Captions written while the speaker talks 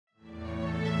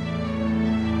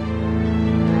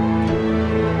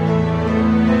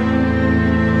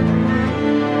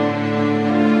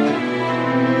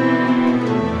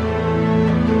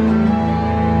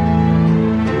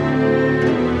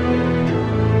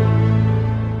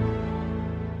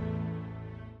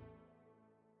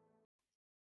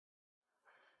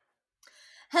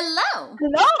Hello,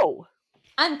 Hello!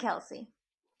 I'm Kelsey.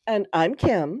 And I'm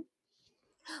Kim.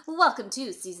 Welcome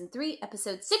to Season 3,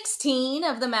 Episode 16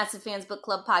 of the Massive Fans Book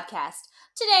Club podcast.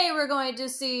 Today we're going to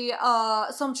see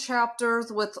some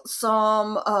chapters with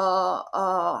some,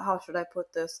 how should I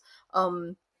put this? It's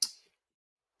going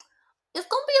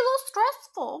to be a little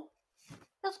stressful.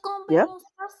 It's going to be Yep. a little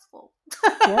stressful.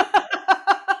 Yep.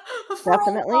 For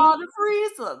Definitely. a lot of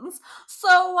reasons.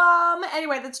 So,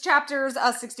 anyway, that's chapters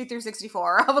 60 through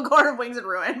 64 of A Court of Wings and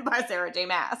Ruin by Sarah J.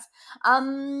 Maas.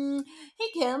 Hey,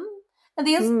 Kim. At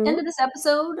the end of this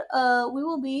episode, we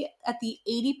will be at the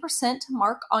 80%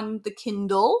 mark on the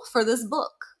Kindle for this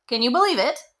book. Can you believe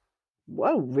it?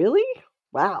 Whoa, really?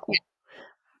 Wow. Yeah.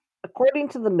 According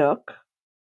to the Nook,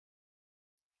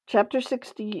 chapter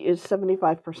 60 is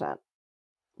 75%.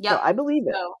 Yep. So I believe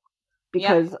it.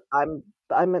 Because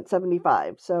I'm at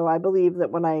 75. So I believe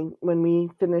that when we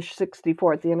finish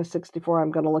 64, at the end of 64,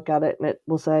 I'm going to look at it and it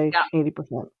will say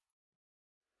 80%.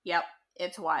 Yep.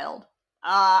 It's wild.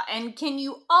 And can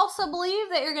you also believe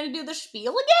that you're going to do the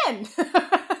spiel again?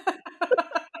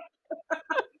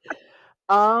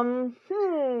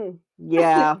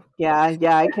 Yeah,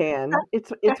 I can.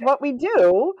 It's what we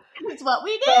do. It's what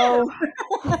we do.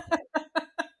 So,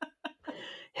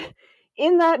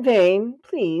 in that vein,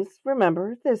 please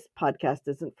remember this podcast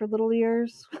isn't for little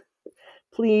ears.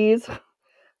 Please.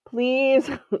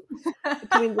 Between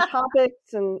the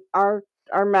topics and our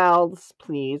mouths,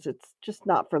 please. It's just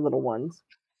not for little ones.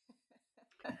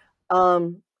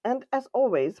 And as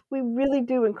always, we really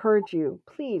do encourage you.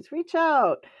 Please reach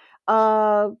out.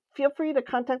 Feel free to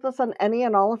contact us on any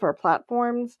and all of our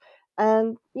platforms.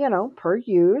 And, per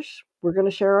usual, we're going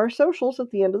to share our socials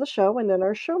at the end of the show and in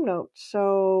our show notes.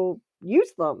 So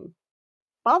use them.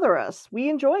 Bother us. We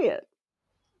enjoy it.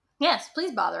 Yes,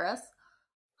 please bother us.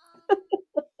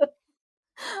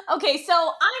 Okay, so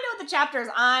I know the chapters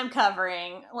I'm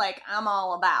covering, I'm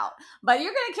all about. But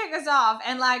you're going to kick us off,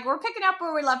 and, we're picking up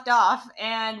where we left off,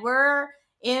 and we're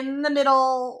in the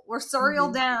middle. We're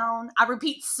surreal down. I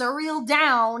repeat, surreal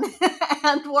down.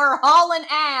 And we're hauling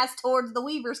ass towards the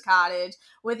Weaver's cottage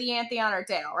with the Anthe on her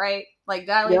tail, right? Did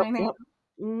I leave anything? Yep.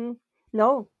 Mm-hmm.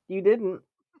 No, you didn't.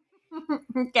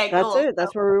 Okay, That's cool. it.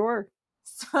 That's where we were.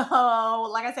 So,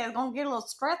 like I said, it's going to get a little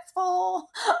stressful.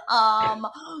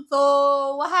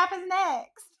 So what happens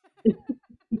next?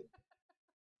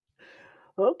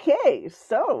 Okay,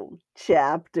 so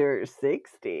chapter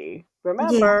 60.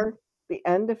 Remember, the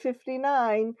end of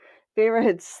 59, Feyre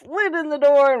had slid in the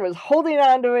door and was holding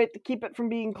onto it to keep it from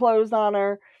being closed on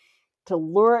her to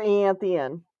lure Anthe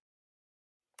in.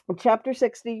 And chapter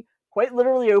 60 quite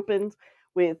literally opens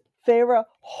with Feyre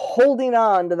holding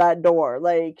on to that door.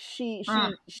 She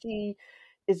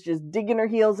is just digging her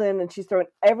heels in and she's throwing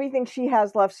everything she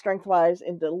has left strength-wise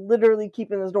into literally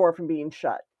keeping this door from being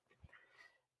shut.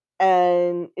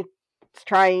 And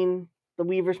the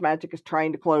Weaver's magic is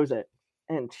trying to close it.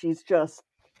 And she's just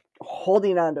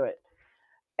holding onto it.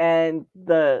 And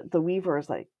the Weaver is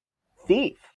like,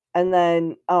 thief. And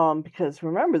then, because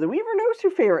remember, the Weaver knows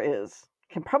who Feyre is.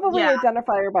 Can probably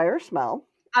identify her by her smell.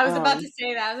 I was about to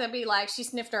say that. I was going to be like, she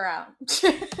sniffed her out.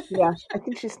 Yeah, I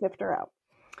think she sniffed her out.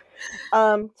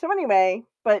 So anyway,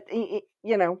 but, the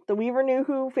Weaver knew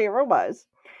who Feyre was.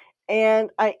 And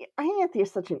Anthe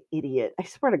is such an idiot. I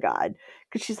swear to God.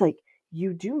 Because she's like,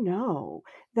 you do know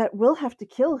that we'll have to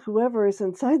kill whoever is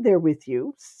inside there with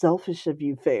you. Selfish of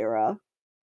you, Feyre.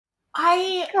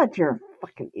 God, you're a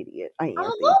fucking idiot. I'm a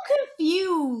little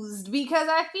confused because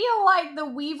I feel like the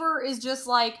Weaver is just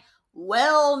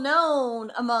well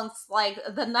known amongst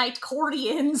the Night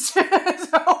Courtians.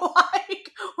 So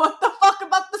what the fuck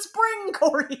about the Spring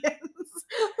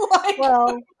Courtians?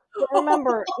 Well,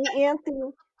 remember, Anthe,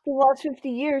 for the last 50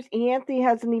 years, Anthe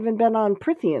hasn't even been on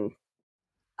Prythian.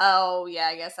 Oh yeah,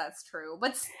 I guess that's true.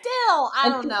 But still, I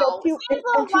don't know.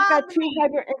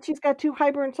 She's got two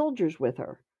Hybern soldiers with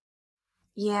her.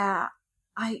 Yeah.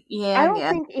 I don't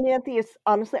think Anthe is,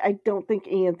 honestly, I don't think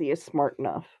Anthe is smart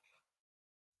enough.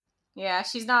 Yeah,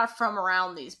 she's not from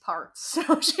around these parts,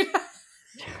 so she doesn't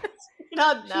know. She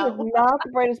is not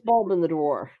the brightest bulb in the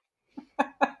drawer.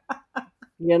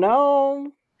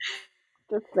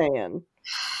 Just saying.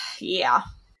 Yeah.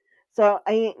 So,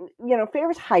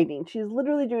 Feyre's hiding. She's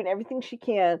literally doing everything she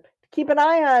can to keep an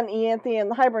eye on Anthe and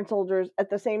the Hybern soldiers at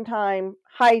the same time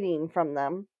hiding from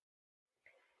them.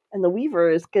 And the Weaver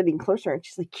is getting closer, and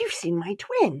she's like, you've seen my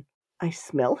twin. I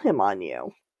smell him on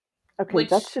you. Okay,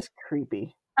 that's just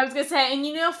creepy. I was going to say, and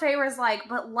Feyre's like,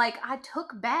 but I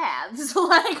took baths.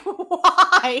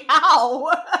 Why? How?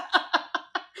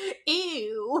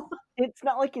 Ew. It's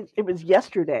not like it was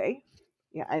yesterday.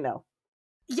 Yeah, I know.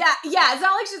 Yeah, it's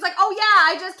not like she's like, oh yeah,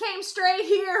 I just came straight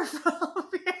here from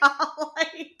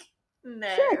like Sure,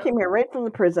 I no. came here right from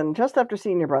the prison just after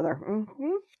seeing your brother.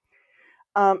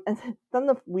 And then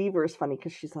the Weaver is funny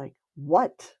because she's like,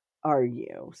 "What are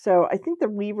you?" So I think the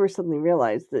Weaver suddenly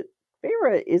realized that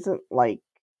Feyre isn't like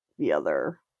the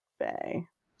other Fae.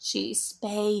 She's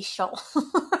spatial.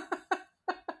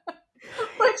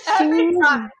 Which every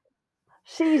time,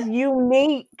 She she's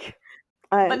unique.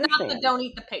 I but not the understand. don't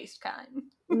eat the paste kind.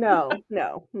 No,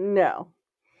 no, no.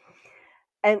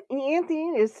 And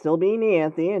Ianthe is still being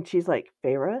Ianthe, and she's like,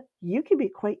 Feyre, you can be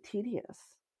quite tedious.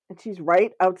 And she's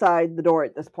right outside the door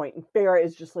at this point, and Feyre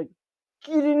is just like,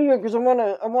 get in here, because I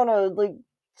wanna like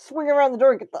swing around the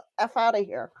door and get the F out of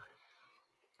here.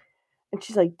 And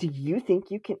she's like, do you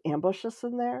think you can ambush us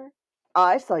in there?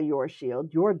 I saw your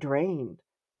shield, you're drained.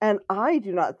 And I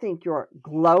do not think your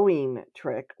glowing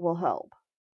trick will help.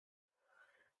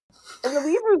 And the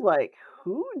Weaver's like,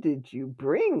 who did you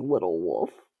bring, little wolf?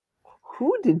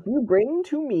 Who did you bring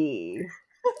to me?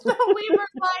 The Weaver's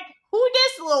like, who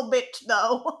this little bitch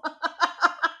though?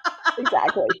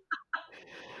 Exactly.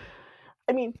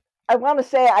 I mean, I want to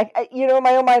say, in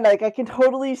my own mind, like, I can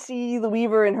totally see the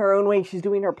Weaver in her own way. She's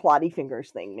doing her plotty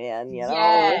fingers thing, man,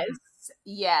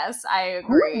 Yes, I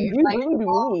Who did agree. you Like bring to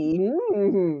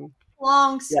me?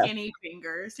 long, Yes, skinny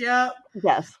fingers. Yep.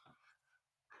 yes.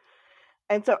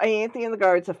 And so Ianthe and the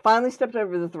guards have finally stepped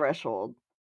over the threshold,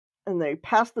 and they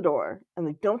pass the door, and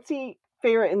they don't see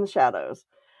Feyre in the shadows.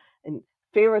 And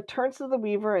Feyre turns to the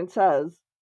Weaver and says,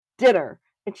 dinner!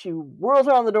 And she whirls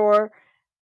around the door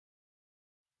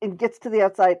and gets to the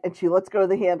outside, and she lets go of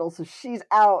the handle, so she's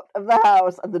out of the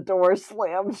house, and the door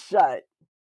slams shut.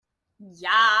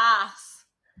 Yes.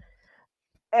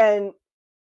 And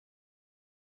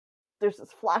there's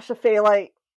this flash of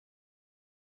Phalite,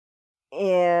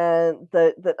 and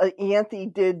that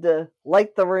Ianthe did to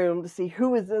light the room to see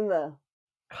who is in the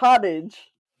cottage.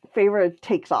 Feyre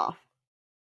takes off,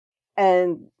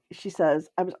 and she says,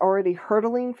 I was already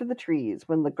hurtling for the trees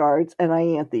when the guards and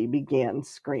Ianthe began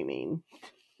screaming.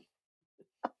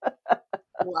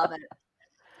 Love it.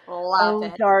 Love Oh,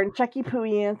 it. darn, Chucky Poo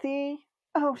Ianthe.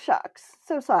 Oh, shucks.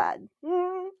 So sad.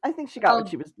 I think she got what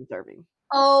she was deserving.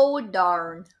 Oh,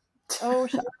 darn. Oh,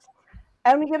 shucks.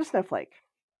 And we get a snowflake.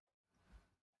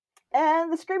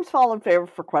 And the screams followed Feyre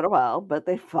for quite a while, but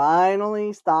they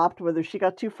finally stopped. Whether she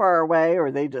got too far away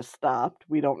or they just stopped,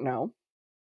 we don't know.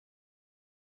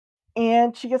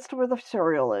 And she gets to where the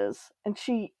Suriel is, and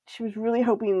she was really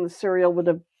hoping the Suriel would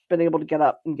have been able to get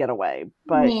up and get away,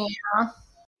 but Yeah.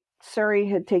 Suri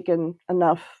had taken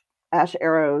enough ash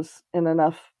arrows in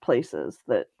enough places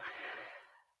that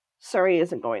Suri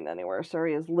isn't going anywhere.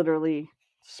 Suri is literally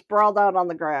sprawled out on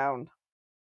the ground,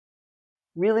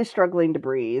 really struggling to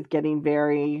breathe, getting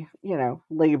very,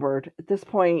 labored. At this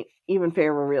point, even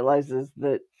Feyre realizes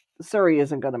that Suri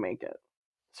isn't going to make it.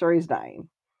 Suri's dying.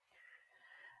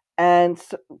 And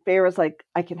Feyre's like,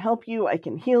 I can help you, I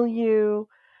can heal you.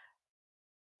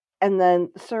 And then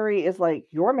Suri is like,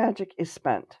 your magic is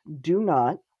spent. Do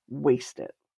not waste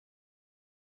it.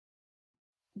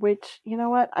 Which, you know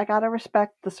what? I gotta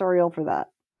respect the Suriel for that.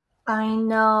 I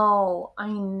know.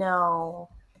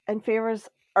 And Feyre's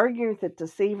arguing with it to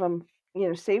save him,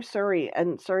 save Suri.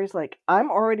 And Suri's like,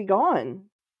 I'm already gone.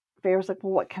 Feyre's like,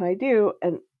 well, what can I do?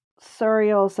 And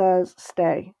Suriel says,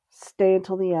 stay. Stay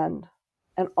until the end.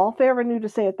 And all Feyre knew to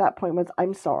say at that point was,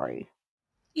 I'm sorry.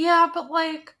 Yeah, but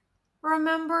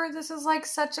remember, this is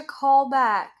such a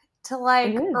callback to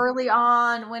early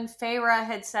on when Feyre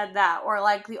had said that, or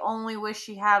the only wish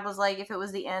she had was if it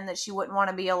was the end that she wouldn't want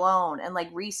to be alone, and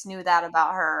Rhys knew that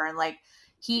about her, and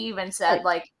he even said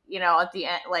Right. at the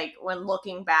end, when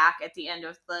looking back at the end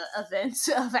of the events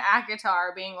of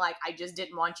ACOTAR, being I just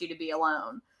didn't want you to be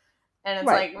alone. And it's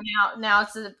right. now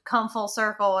it's come full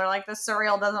circle, or the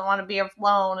Suriel doesn't want to be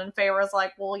alone, and Feyre's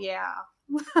like, well, yeah.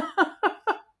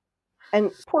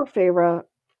 And poor Feyre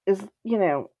is,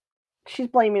 she's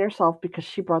blaming herself because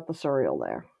she brought the Suriel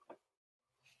there.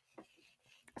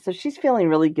 So she's feeling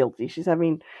really guilty. She's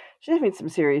having some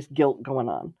serious guilt going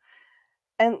on.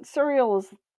 And Suriel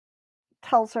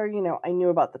tells her, I knew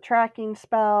about the tracking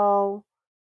spell.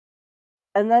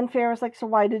 And then Feyre's like, so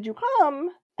why did you come?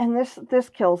 And this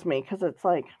kills me because it's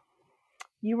like,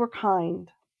 you were kind.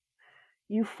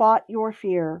 You fought your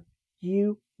fear.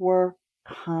 You were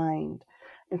kind.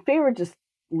 And Feyre just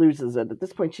loses it. At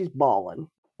this point, she's bawling.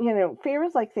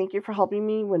 Feyre's like, thank you for helping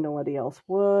me when nobody else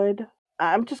would.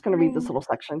 I'm just going to read this little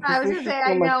section. I was going to say,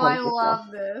 I know, I love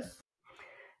this.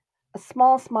 A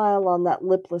small smile on that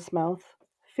lipless mouth.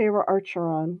 Feyre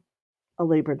Archeron, a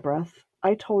labored breath.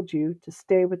 I told you to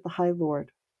stay with the High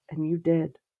Lord, and you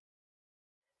did.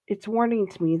 It's warning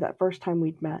to me that first time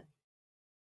we'd met.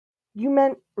 You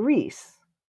meant Reese.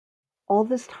 All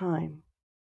this time.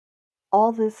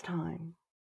 All this time.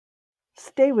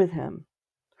 Stay with him.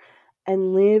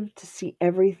 And live to see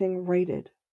everything righted.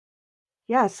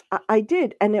 Yes, I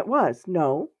did, and it was.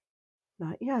 No,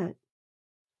 not yet.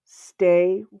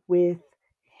 Stay with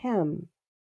him.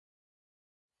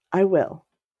 I will.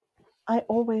 I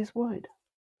always would.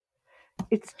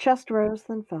 Its chest rose,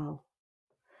 then fell.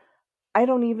 I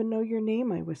don't even know your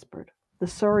name, I whispered. The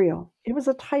Suriel. It was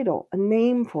a title, a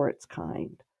name for its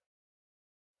kind.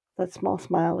 That small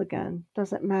smile again.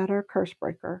 Doesn't matter,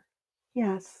 Cursebreaker.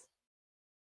 Yes.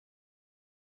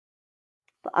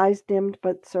 The eyes dimmed,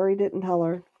 but Suri didn't tell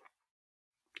her.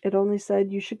 It only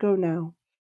said, you should go now.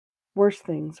 Worse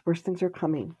things are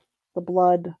coming. The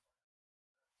blood,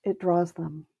 it draws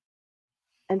them.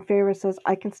 And Feyre says,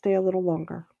 I can stay a little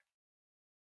longer.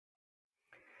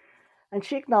 And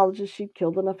she acknowledges she'd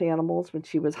killed enough animals when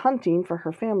she was hunting for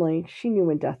her family. She knew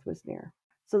when death was near.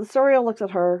 So the Suriel looks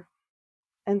at her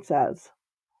and says,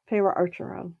 Feyre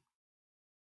Archeron.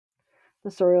 The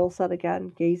Suriel said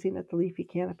again, gazing at the leafy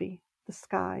canopy, the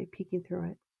sky peeking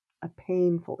through it. A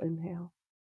painful inhale.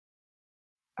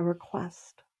 A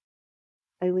request.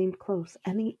 I leaned close.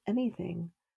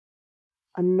 Anything.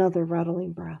 Another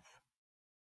rattling breath.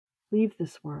 Leave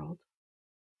this world.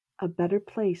 A better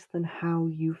place than how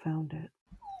you found it.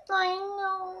 I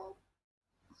know.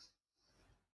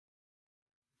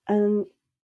 And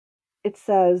it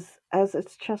says, as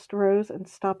its chest rose and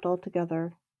stopped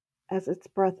altogether, as its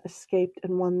breath escaped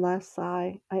in one last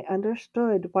sigh, I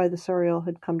understood why the Suriel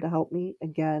had come to help me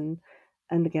again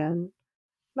and again,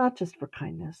 not just for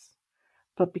kindness,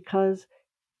 but because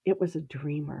it was a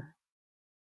dreamer.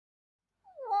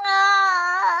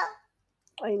 Ah,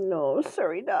 I know,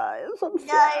 Suri dies. I'm sad.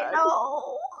 I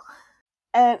know.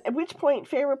 And at which point,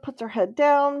 Feyre puts her head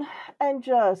down and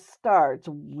just starts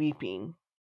weeping.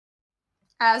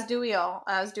 As do we all.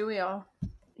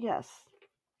 Yes.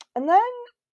 And then,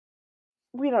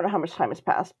 we don't know how much time has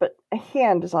passed, but a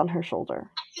hand is on her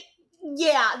shoulder.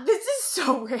 Yeah, this is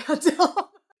so random.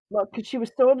 Well, because she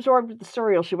was so absorbed with the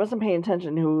Suriel, she wasn't paying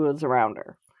attention to who was around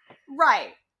her.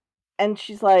 Right. And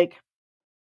she's like,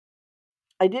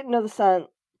 I didn't know the scent,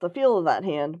 the feel of that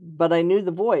hand, but I knew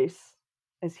the voice,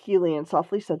 as Helion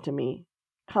softly said to me,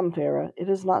 come, Feyre, it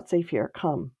is not safe here,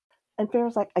 come. And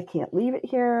Feyre's like, I can't leave it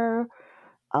here.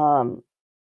 And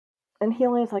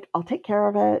Helion's like, I'll take care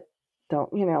of it.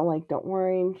 Don't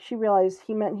worry. She realized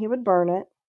he meant he would burn it.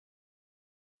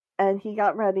 And he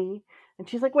got ready. And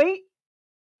she's like, wait.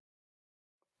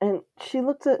 And she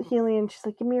looks at Helion. She's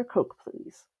like, give me your cloak,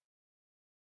 please.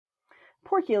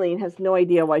 Poor Helion has no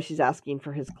idea why she's asking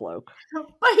for his cloak.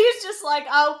 But he's just like,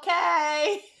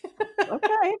 okay.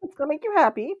 Okay, it's going to make you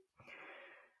happy.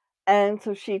 And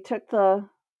so she took the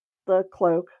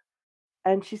cloak.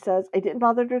 And she says, I didn't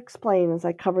bother to explain as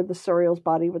I covered the Suriel's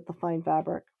body with the fine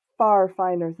fabric, far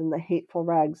finer than the hateful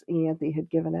rags Ianthe had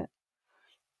given it.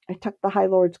 I tucked the High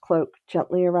Lord's cloak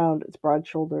gently around its broad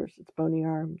shoulders, its bony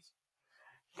arms.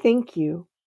 Thank you,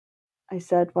 I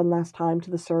said one last time to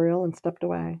the Suriel and stepped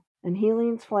away. And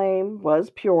Helion's flame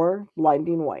was pure,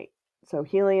 blinding white. So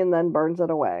Helion then burns it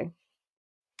away,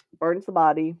 burns the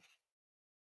body,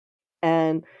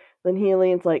 and then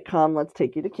Helion's like, come, let's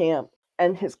take you to camp.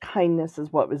 And his kindness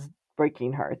is what was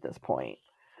breaking her at this point.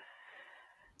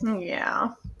 Yeah.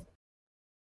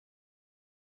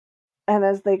 And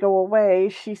as they go away,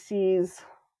 she sees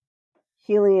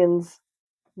Helion's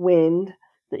wind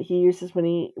that he uses when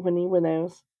he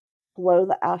winnows blow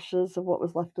the ashes of what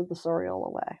was left of the Suriel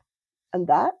away. And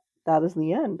that is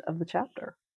the end of the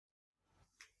chapter.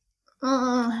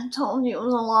 I told you it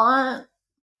was a lot.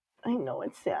 I know,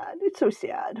 it's sad. It's so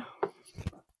sad.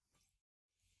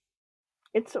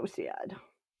 It's so sad.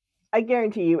 I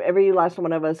guarantee you, every last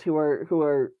one of us who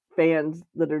are fans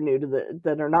that are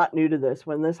not new to this,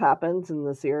 when this happens in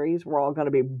the series, we're all going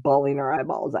to be bawling our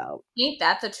eyeballs out. Ain't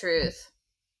that the truth?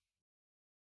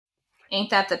 Ain't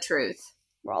that the truth?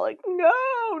 We're all like, no,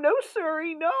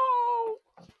 Suri, no.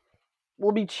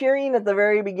 We'll be cheering at the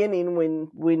very beginning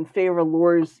when Feyre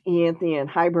lures Ianthe and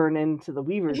Hybern into the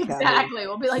Weaver's cabin. Exactly.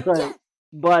 We'll be like, yes.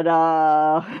 But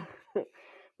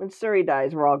when Suri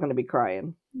dies, we're all going to be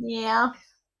crying. Yeah.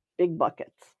 Big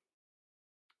buckets.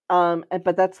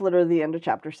 But that's literally the end of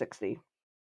chapter 60.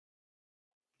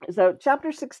 So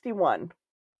chapter 61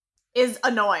 is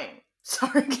annoying.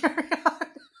 Sorry, carry on.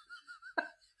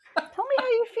 Tell me how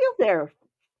you feel there.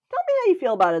 Tell me how you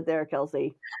feel about it there,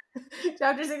 Kelsey.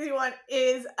 Chapter 61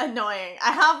 is annoying.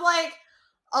 I have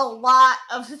a lot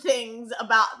of things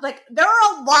about, like, there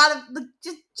are a lot of, like,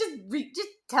 just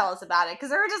tell us about it, because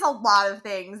there are just a lot of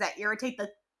things that irritate the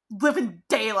living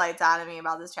daylights out of me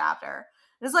about this chapter.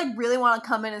 I just, like, really want to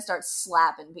come in and start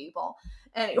slapping people.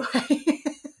 Anyway.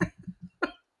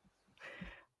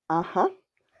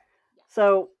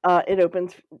 So it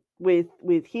opens with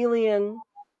Helion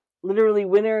literally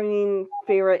winnowing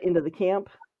Feyre into the camp,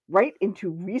 right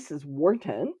into Rhys's war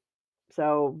tent.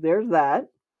 So there's that.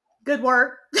 Good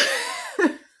work.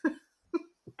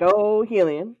 Go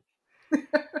Helion.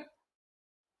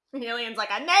 Helion's like,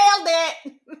 I nailed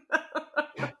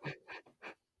it.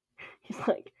 He's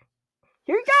like,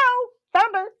 here you go,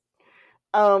 found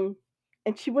her.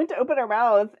 And she went to open her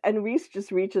mouth, and Rhys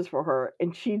just reaches for her,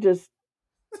 and she just.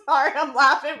 Sorry, I'm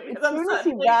laughing because as soon as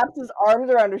he wraps his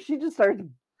arms around her, she just starts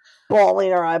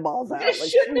bawling her eyeballs out. I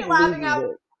shouldn't be laughing out,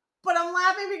 but I'm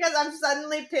laughing because I'm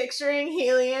suddenly picturing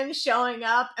Helion showing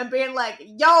up and being like,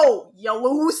 "Yo, you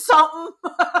lose something?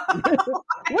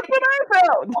 Look what I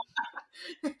found!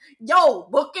 Yo,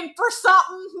 looking for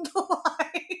something?"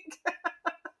 Like...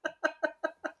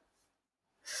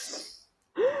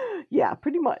 Yeah,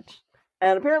 pretty much.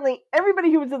 And apparently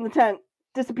everybody who was in the tent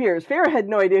disappears. Feyre had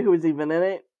no idea who was even in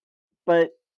it,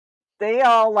 but they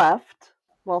all left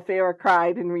while Feyre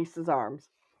cried in Rhys's arms.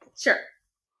 Sure.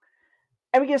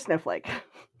 And we get a snowflake.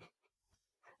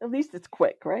 At least it's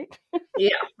quick, right?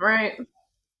 Yeah, right.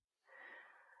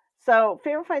 So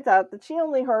Feyre finds out that she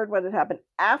only heard what had happened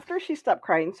after she stopped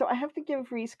crying, so I have to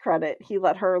give Rhys credit. He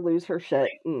let her lose her shit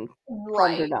and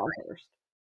calmed her down first.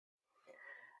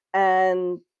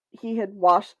 And he had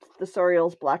washed the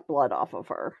Suriel's black blood off of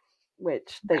her,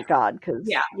 which, thank God, because,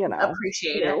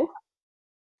 appreciate it.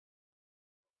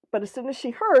 But as soon as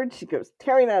she heard, she goes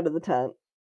tearing out of the tent.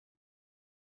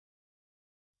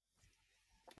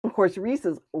 Of course, Rhys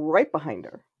is right behind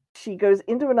her. She goes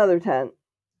into another tent,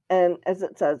 and as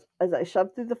it says, as I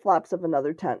shoved through the flaps of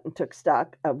another tent and took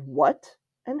stock of what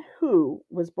and who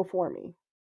was before me.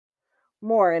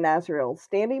 Mor and Azriel,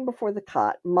 standing before the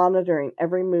cot, monitoring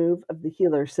every move of the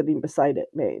healer sitting beside it,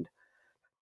 made,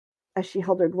 as she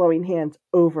held her glowing hands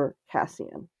over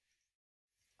Cassian.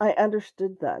 I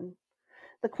understood then.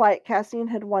 The quiet Cassian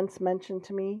had once mentioned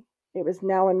to me. It was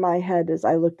now in my head as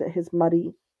I looked at his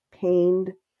muddy,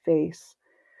 pained face.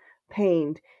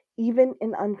 Pained, even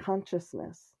in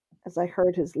unconsciousness, as I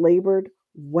heard his labored,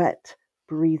 wet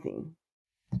breathing.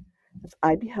 As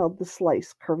I beheld the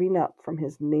slice curving up from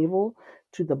his navel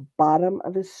to the bottom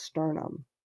of his sternum.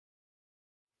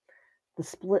 The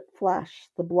split flesh,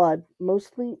 the blood,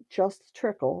 mostly just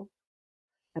trickle,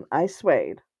 and I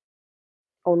swayed,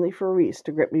 only for Rhys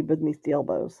to grip me beneath the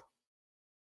elbows.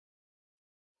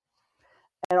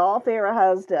 And all Feyre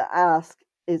has to ask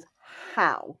is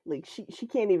how. Like, she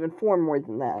can't even form more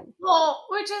than that. Well,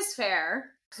 which is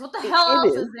fair. What the hell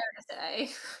else is there to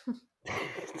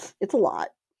say? It's a lot.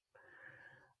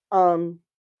 And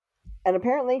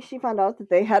apparently she found out that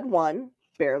they had won,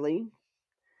 barely.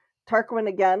 Tarquin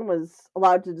again was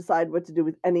allowed to decide what to do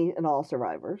with any and all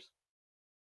survivors.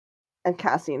 And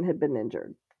Cassian had been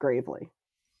injured gravely.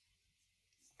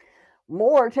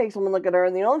 Mor takes one look at her,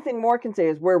 and the only thing Mor can say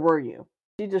is, "Where were you?"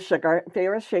 She just shook her.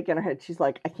 Feyre's shaking her head. She's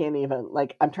like, "I can't even,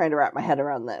 I'm trying to wrap my head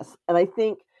around this." And I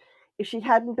think if she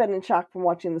hadn't been in shock from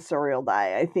watching the Suriel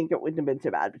die, I think it wouldn't have been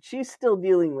too bad. But she's still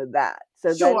dealing with that.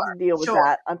 So then to deal with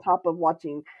that, on top of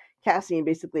watching Cassian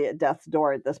basically at death's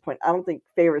door at this point, I don't think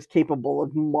Feyre's capable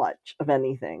of much of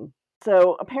anything.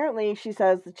 So apparently she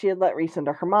says that she had let Rhys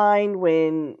into her mind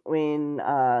when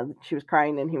she was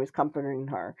crying and he was comforting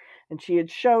her. And she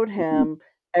had showed him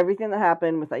everything that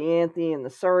happened with Ianthe and the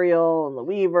Suriel and the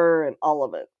Weaver and all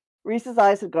of it. Rhys's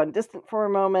eyes had gone distant for a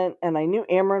moment, and I knew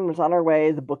Amren was on her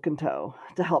way, the book in tow,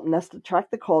 to help Nesta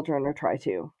track the cauldron or try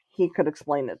to. He could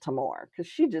explain it to Mor,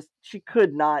 because she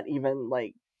could not even,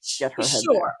 get her head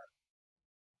there.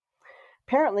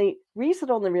 Apparently, Rhys had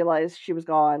only realized she was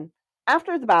gone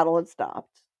after the battle had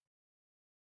stopped.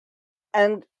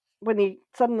 And when he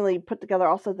suddenly put together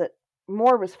also that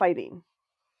Mor was fighting.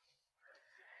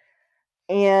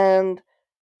 And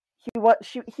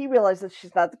he realized that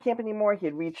she's not at the camp anymore. He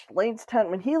had reached Lane's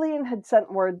tent when Helion had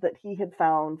sent word that he had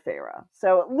found Feyre.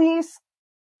 So at least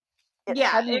it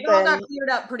all got cleared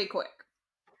up pretty quick.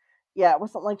 Yeah, it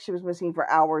wasn't like she was missing for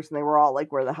hours and they were all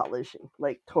like, "Where the hell is she?"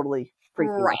 Like totally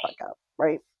freaking the fuck out,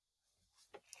 right?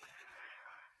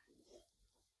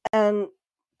 And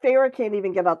Feyre can't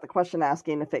even get out the question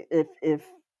asking if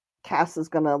Cass is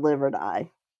gonna live or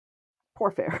die.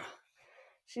 Poor Feyre.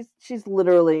 She's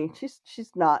literally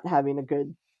she's not having a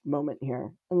good moment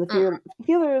here. And the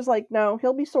healer is like, "No,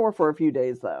 he'll be sore for a few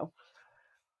days though."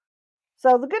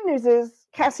 So the good news is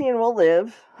Cassian will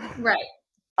live. Right.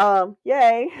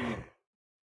 Yay.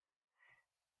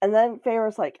 And then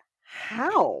Feyre's like,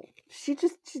 how? She,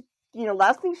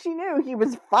 last thing she knew, he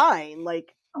was fine.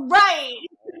 Like, right.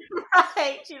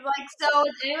 Right. She's like, so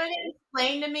is anyone gonna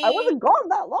explain to me? I wasn't gone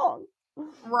that long.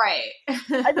 Right.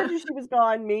 I bet you she was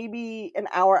gone maybe an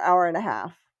hour, hour and a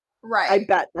half. Right. I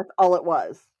bet that's all it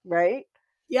was, right?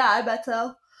 Yeah, I bet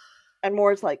so. And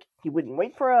Moore's like, he wouldn't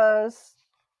wait for us.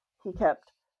 He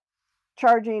kept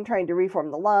charging, trying to reform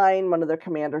the line. One of their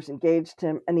commanders engaged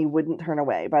him, and he wouldn't turn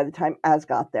away. By the time Az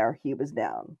got there, he was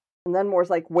down. And then Moore's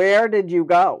like, where did you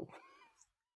go?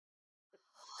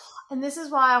 And this is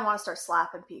why I want to start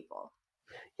slapping people.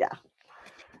 Yeah.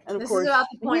 And of this course, is about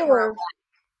the point where I'm like,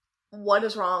 what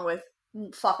is wrong with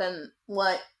fucking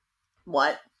what?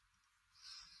 What?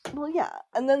 Well, yeah.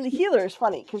 And then the healer is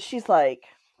funny because she's like...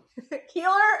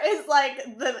 Healer is like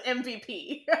the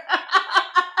MVP.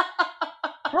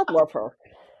 I love her.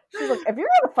 She's like, if you're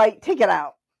in a fight, take it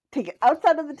out. Take it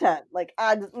outside of the tent. Like,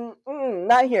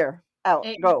 not here. Out.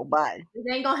 Go. Bye. It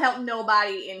ain't gonna help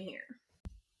nobody in here.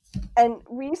 And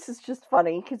Rhys is just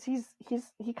funny because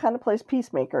he kind of plays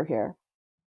peacemaker here.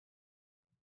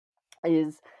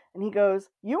 And he goes,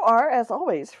 you are, as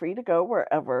always, free to go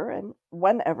wherever and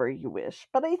whenever you wish.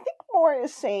 But I think Moore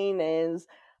is saying is,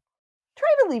 try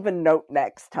to leave a note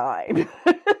next time.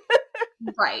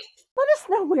 Right. Let us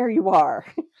know where you are.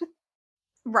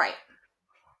 Right.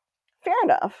 Fair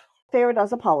enough. Feyre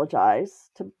does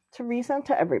apologize to Rhys and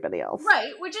to everybody else.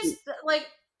 Right, which is, like,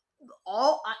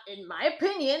 all, in my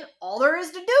opinion, all there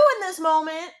is to do in this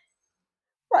moment.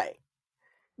 Right.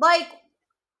 Like,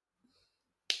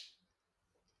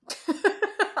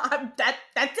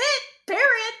 that's it.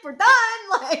 Period. We're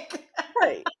done. Like,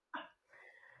 right.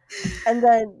 And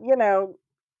then,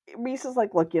 Rhys is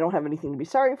like, look, you don't have anything to be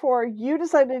sorry for. You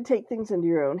decided to take things into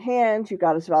your own hands. You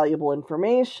got us valuable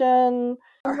information.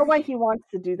 I don't know why he wants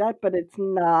to do that, but it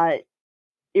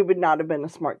would not have been a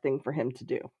smart thing for him to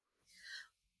do.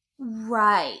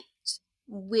 Right.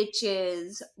 Which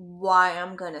is why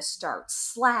I'm going to start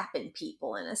slapping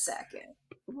people in a second.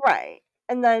 Right.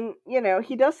 And then,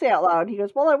 he does say out loud, he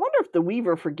goes, well, I wonder if the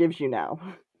Weaver forgives you now.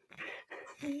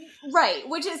 Right.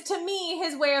 Which is, to me,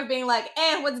 his way of being like,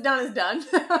 what's done is done.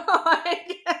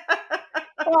 Like,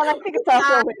 well, and I think it's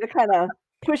also a way to kind of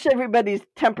push everybody's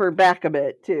temper back a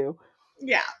bit, too.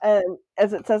 Yeah. And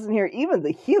as it says in here, even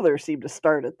the healer seemed to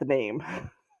start at the name.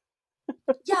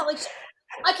 Yeah, like,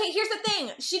 okay, here's the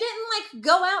thing. She didn't, like,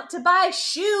 go out to buy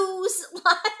shoes.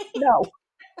 Like, no.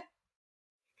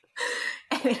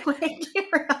 Anyway,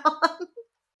 carry on.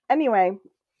 Anyway.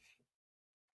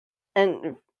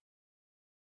 And,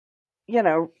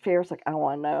 Feyre's like, I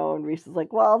want to know. And Rhys is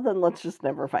like, well, then let's just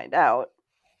never find out.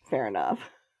 Fair enough.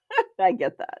 I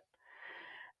get that.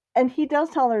 And he does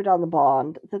tell her down the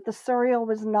bond that the Suriel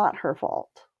was not her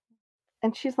fault.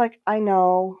 And she's like, I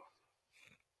know.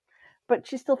 But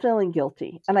she's still feeling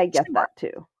guilty. And I get that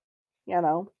too.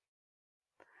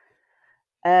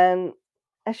 And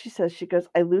as she says, she goes,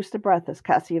 I loosed a breath as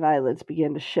Cassian eyelids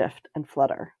began to shift and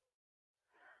flutter.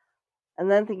 And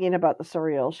then thinking about the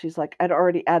Suriel, she's like, I'd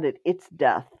already added its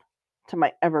death to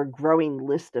my ever-growing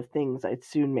list of things I'd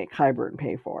soon make Hybern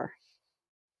pay for.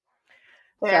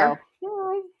 Fair.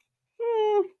 So,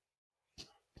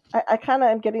 I kind of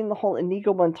am getting the whole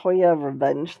Inigo Montoya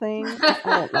revenge thing. I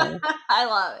don't know. I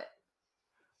love it.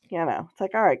 It's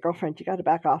like, all right, girlfriend, you got to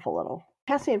back off a little.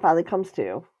 Cassian finally comes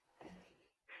to.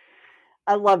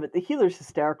 I love it. The healer's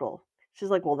hysterical. She's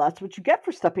like, well, that's what you get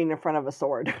for stepping in front of a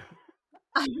sword.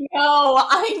 I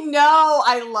know.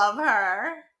 I love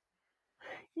her.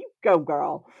 You go,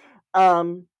 girl.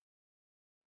 And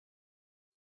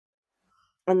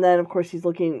then, of course,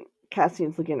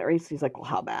 Cassian's looking at Rhys. He's like, well,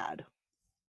 how bad?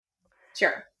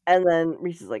 Sure. And then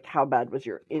Rhys is like, how bad was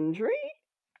your injury?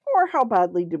 Or how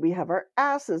badly did we have our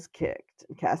asses kicked?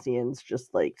 And Cassian's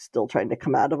just, like, still trying to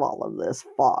come out of all of this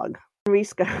fog. And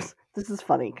Rhys goes, this is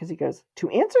funny, because he goes, to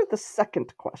answer the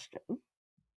second question,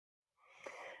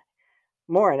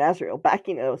 Mor and Azriel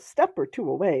backing a step or two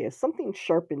away as something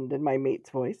sharpened in my mate's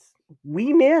voice.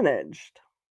 We managed.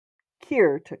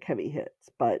 Kier took heavy hits,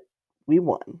 but we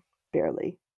won,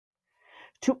 barely.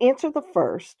 To answer the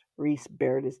first, Rhys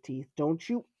bared his teeth. Don't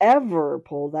you ever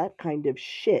pull that kind of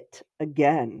shit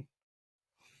again.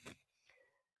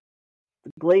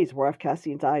 The glaze wore off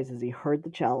Cassian's eyes as he heard the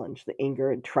challenge, the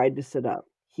anger, and tried to sit up.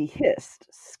 He hissed,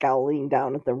 scowling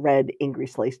down at the red, angry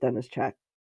slice down his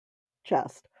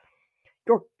chest.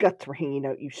 Your guts were hanging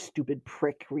out, you stupid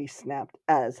prick, Rhys snapped,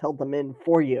 as held them in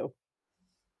for you.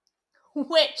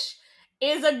 Which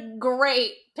is a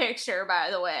great picture, by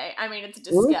the way. I mean, it's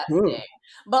disgusting. Mm-hmm.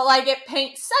 But, like, it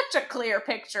paints such a clear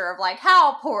picture of, like,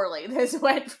 how poorly this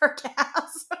went for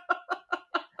Cass. It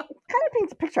kind of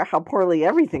paints a picture of how poorly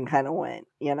everything kind of went,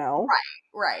 you know?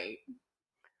 Right.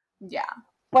 Yeah.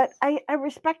 But I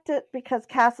respect it because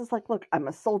Cass is like, look, I'm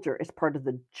a soldier. It's part of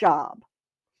the job.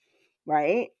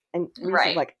 Right? And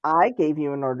Reese's like, I gave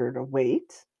you an order to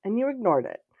wait, and you ignored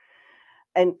it.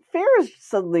 And Farrah's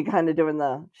suddenly kind of doing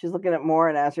she's looking at Mor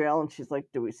and Azriel, and she's like,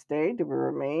 do we stay? Do we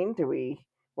remain?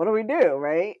 What do we do?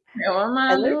 Right?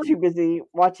 And they're too busy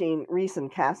watching Rhys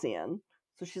and Cassian.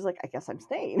 So she's like, I guess I'm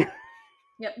staying.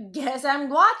 Yep, guess I'm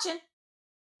watching.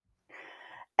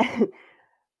 And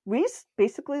Rhys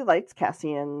basically lights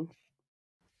Cassian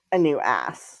a new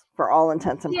ass for all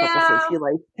intents and purposes. He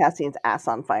lights Cassian's ass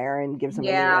on fire and gives him a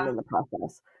new one in the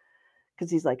process. Because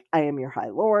he's like, I am your high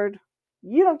lord.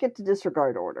 You don't get to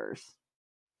disregard orders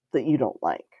that you don't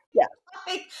like. Yeah.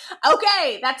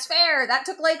 Okay, that's fair. That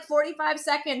took like 45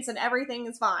 seconds and everything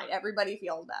is fine. Everybody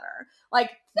feels better. Like,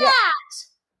 that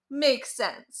makes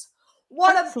sense.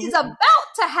 What is about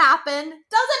to happen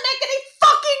doesn't make any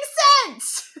fucking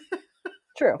sense.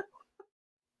 True.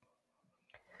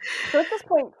 So at this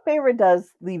point, Feyre does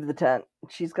leave the tent.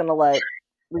 She's going to let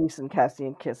Rhys and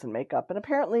Cassian kiss and make up. And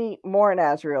apparently, Mor and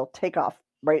Azriel take off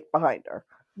right behind her.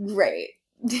 Right.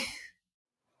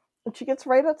 And she gets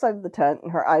right outside of the tent,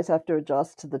 and her eyes have to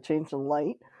adjust to the change in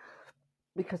light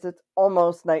because it's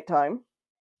almost nighttime.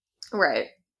 Right.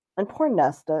 And poor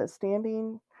Nesta is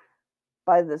standing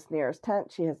by this nearest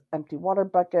tent. She has an empty water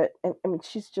bucket. And I mean,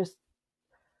 she's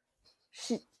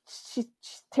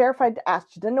terrified to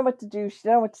ask. She doesn't know what to do. She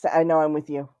doesn't know what to say. I know I'm with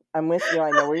you. I'm with you. I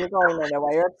know where you're going. I know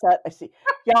why you're upset. I see.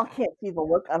 Y'all can't see the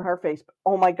look on her face, but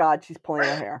oh my God, she's pulling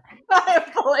her hair. I'm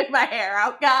pulling my hair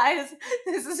out, guys.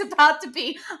 This is the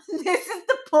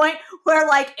point where,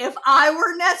 like, if I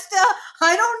were Nesta,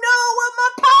 I don't know what my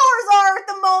powers are at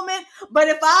the moment, but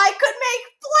if I could make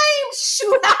flames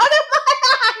shoot out of my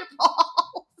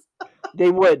eyeballs.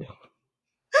 They would.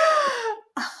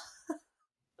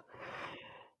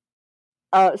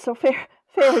 So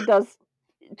Feyre does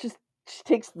just, she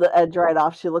takes the edge right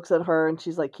off. She looks at her and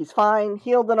she's like, he's fine,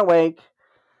 healed and awake.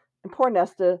 And poor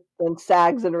Nesta then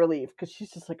sags in relief because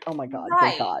she's just like, oh my God,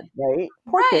 thank God, right?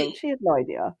 Poor thing, she has no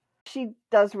idea. She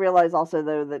does realize also,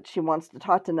 though, that she wants to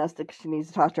talk to Nesta because she needs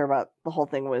to talk to her about the whole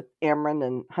thing with Amren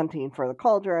and hunting for the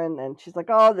cauldron. And she's like,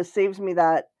 oh, this saves me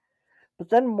that. But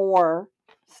then Mor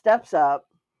steps up.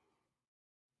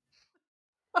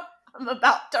 I'm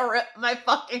about to rip my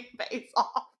fucking face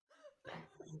off.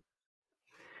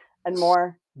 And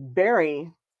Mor,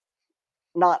 very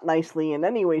not nicely in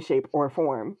any way, shape, or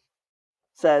form,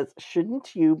 says,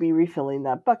 shouldn't you be refilling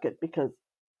that bucket? Because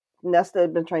Nesta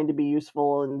had been trying to be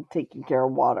useful and taking care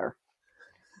of water.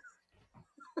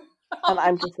 And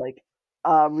I'm just like,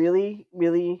 really?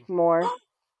 Really, Mor?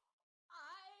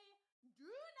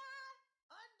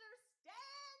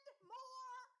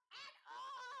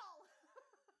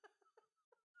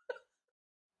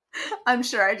 I'm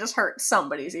sure I just hurt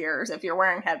somebody's ears. If you're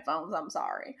wearing headphones, I'm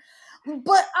sorry.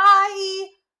 But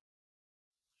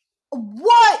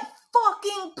what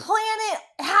fucking planet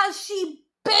has she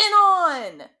been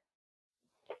on?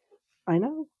 I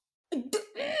know.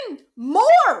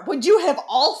 Mor, would you have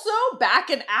also, back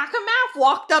in Akamath,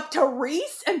 walked up to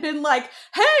Rhys and been like,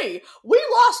 hey, we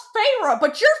lost Feyre,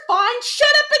 but you're fine, shut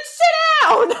up and sit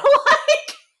down?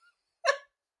 Like,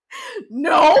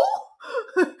 no?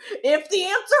 If the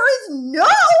answer is no,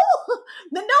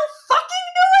 then don't fucking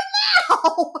do it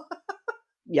now.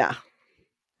 Yeah.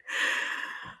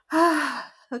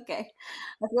 Okay.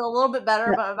 I feel a little bit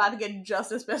better, but I'm about to get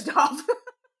just as pissed off.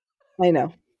 I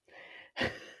know.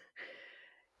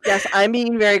 Yes, I'm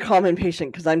being very calm and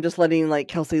patient because I'm just letting, like,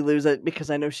 Kelsey lose it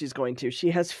because I know she's going to. She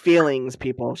has feelings,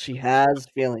 people. She has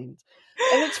feelings.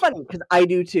 And it's funny because I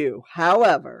do too.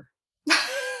 However,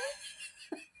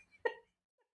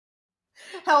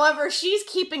 she's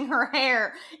keeping her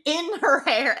hair in her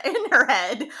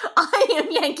head. I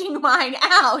am yanking mine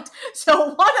out.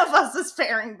 So one of us is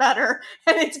faring better,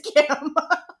 and it's Kim.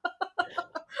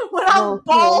 When I'm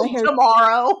bald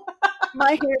tomorrow.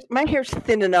 My hair's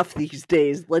thin enough these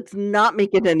days. Let's not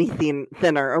make it any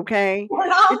thinner, okay?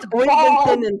 It's always been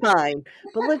thin and fine,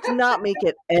 but let's not make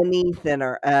it any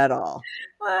thinner at all.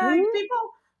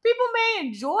 People may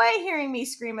enjoy hearing me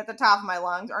scream at the top of my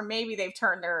lungs, or maybe they've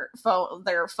turned their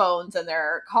phones and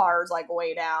their cars like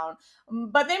way down.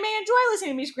 But they may enjoy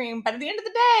listening to me scream. But at the end of the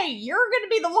day, you're going to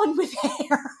be the one with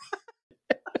hair.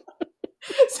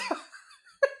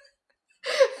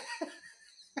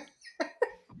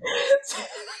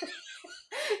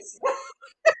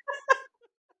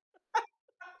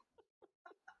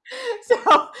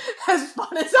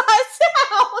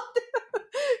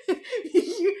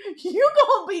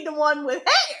 be the one with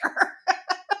hair.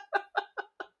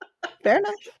 Fair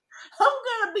enough. I'm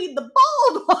gonna be the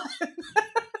bald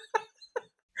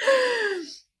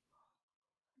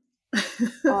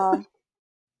one.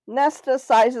 Nesta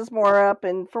sizes Mor up,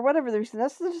 and for whatever reason,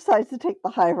 Nesta decides to take the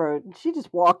high road, and she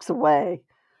just walks away.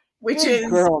 Which Good is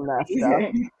girl,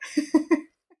 Nesta.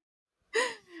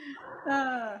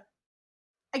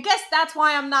 I guess that's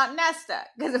why I'm not Nesta.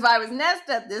 Because if I was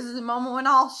Nesta, this is a moment when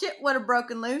all shit would have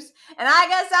broken loose, and I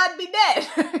guess I'd be dead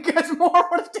because Mor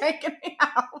would have taken me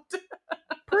out.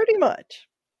 Pretty much.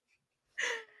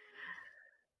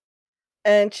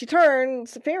 And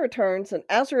Feyre turns, and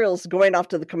Azriel's going off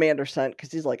to the commander's tent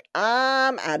because he's like,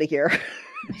 I'm out of here.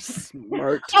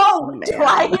 Smart. Oh, man. do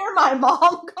I hear my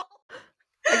mom call?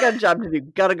 I got a job to do.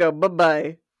 Gotta go.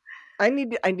 Bye-bye. I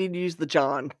need to use the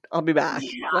John. I'll be back.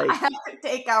 Yeah, I have to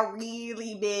take a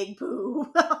really big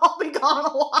poo. I'll be gone a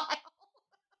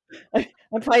while.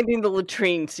 I'm finding the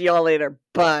latrine. See y'all later.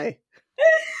 Bye.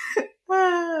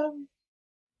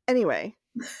 Anyway,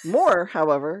 Mor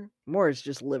is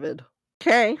just livid.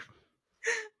 Okay.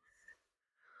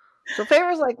 So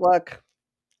Feyre's like, look,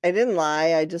 I didn't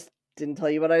lie. I just didn't tell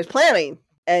you what I was planning.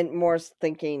 And Mor's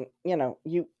thinking,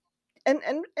 you... And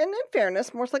in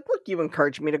fairness, Mor's like, look, you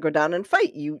encouraged me to go down and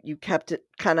fight. You kept it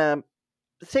kind of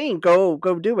saying, go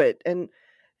do it. And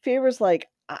Feyre's like,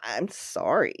 I'm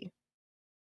sorry.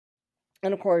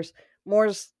 And of course,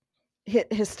 Mor's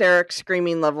hit hysteric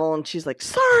screaming level, and she's like,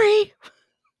 sorry.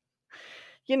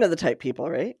 You know the type people,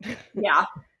 right? Yeah.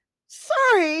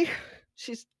 Sorry.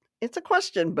 It's a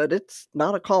question, but it's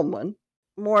not a calm one.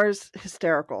 Mor's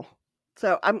hysterical.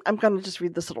 So I'm going to just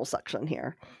read this little section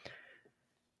here.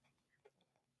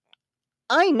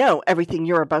 I know everything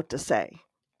you're about to say.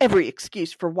 Every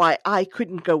excuse for why I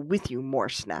couldn't go with you, Mor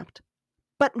snapped.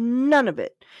 But none of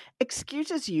it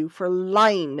excuses you for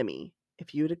lying to me.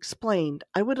 If you'd explained,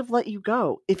 I would have let you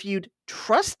go. If you'd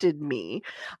trusted me,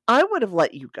 I would have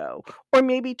let you go. Or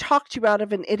maybe talked you out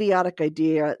of an idiotic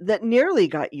idea that nearly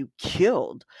got you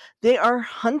killed. They are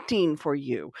hunting for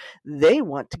you. They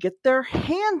want to get their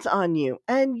hands on you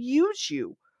and use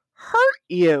you, hurt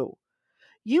you.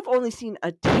 You've only seen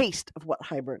a taste of what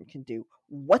Hybern can do,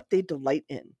 what they delight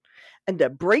in. And to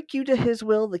break you to his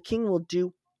will, the king will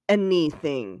do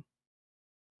anything.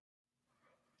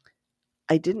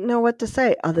 I didn't know what to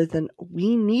say other than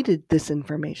we needed this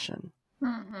information.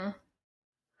 Mm-hmm.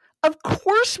 Of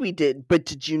course we did, but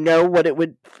did you know what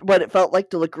it felt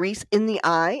like to look Rhys in the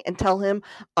eye and tell him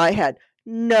I had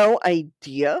no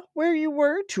idea where you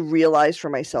were, to realize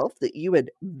for myself that you had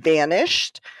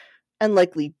vanished and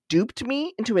likely duped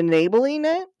me into enabling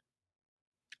it?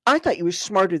 I thought you were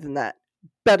smarter than that,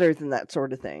 better than that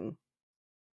sort of thing.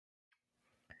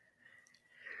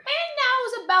 And now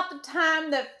is about the time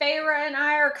that Feyre and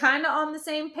I are kind of on the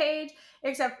same page,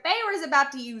 except Feyre is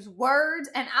about to use words,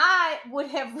 and I would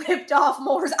have ripped off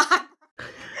Mor's eye.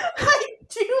 I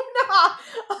do not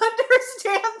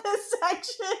understand this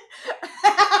section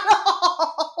at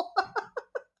all.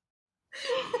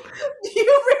 Do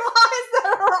you realize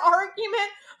that her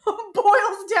argument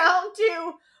boils down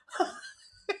to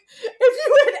if you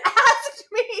had asked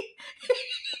me,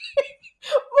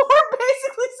 Mor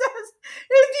basically says,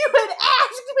 if you had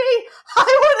asked me,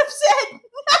 I would have said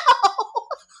no.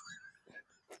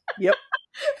 Yep.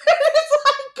 And it's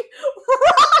like,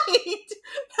 right.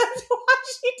 That's why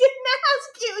she didn't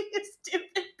ask you, you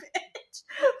stupid bitch.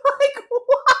 Like,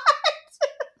 what?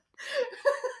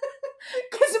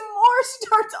 Because Mor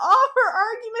starts off her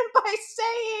argument by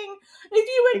saying, if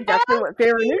you had exactly what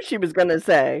Feyre knew she was going to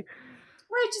say.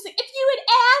 Right, just like, if you had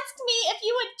asked me, if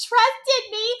you had trusted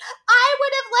me, I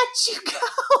would have let you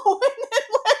go. And then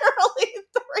literally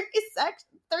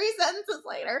three sentences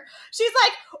later, she's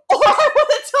like, or I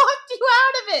would have talked you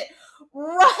out of it.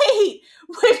 Right.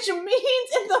 Which means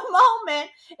in the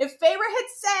moment, if Feyre had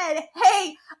said,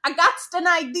 hey, I got an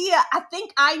idea, I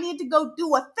think I need to go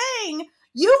do a thing,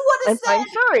 you would have said, I'm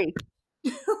sorry.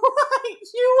 Right,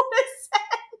 you would have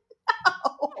said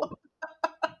no.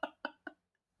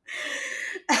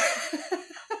 And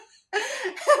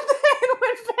then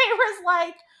when Feyre's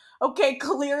like, okay,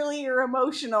 clearly you're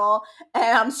emotional,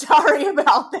 and I'm sorry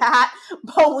about that,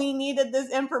 but we needed this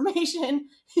information,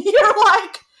 you're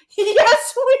like,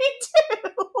 yes, we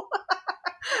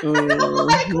do. And I'm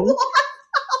like, what the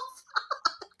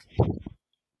fuck?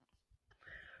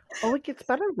 Oh, it gets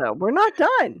better, though. We're not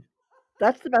done.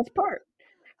 That's the best part.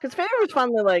 Because Feyre was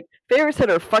finally like, Feyre's hit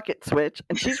her fuck it switch,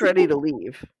 and she's ready to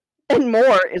leave. And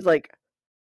Mor is like,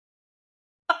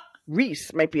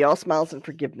 Rhys might be all smiles and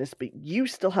forgiveness, but you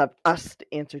still have us to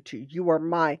answer to. You are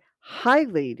my Hi,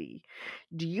 lady.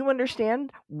 Do you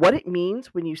understand what it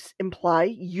means when you imply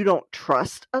you don't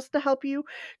trust us to help you,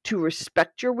 to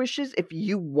respect your wishes if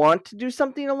you want to do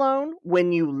something alone,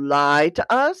 when you lie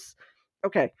to us?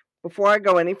 Okay, before I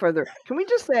go any further, can we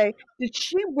just say, did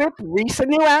she whip Reese a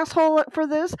new asshole for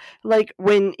this? Like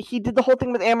when he did the whole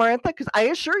thing with Amarantha? Because I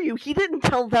assure you, he didn't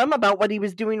tell them about what he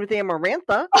was doing with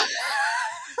Amarantha.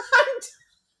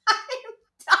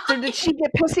 So did she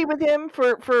get pissy with him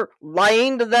for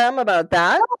lying to them about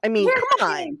that? I mean, come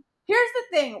on. Here's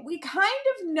the thing. We kind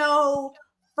of know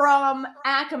from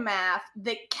Akamath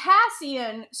that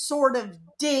Cassian sort of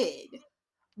did.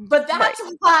 But that's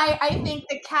why I think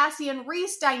the Cassian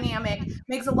Reese dynamic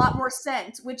makes a lot more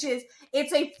sense, which is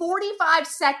it's a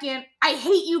 45-second, I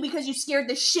hate you because you scared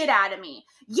the shit out of me.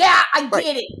 Yeah, I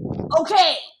get it.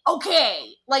 Okay.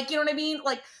 Like, you know what I mean?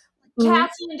 Like,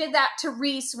 Cassian did that to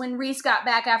Reese when Reese got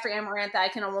back after Amarantha, I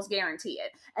can almost guarantee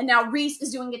it. And now Reese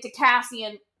is doing it to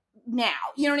Cassian now.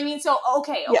 You know what I mean? So,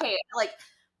 okay. Like,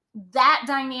 that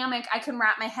dynamic I can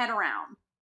wrap my head around.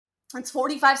 It's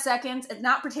 45 seconds. It's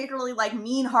not particularly, like,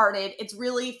 mean-hearted. It's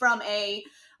really from a,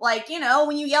 like, you know,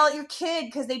 when you yell at your kid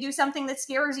because they do something that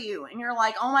scares you, and you're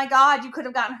like, oh my God, you could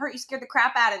have gotten hurt. You scared the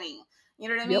crap out of me. You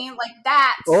know what I mean? Like,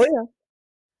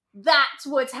 that's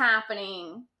what's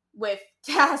happening with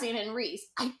Cassian and Reese.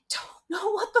 I don't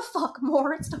know what the fuck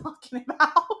Morit's talking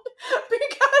about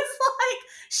because, like,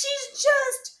 she's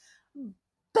just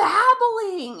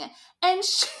babbling, and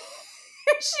she's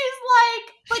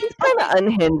she's kind of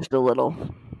unhinged a little.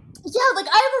 Yeah, like,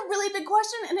 I have a really big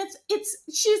question, and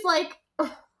she's like, yeah,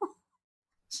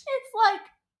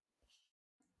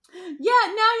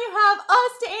 now you have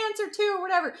us to answer to, or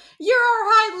whatever. You're our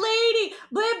high lady,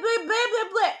 blah, blah, blah, blah,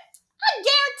 blah. I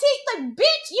guarantee, like,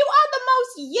 bitch, you are the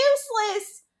most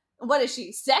useless. What is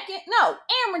she? Second? No,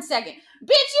 Amren's second.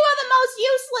 Bitch, you are the most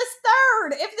useless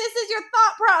third, if this is your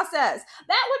thought process.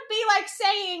 That would be like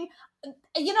saying,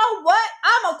 you know what?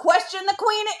 I'm gonna question the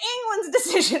Queen of England's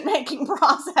decision-making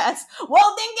process.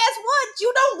 Well, then guess what?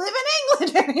 You don't live in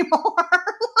England anymore.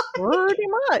 Like, pretty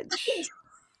much.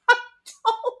 I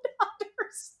don't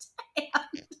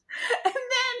understand. And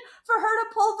then for her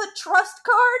to pull the trust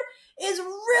card is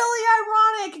really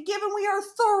ironic, given we are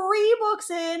 3 books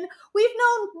in. We've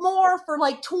known more for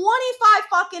like 25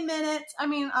 fucking minutes. I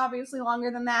mean, obviously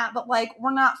longer than that, but like,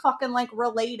 we're not fucking like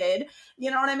related.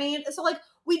 You know what I mean? So like,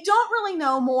 we don't really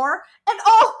know more, and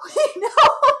all we know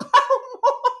about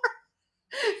more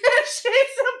is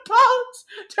she's supposed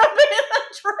to be the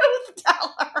truth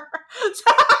teller. So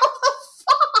how the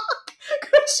fuck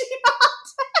could she not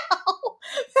tell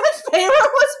that Feyre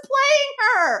was playing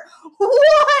her?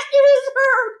 What is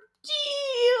her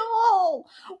deal?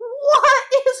 What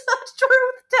is a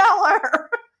truth teller?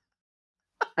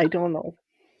 I don't know.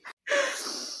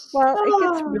 Well, it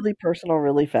gets really personal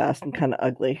really fast and kind of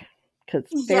ugly. Because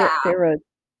Feyre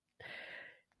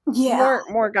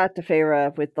more got to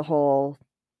Feyre with the whole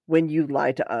when you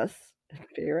lie to us.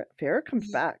 Feyre comes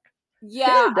back. Yeah,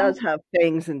 Feyre does have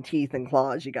fangs and teeth and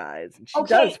claws, you guys, and she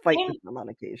does fight with them on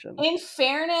occasion. In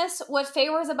fairness, what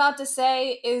Feyre's about to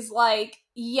say is like,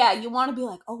 yeah, you want to be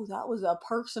like, oh, that was a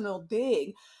personal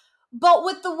dig. But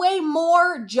with the way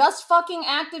Mor just fucking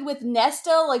acted with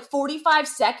Nesta like 45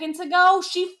 seconds ago,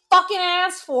 she fucking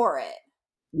asked for it.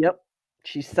 Yep.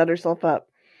 She set herself up.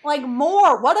 Like,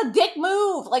 Mor, what a dick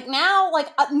move. Like, now, like,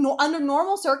 under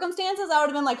normal circumstances, I would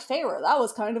have been like, Feyre, that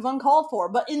was kind of uncalled for.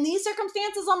 But in these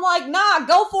circumstances, I'm like, nah,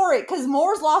 go for it, because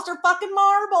Mor's lost her fucking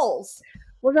marbles.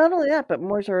 Well, not only that, but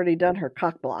Mor's already done her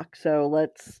cock block, so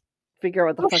let's figure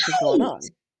out what the fuck is going on.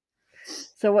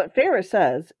 So what Feyre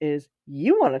says is,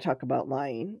 you want to talk about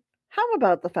lying? How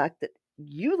about the fact that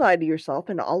you lie to yourself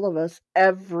and all of us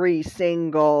every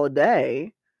single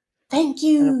day? Thank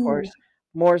you. And of course,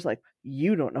 Mor's like,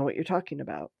 you don't know what you're talking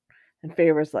about. And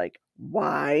Feyre's like,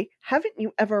 why haven't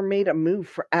you ever made a move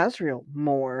for Azriel,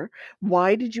 Mor?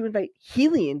 Why did you invite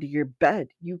Healy into your bed?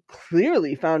 You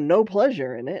clearly found no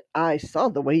pleasure in it. I saw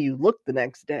the way you looked the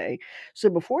next day. So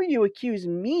before you accuse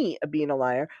me of being a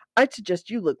liar, I'd suggest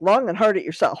you look long and hard at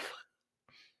yourself.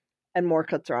 And Mor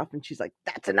cuts her off and she's like,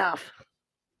 that's enough.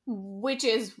 Which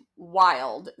is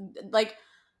wild. Like,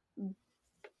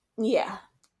 yeah.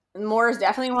 Mor is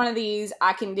definitely one of these,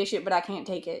 I can dish it, but I can't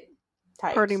take it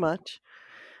types. Pretty much.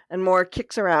 And Mor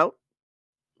kicks her out.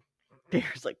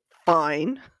 Feyre's like,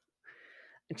 fine.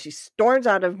 And she storms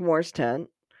out of Mor's tent.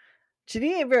 She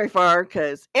didn't get very far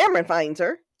because Amren finds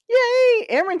her. Yay!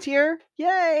 Amren's here.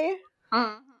 Yay!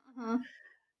 Mm-hmm.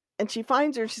 And she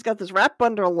finds her. She's got this wrapped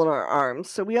bundle in her arms.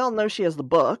 So we all know she has the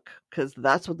book because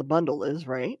that's what the bundle is,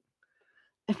 right?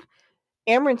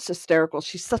 Amren's hysterical.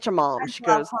 She's such a mom. She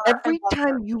love goes, her. I every love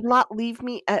time her. you lot leave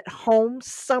me at home,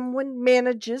 someone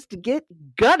manages to get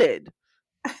gutted.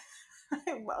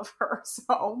 I love her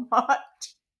so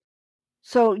much.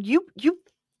 So you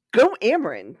go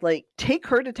Amren, like take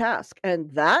her to task.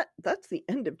 And that's the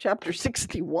end of chapter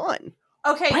 61.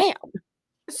 Okay. Bam.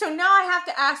 So now I have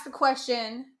to ask the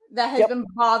question that has been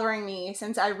bothering me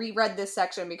since I reread this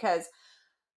section, because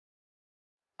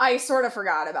I sort of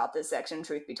forgot about this section,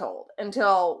 truth be told,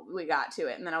 until we got to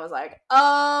it. And then I was like,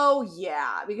 oh,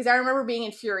 yeah, because I remember being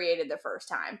infuriated the first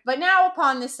time. But now,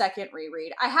 upon this second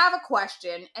reread, I have a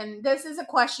question, and this is a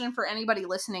question for anybody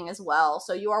listening as well.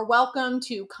 So you are welcome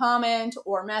to comment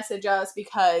or message us,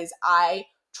 because I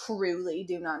truly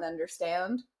do not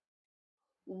understand.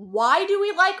 Why do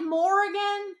we like Mor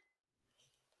again?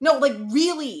 No, like,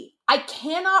 really, I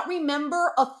cannot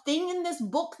remember a thing in this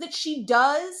book that she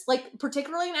does, like,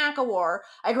 particularly in ACOWAR.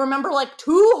 I can remember, like,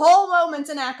 2 whole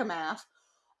moments in ACOMAF.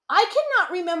 I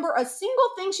cannot remember a single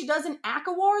thing she does in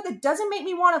ACOWAR that doesn't make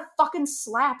me want to fucking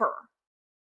slap her.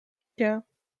 Yeah.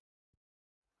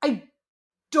 I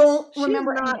don't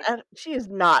remember. She is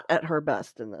not at her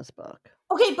best in this book.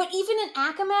 Okay, but even in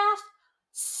ACOMAF,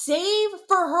 save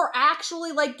for her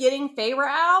actually, like, getting Feyre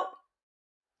out,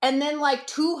 and then, like,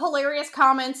 2 hilarious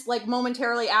comments, like,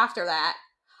 momentarily after that,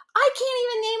 I can't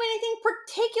even name anything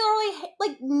particularly,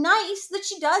 like, nice that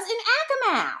she does in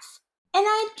ACOMAF. And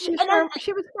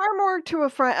she was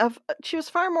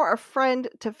far more a friend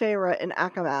to Feyre in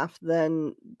ACOMAF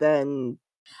than.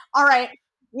 All right,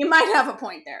 you might have a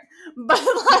point there, but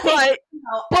like,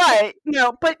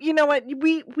 but you know what?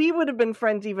 We would have been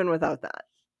friends even without that.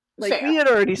 Like, fair. We had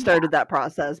already started that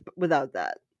process without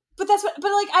that. But that's what.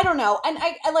 But like, I don't know. And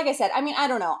I like I said, I mean, I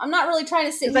don't know. I'm not really trying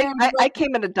to sit here. I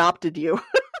came and adopted you.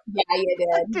 Yeah,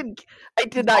 you did. I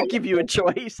did not give you a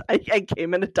choice. I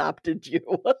came and adopted you.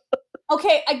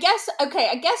 Okay, I guess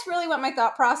really what my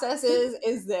thought process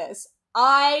is this.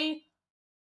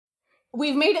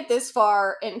 We've made it this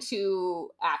far into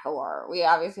ACOWAR. We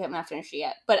obviously haven't finished it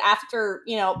yet. But after,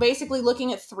 basically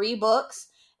looking at 3 books,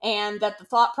 and that the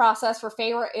thought process for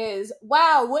Feyre is,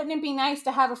 wow, wouldn't it be nice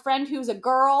to have a friend who's a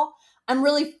girl? I'm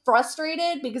really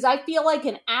frustrated because I feel like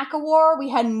in ACOWAR we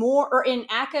had more, or in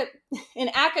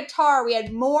ACOTAR we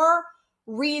had more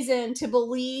reason to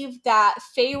believe that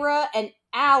Feyre and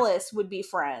Alice would be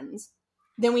friends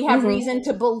than we have reason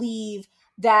to believe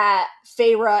that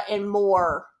Feyre and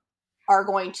Mor are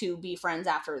going to be friends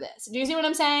after this. Do you see what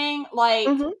I'm saying? Like,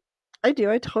 I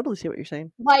do. I totally see what you're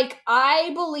saying. Like,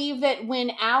 I believe that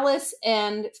when Alice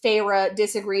and Feyre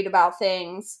disagreed about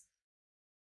things,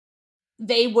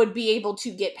 they would be able to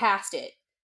get past it.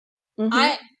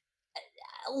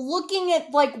 Looking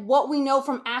at, like, what we know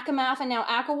from ACOMAF and now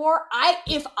ACOWAR,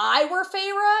 if I were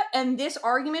Feyre and this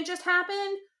argument just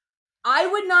happened, I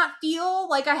would not feel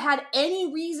like I had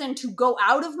any reason to go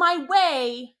out of my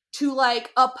way to, like,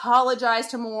 apologize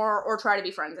to Mor or try to be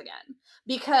friends again.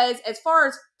 Because as far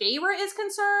as Feyre is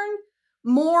concerned,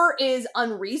 Mor is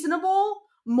unreasonable,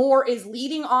 Mor is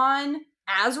leading on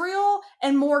Azriel,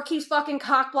 and Mor keeps fucking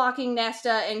cock-blocking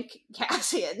Nesta and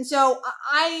Cassian. So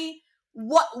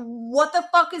what the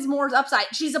fuck is Mor's upside?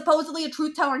 She's supposedly a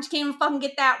truth teller and she can't even fucking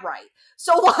get that right.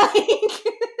 So, like...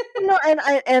 No,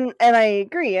 and I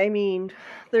agree. I mean,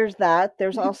 there's that.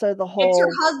 There's also the whole... It's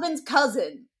your husband's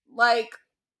cousin. Like...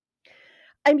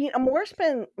 I mean, Mor's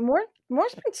been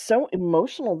so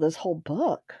emotional this whole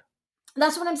book.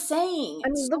 That's what I'm saying. I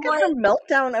mean, look at her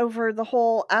meltdown over the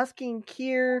whole asking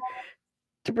Kier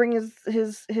to bring his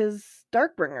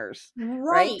Darkbringers,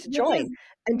 right, to join.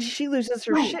 And she loses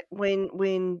her shit when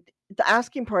the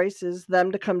asking price is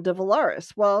them to come to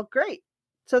Velaris. Well, great.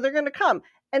 So they're going to come.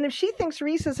 And if she thinks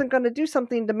Rhys isn't going to do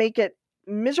something to make it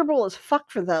miserable as fuck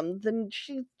for them, then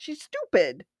she's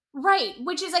stupid. Right,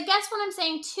 which is, I guess what I'm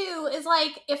saying too, is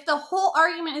like, if the whole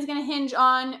argument is going to hinge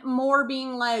on Mor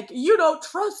being like, you don't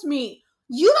trust me.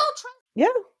 You don't trust me.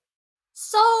 Yeah.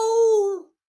 So,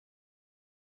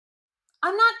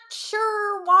 I'm not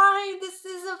sure why this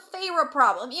is a Feyre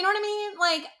problem. You know what I mean?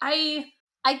 Like,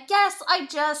 I guess I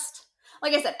just,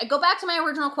 like I said, I go back to my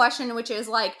original question, which is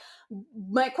like,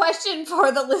 my question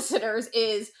for the listeners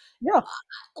is,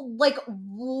 like,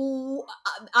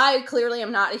 I clearly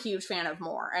am not a huge fan of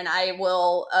Mor, and I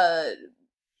will,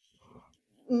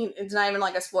 it's not even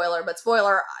like a spoiler, but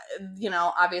spoiler,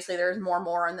 obviously there's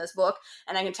more in this book,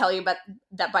 and I can tell you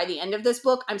that by the end of this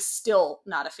book, I'm still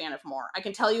not a fan of Mor. I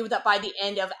can tell you that by the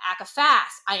end of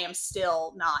ACOFAS, I am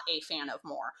still not a fan of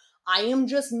Mor. I am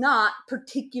just not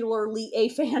particularly a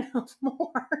fan of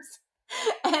Mor's.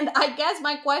 And I guess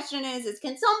my question is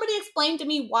can somebody explain to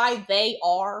me why they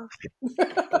are?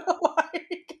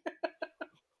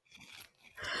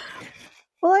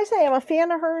 Will I say I'm a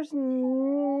fan of hers?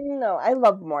 No, I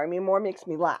love Moore. I mean, Moore makes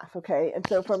me laugh. Okay, and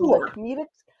so Sure.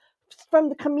 from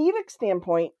the comedic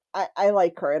standpoint, I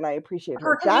like her and I appreciate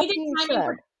her. Her That comedic being timing,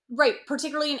 said, right,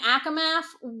 particularly in Akamath,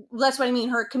 that's what I mean.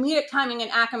 Her comedic timing in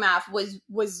Akamath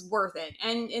was worth it,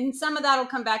 and some of that'll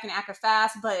come back in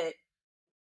Akafast,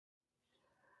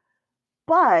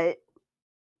 but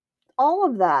all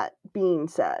of that being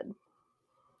said,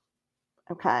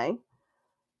 okay,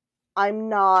 I'm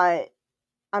not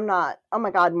oh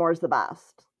my god, Moore's the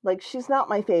best. Like, she's not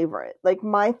my favorite. Like,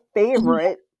 my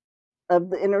favorite of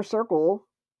the inner circle,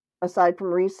 aside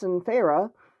from Reese and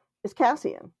Farah, is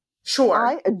Cassian. sure.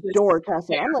 I adore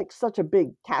Cassian. I'm like such a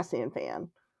big Cassian fan.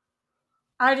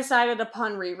 I decided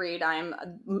upon reread I'm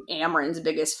Amren's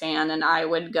biggest fan, and I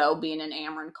would go be in an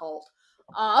Amren cult.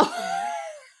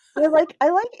 I like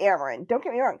Amren, don't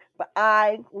get me wrong, but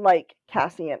I like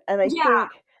Cassian. And I Yeah, think,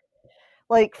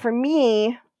 like, for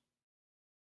me,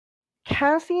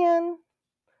 Cassian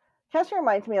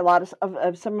reminds me a lot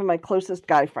of some of my closest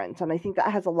guy friends, and I think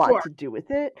that has a lot sure. to do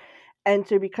with it. And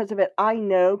so because of it, I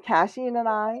know Cassian and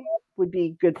I would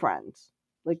be good friends.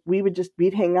 Like,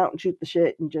 we'd hang out and shoot the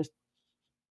shit and just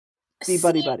be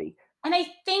buddy See, buddy. and I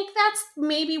think that's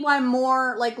maybe why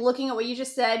more, like looking at what you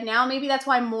just said now, maybe that's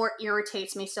why more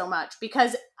irritates me so much,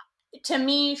 because to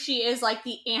me, she is like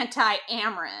the anti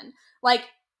Amren. Like,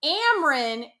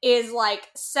 Amren is like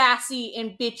sassy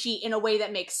and bitchy in a way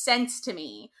that makes sense to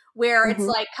me, where it's Mm-hmm.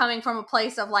 like coming from a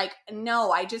place of like,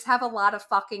 no, I just have a lot of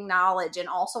fucking knowledge. And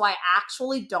also, I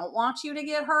actually don't want you to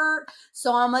get hurt.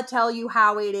 So I'm going to tell you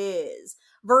how it is.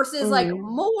 Versus like Mm-hmm.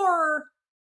 more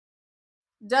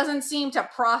doesn't seem to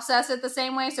process it the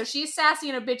same way. So she's sassy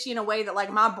and a bitchy in a way that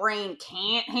like my brain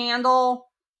can't handle.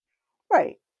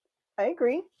 Right. I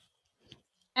agree.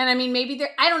 And I mean, maybe there.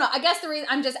 I don't know. I guess the reason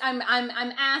I'm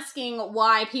asking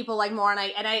why people like more, and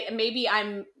I maybe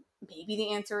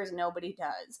the answer is nobody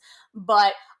does,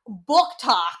 but book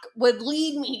talk would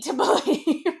lead me to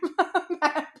believe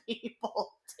that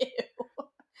people do,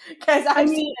 because I've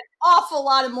seen an awful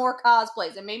lot of more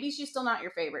cosplays, and maybe she's still not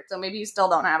your favorite, so maybe you still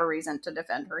don't have a reason to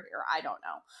defend her here. I don't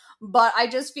know, but I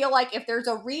just feel like if there's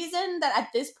a reason that at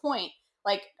this point,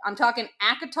 like I'm talking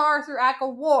ACOTAR through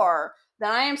ACOWAR,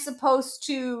 then I am supposed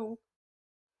to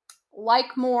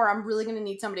like more. I'm really going to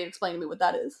need somebody to explain to me what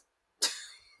that is.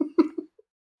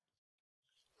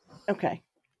 Okay.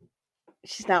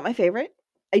 She's not my favorite.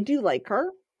 I do like her.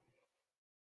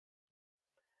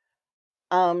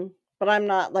 But I'm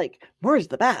not like, Moore's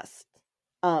the best.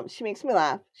 She makes me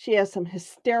laugh. She has some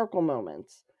hysterical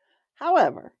moments.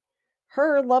 However,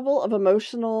 her level of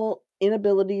emotional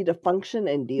inability to function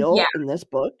and Yeah, deal in this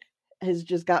book has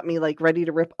just got me like ready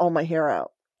to rip all my hair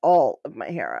out. All of my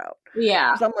hair out.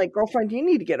 yeah, Because I'm like, girlfriend, you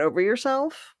need to get over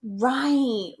yourself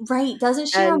right, right. Doesn't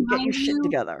she and get your remind shit you?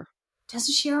 together.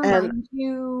 Doesn't she And remind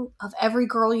you of every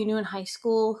girl you knew in high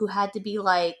school who had to be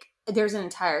like? There's an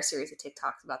entire series of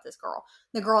TikToks about this girl.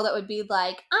 The girl that would be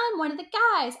like, "I'm one of the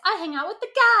guys. I hang out with the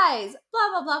guys. Blah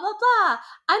blah blah blah blah.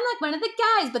 I'm like one of the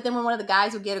guys." But then when one of the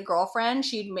guys would get a girlfriend,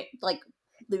 she'd like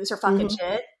lose her fucking mm-hmm,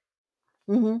 shit.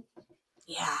 mm-hmm,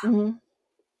 Yeah, mm-hmm.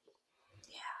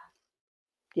 yeah,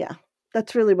 Yeah,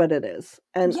 that's really what it is.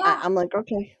 And yeah. I'm like,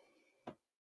 okay.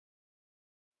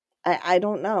 I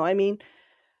don't know. I mean,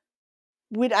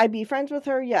 would I be friends with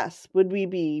her? Yes. Would we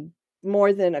be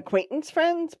more than acquaintance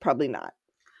friends? Probably not.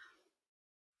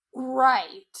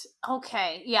 Right.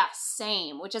 Okay. Yeah,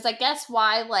 same. Which is, I guess,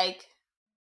 why, like,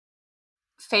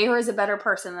 Feyre is a better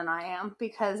person than I am.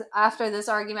 Because after this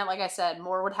argument, like I said,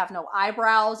 Moore would have no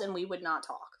eyebrows and we would not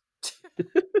talk.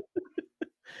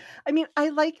 I mean, I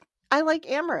like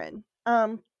Amarin.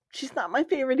 She's not my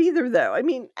favorite either, though. I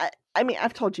mean,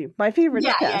 I've told you my favorite is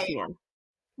Yeah, yeah, yeah. Cassian,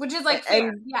 Which is, like, fair.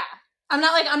 and Yeah. I'm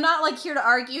not like here to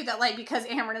argue that like because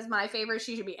Amryn is my favorite,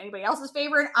 she should be anybody else's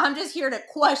favorite. I'm just here to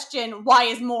question why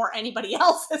is Moore anybody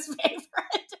else's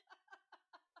favorite.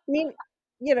 I mean,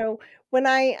 you know, when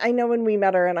I know when we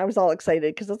met her and I was all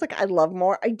excited because I was like, I love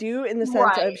more. I do in the sense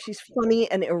Right. of she's funny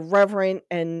and irreverent,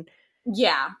 and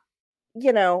Yeah.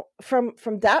 from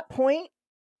that point,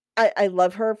 I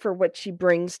love her for what she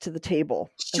brings to the table.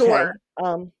 Sure.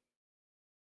 Okay,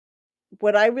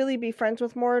 would I really be friends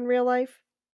with more in real life?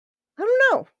 I don't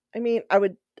know. I mean, I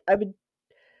would, I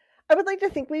would like to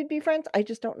think we'd be friends. I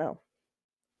just don't know.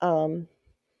 Um,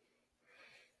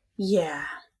 Yeah.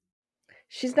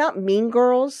 she's not Mean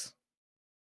Girls.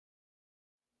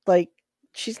 Like,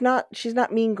 she's not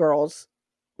Mean Girls.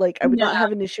 Like, I would No. not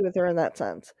have an issue with her in that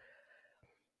sense.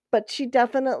 But she's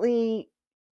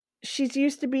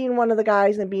used to being one of the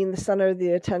guys and being the center of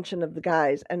the attention of the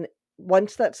guys. And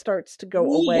once that starts to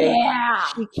go away, Yeah.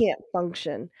 she can't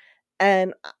function.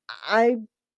 And I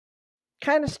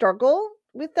kind of struggle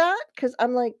with that because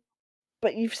I'm like,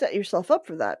 but you've set yourself up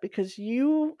for that because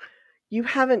you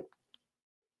haven't.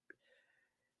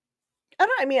 I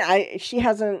don't. I mean, she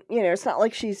hasn't. It's not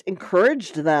like she's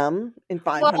encouraged them in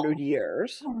 500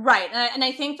 years. Right, and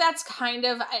I think that's kind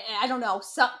of I don't know.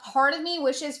 Some part of me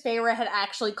wishes Feyre had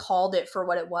actually called it for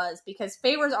what it was, because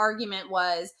Feyre's argument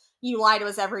was, you lie to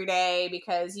us every day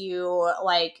because you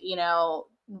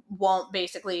won't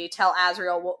basically tell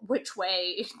Azriel which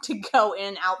way to go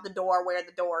in out the door, where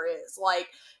the door is. Like,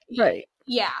 right,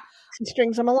 yeah, she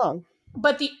strings them along.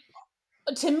 But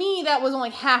to me, that was only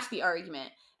half the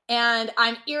argument. And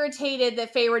I'm irritated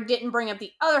that Feyre didn't bring up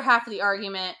the other half of the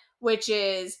argument, which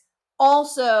is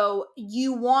also,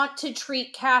 you want to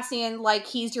treat Cassian like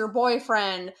he's your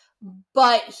boyfriend,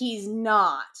 but he's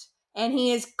not. And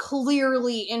he is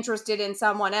clearly interested in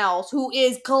someone else who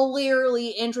is clearly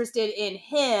interested in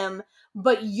him,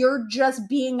 but you're just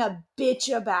being a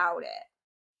bitch about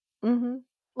it. Mm-hmm.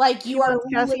 Like, you want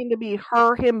Cassian to be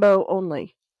her himbo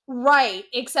only. Right,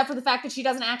 except for the fact that she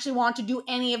doesn't actually want to do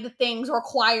any of the things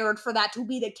required for that to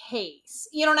be the case.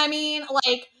 You know what I mean?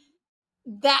 Like,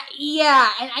 that, yeah,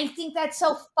 and I think that's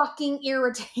so fucking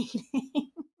irritating.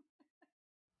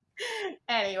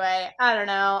 Anyway, I don't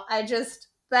know.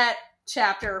 That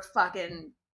chapter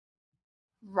fucking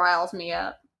riles me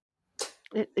up.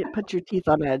 It puts your teeth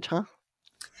on edge, huh?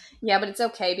 Yeah, but it's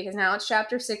okay, because now it's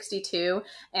chapter 62,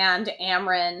 and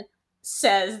Amren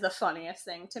says the funniest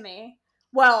thing to me.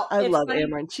 Well, I love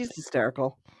Amren. She's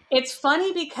hysterical. It's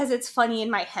funny because it's funny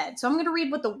in my head. So I'm going to read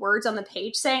what the words on the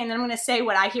page say, and then I'm going to say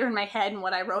what I hear in my head and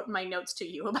what I wrote in my notes to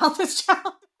you about this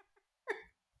chapter.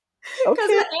 Because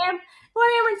what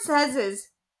Amren says is,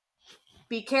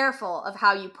 be careful of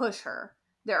how you push her.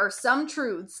 There are some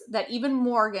truths that even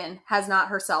Morgan has not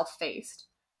herself faced.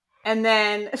 And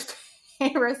then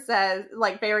Feyre says,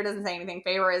 like, Feyre doesn't say anything.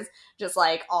 Feyre is just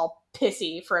like all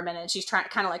pissy for a minute. She's trying,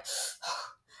 kind of like,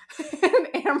 and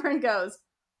Amren goes,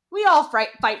 we all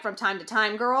fight from time to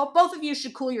time, girl. Both of you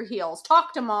should cool your heels.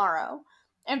 Talk tomorrow.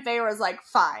 And Feyre's like,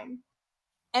 fine.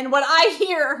 And what I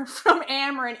hear from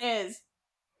Amren is,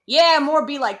 yeah, more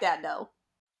be like that, though.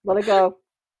 Let it go.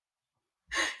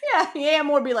 Yeah,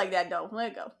 more be like that, though.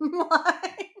 Let it go.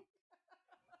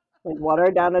 Like water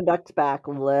down a duck's back.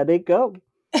 Let it go.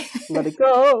 Let it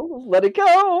go. Let it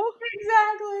go.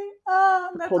 Exactly.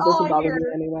 That's Cold doesn't bother me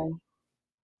anyway.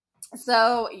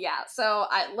 So, yeah. So,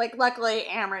 luckily,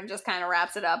 Amren just kind of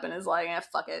wraps it up and is like,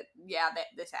 fuck it. Yeah,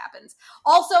 this happens.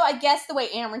 Also, I guess the way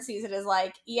Amren sees it is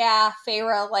like, yeah,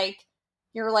 Feyre, like,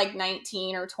 you're like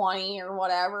 19 or 20 or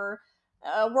whatever.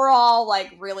 We're all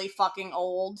like really fucking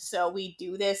old, so we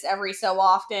do this every so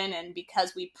often. And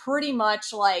because we pretty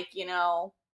much, like,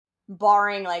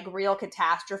 barring like real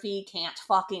catastrophe, can't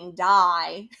fucking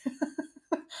die,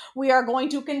 we are going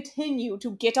to continue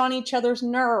to get on each other's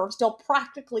nerves till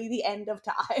practically the end of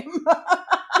time.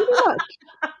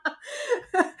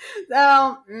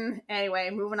 So, anyway,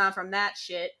 moving on from that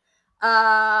shit.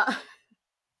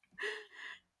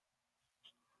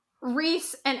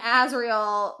 Rhys and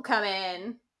Azriel come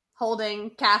in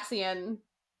holding Cassian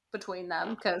between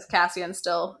them, because Cassian's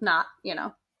still not,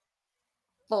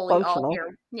 fully functional. all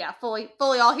here. Yeah, fully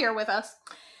all here with us.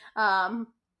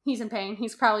 He's in pain.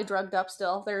 He's probably drugged up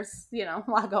still. There's, a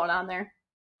lot going on there.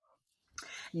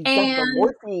 He's got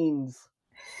the morphines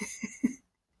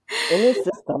in his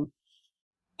system.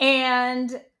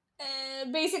 And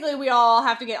basically we all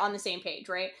have to get on the same page,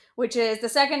 right? Which is the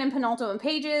second and penultimate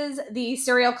pages. The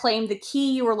Suriel claimed the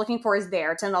key you were looking for is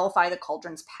there to nullify the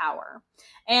cauldron's power.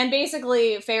 And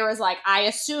basically Feyre's like, I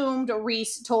assumed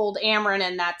Rhys told Amren,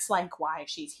 and that's like why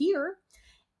she's here.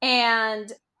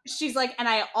 And she's like, and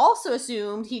I also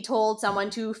assumed he told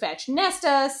someone to fetch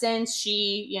Nesta, since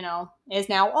she, is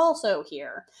now also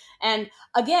here. And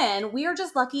again, we are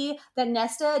just lucky that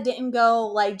Nesta didn't go,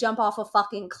 like, jump off a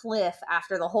fucking cliff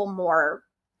after the whole Mor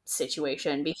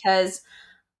situation, because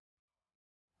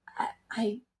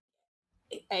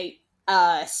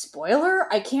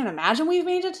spoiler? I can't imagine we've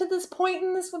made it to this point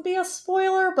and this would be a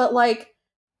spoiler, but, like,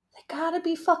 they gotta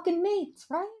be fucking mates,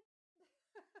 right?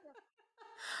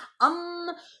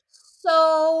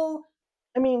 So,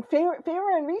 I mean, Feyre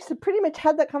and Rhys have pretty much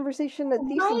had that conversation at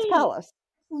Thesen's palace.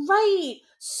 Right.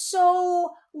 So,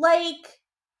 like,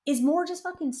 is Mor just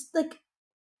fucking, like,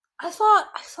 I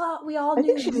thought we all knew. I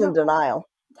think she's in denial.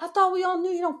 I thought we all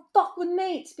knew you don't fuck with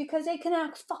mates because they can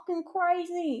act fucking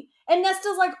crazy. And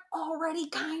Nesta's, like, already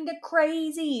kind of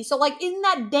crazy. So, like, isn't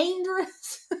that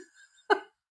dangerous?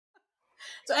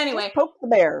 So anyway, just poke the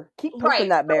bear. Keep poking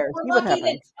that bear. See what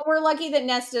happens. We're lucky that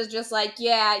Nesta's just like,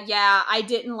 yeah, I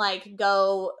didn't, like,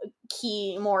 go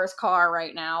key Morris car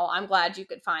right now. I'm glad you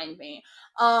could find me.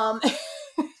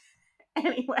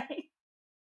 Anyway,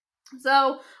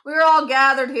 so we were all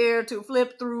gathered here to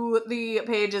flip through the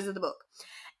pages of the book.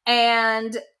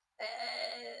 And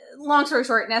long story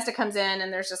short, Nesta comes in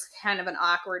and there's just kind of an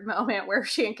awkward moment where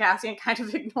she and Cassian kind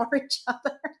of ignore each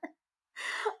other.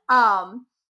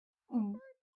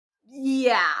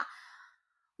 Yeah.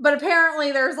 But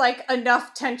apparently there's like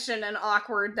enough tension and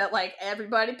awkward that like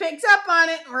everybody picks up on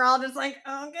it and we're all just like,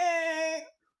 okay.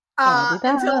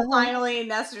 Until finally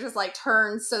Nesta just like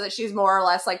turns so that she's more or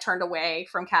less like turned away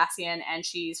from Cassian and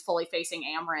she's fully facing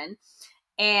Amren.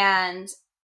 And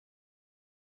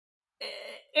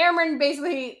Amren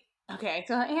basically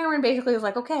is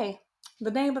like, okay, the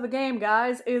name of the game,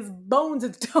 guys, is Bones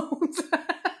and Stones.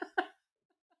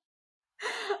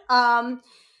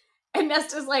 And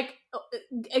Nesta's like,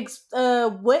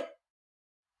 what?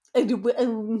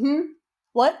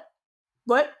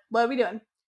 What are we doing?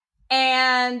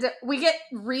 And we get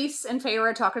Rhys and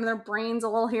Feyre talking to their brains a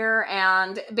little here,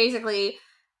 and basically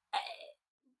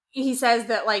he says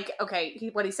that, like, okay,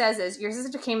 what he says is, your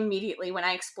sister came immediately when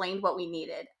I explained what we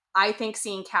needed. I think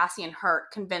seeing Cassian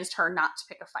hurt convinced her not to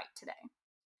pick a fight today.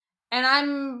 And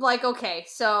I'm like, okay,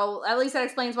 so at least that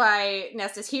explains why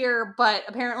Nesta's here, but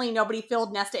apparently nobody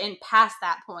filled Nesta in past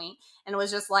that point, and it was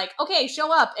just like, okay,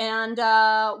 show up, and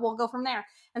we'll go from there.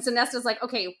 And so Nesta's like,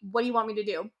 okay, what do you want me to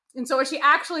do? And so what she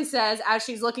actually says, as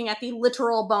she's looking at the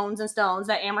literal bones and stones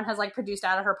that Amren has, like, produced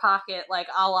out of her pocket, like,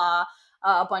 a la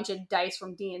a bunch of dice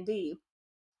from D&D,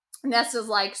 Nesta's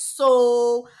like,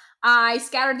 so I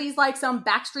scattered these like some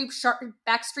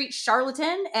backstreet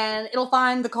charlatan, and it'll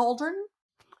find the cauldron.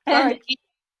 And,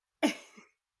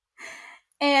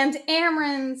 and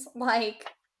Amren's like,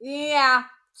 yeah,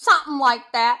 something like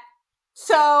that.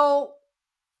 So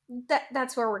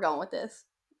that's where we're going with this.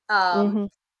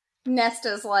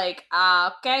 Nesta's like,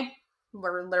 okay,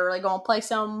 we're literally going to play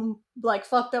some like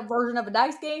fucked up version of a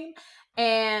dice game,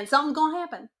 and something's going to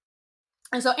happen.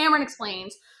 And so Amren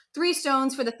explains 3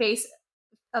 stones for the face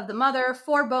of the mother,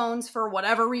 4 bones for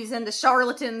whatever reason the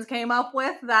charlatans came up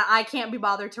with that I can't be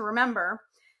bothered to remember.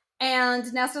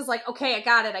 And Nesta's like, okay, I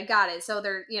got it. So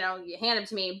they're, you hand them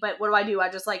to me, but what do? I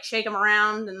just like shake them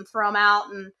around and throw them out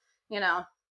and,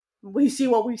 we see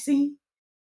what we see.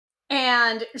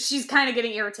 And she's kind of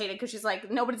getting irritated because she's like,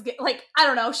 nobody's getting, like, I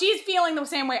don't know. She's feeling the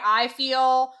same way I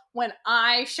feel when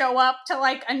I show up to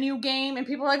like a new game and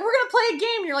people are like, we're going to play a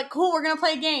game. And you're like, cool, we're going to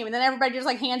play a game. And then everybody just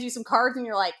like hands you some cards and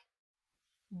you're like,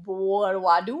 what do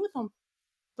I do with them?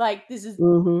 Like, this is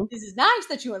nice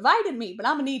that you invited me, but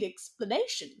I'm gonna need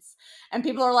explanations. And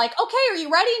people are like, okay, are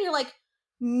you ready? And you're like,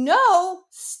 no,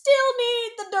 still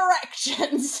need the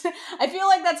directions. I feel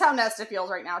like that's how Nesta feels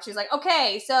right now. She's like,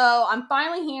 okay, so I'm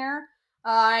finally here.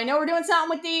 I know we're doing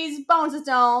something with these bones and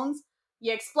stones.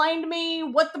 You explained to me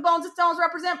what the bones and stones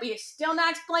represent, but you're still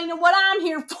not explaining what I'm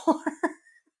here for.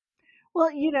 Well,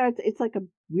 it's like a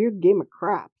weird game of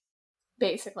crap.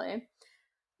 Basically.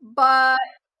 But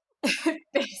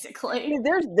basically. I mean,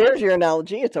 there's your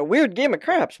analogy. It's a weird game of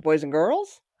craps, boys and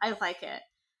girls. I like it.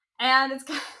 And it's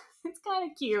kind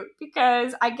of cute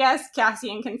because I guess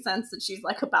Cassian can sense that she's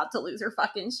like about to lose her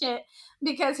fucking shit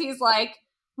because he's like,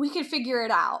 we could figure it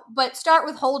out, but start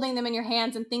with holding them in your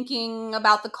hands and thinking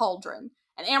about the cauldron.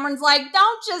 And Amren's like,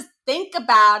 don't just think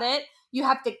about it. You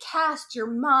have to cast your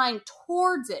mind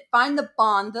towards it. Find the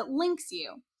bond that links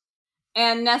you.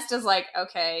 And Nesta's like,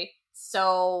 okay,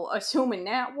 so assuming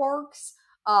that works,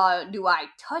 do I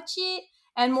touch it?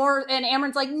 And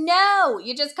Amren's like, no,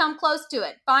 you just come close to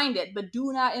it. Find it, but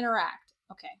do not interact.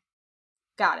 Okay.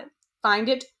 Got it. Find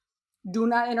it. Do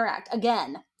not interact.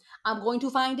 Again, I'm going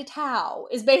to find it how,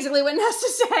 is basically what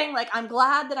Nesta's saying. Like, I'm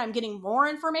glad that I'm getting more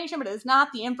information, but it's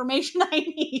not the information I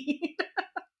need.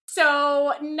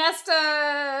 So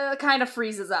Nesta kind of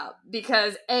freezes up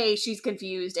because A, she's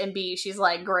confused, and B, she's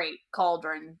like, great,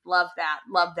 cauldron. Love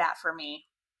that for me.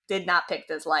 Did not pick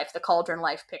this life. The cauldron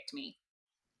life picked me.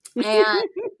 And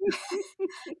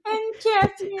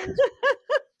Cassian.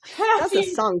 That's a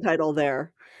song title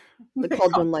there. The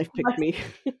cauldron life picked me.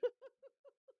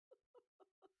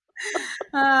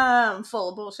 I'm full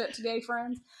of bullshit today,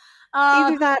 friends.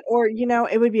 Either that or,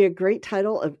 it would be a great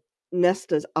title of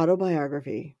Nesta's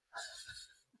autobiography.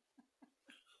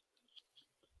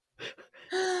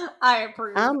 I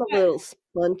approve. I'm a little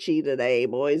spunchy today,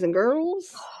 boys and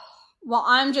girls. Well,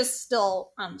 I'm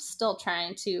still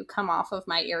trying to come off of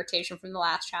my irritation from the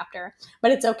last chapter,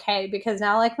 but it's okay because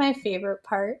now, like, my favorite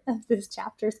part of this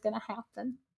chapter is going to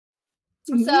happen.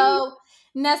 Mm-hmm. So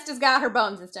Nesta's got her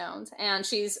bones and stones, and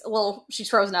she's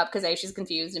frozen up because A, she's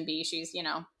confused, and B, she's,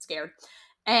 scared.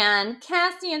 And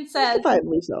Cassian says,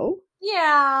 justifiably so.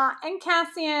 yeah, and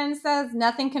Cassian says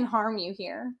nothing can harm you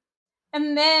here.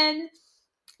 And then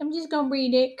I'm just gonna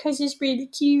read it because it's really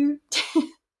cute.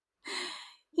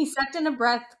 He sucked in a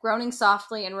breath, groaning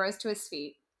softly, and rose to his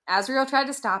feet. Azriel tried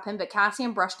to stop him, but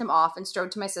Cassian brushed him off and strode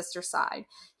to my sister's side.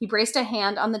 He braced a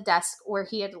hand on the desk where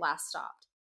he had last stopped.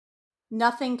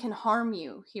 Nothing can harm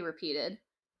you, he repeated.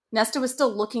 Nesta was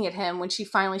still looking at him when she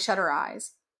finally shut her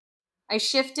eyes. I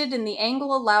shifted, and the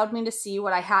angle allowed me to see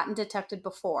what I hadn't detected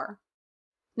before.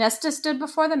 Nesta stood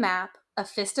before the map, a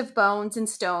fist of bones and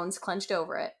stones clenched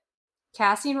over it.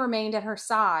 Cassian remained at her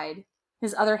side,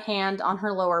 his other hand on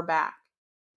her lower back.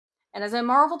 And as I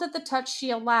marveled at the touch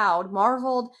she allowed,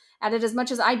 marveled at it as much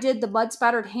as I did the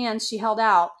mud-spattered hands she held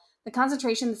out, the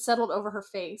concentration that settled over her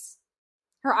face.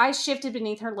 Her eyes shifted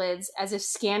beneath her lids, as if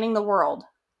scanning the world.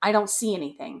 I don't see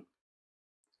anything.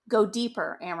 Go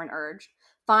deeper, Amren urged.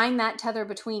 Find that tether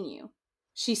between you.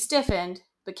 She stiffened,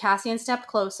 but Cassian stepped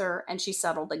closer, and she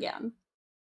settled again.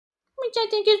 Which I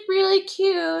think is really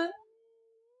cute.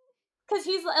 Because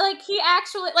he's like, he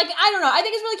actually, like, I don't know. I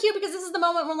think it's really cute because this is the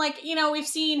moment when, like, you know, we've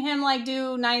seen him, like,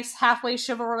 do nice halfway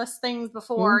chivalrous things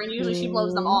before, and usually she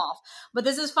blows them off. But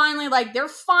this is finally, like, they're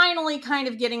finally kind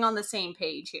of getting on the same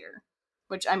page here.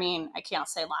 Which, I mean, I can't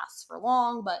say lasts for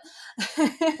long, but.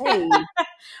 Hey,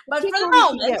 but for the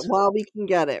moment. While we can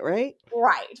get it, right?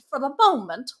 Right. For the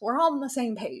moment, we're on the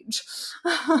same page.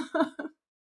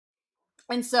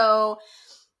 And so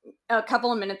a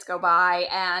couple of minutes go by,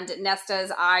 and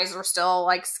Nesta's eyes are still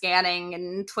like scanning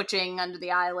and twitching under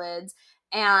the eyelids,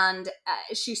 and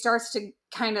she starts to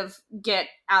kind of get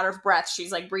out of breath.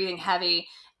 She's like breathing heavy,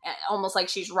 almost like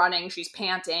she's running, she's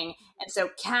panting. And so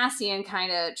Cassian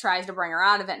kind of tries to bring her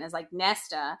out of it and is like,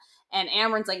 Nesta. And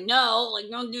Amren's like, no, like,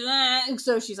 don't do that. And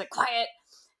so she's like, quiet.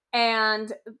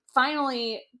 And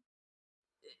finally,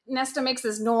 Nesta makes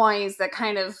this noise that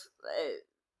kind of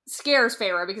scares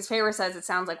Feyre, because Feyre says it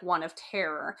sounds like one of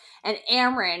terror. And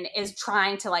Amren is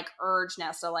trying to, like, urge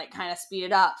Nesta, like, kind of speed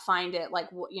it up, find it, like,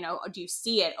 you know, do you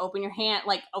see it? Open your hand.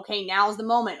 Like, okay, now's the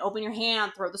moment. Open your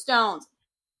hand, throw the stones.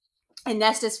 And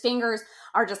Nesta's fingers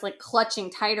are just, like,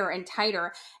 clutching tighter and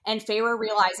tighter. And Feyre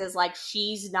realizes, like,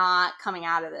 she's not coming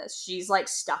out of this. She's, like,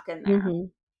 stuck in there.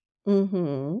 Mm-hmm.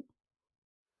 Mm-hmm.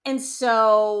 And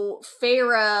so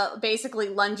Feyre basically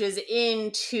lunges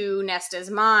into Nesta's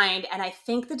mind, and I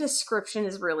think the description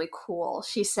is really cool.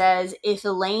 She says, if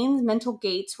Elaine's mental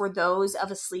gates were those of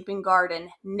a sleeping garden,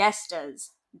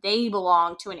 Nesta's, they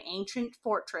belong to an ancient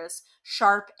fortress,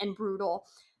 sharp and brutal,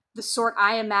 the sort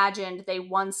I imagined they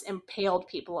once impaled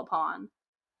people upon.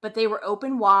 But they were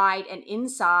open wide, and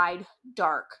inside,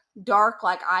 dark. Dark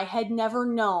like I had never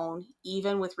known,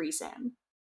 even with Rhysand.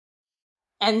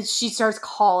 And she starts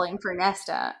calling for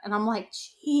Nesta. And I'm like,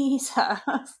 Jesus.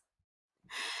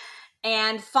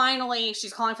 And finally,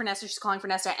 she's calling for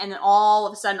Nesta. And then all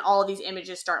of a sudden, all of these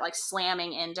images start, like,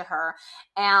 slamming into her.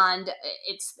 And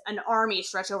it's an army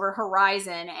stretched over a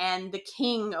horizon, and the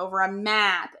king over a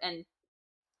map. And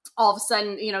all of a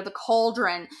sudden, you know, the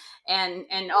cauldron.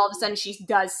 And all of a sudden, she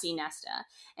does see Nesta.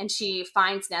 And she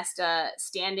finds Nesta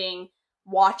standing,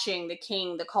 watching the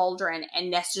king, the cauldron, and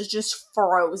Nesta's just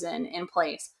frozen in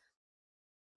place.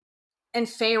 And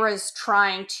Feyre's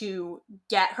trying to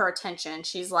get her attention.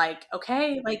 She's like,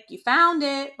 okay, like, you found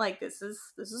it. Like, this is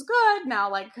good.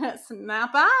 Now, like,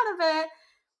 snap out of it.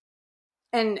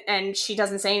 And she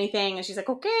doesn't say anything. And she's like,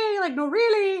 okay, like, no,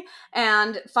 really.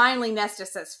 And finally, Nesta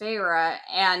says Feyre.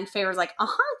 And Feyre's like,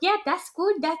 yeah, that's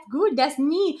good. That's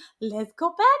me. Let's go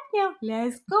back now.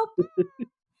 Let's go back.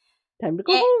 Time to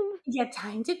go home. Yeah,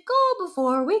 time to go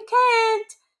before we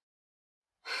can't.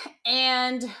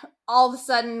 And all of a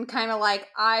sudden, kind of like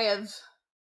Eye of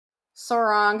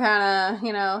Sauron, kind of,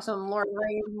 you know, some Lord of the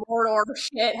Rings Mordor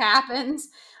shit happens,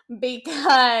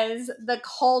 because the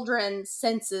cauldron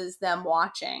senses them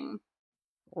watching.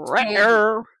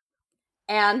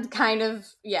 And kind of,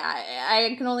 yeah,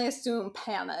 I can only assume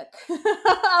panic.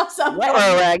 Something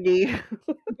Raggy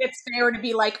gets Feyre to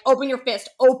be like, open your fist,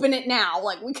 open it now.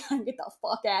 Like, we gotta get the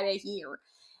fuck out of here.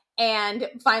 And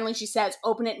finally she says,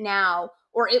 open it now,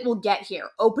 or it will get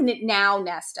here. Open it now,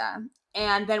 Nesta.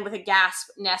 And then with a gasp,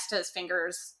 Nesta's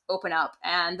fingers open up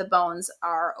and the bones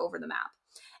are over the map.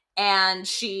 And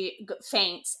she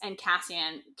faints, and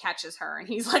Cassian catches her, and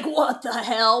he's like, what the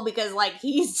hell? Because, like,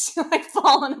 he's, like,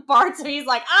 falling apart. So he's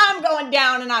like, I'm going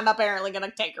down, and I'm apparently going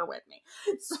to take her with me.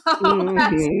 So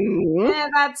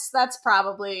that's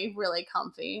probably really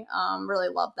comfy. Really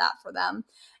love that for them.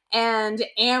 And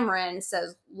Amren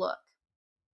says, look,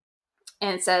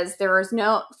 and says, there is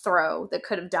no throw that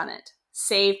could have done it,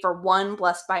 save for one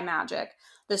blessed by magic.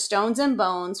 The stones and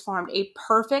bones formed a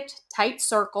perfect, tight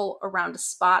circle around a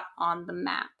spot on the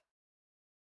map.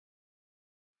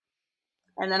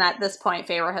 And then at this point,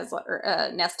 Feyre has,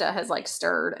 Nesta has like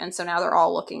stirred, and so now they're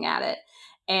all looking at it,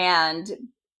 and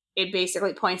it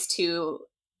basically points to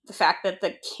the fact that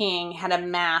the king had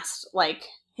amassed like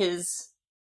his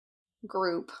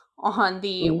group on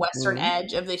the western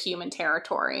edge of the human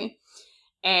territory,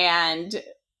 and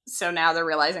so now they're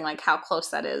realizing like how close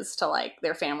that is to like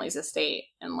their family's estate,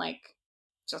 and like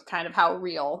just kind of how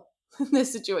real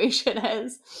this situation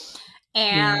is.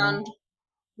 And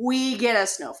we get a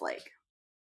snowflake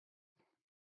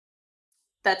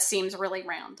that seems really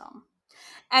random.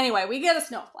 Anyway, we get a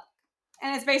snowflake.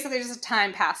 And it's basically just a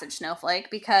time passage snowflake,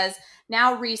 because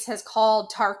now Rhys has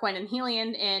called Tarquin and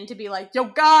Helion in to be like, yo,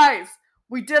 guys,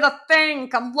 we did a thing.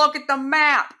 Come look at the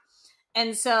map.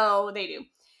 And so they do.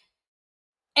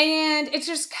 And it's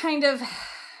just kind of,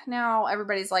 now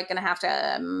everybody's like going to have to,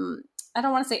 I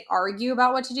don't want to say argue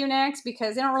about what to do next,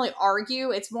 because they don't really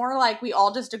argue. It's more like we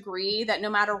all just agree that no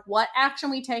matter what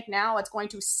action we take now, it's going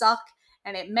to suck,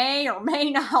 and it may or may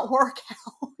not work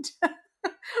out.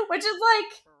 Which is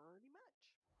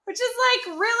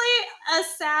like really a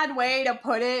sad way to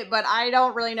put it, but I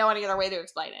don't really know any other way to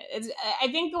explain it. I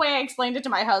think the way I explained it to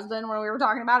my husband when we were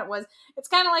talking about it was, it's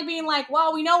kind of like being like,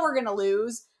 well, we know we're going to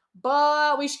lose,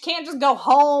 but we can't just go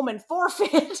home and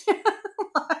forfeit.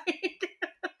 Like,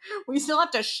 we still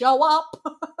have to show up.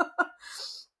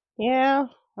 Yeah,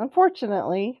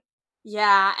 unfortunately.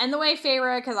 Yeah, and the way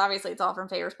Feyre, because obviously it's all from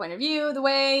Feyre's point of view, the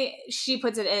way she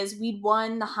puts it is, we'd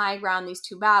won the high ground these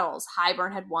two battles.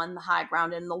 Hybern had won the high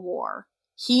ground in the war.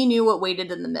 He knew what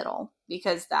waited in the middle,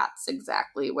 because that's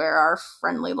exactly where our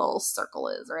friendly little circle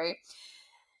is, right?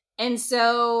 And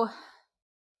so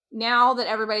now that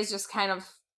everybody's just kind of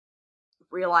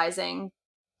realizing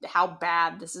how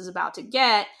bad this is about to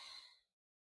get,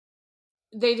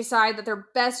 they decide that their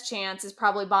best chance is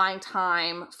probably buying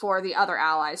time for the other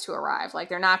allies to arrive. Like,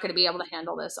 they're not going to be able to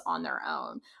handle this on their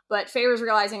own. But Feyre's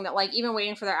realizing that, like, even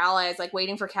waiting for their allies, like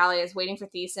waiting for Callias, waiting for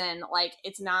Thesan, like,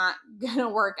 it's not going to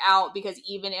work out, because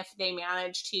even if they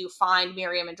manage to find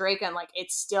Miriam and Draken, like,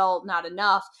 it's still not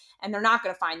enough. And they're not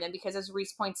going to find them, because as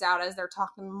Rhys points out, as they're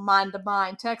talking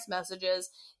mind-to-mind text messages,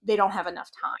 they don't have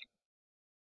enough time.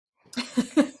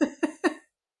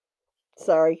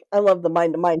 Sorry, I love the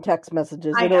mind-to-mind text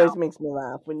messages. It always makes me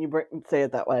laugh when you say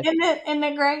it that way. Isn't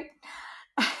it great?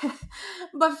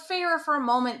 But Feyre for a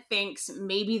moment thinks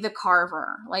maybe the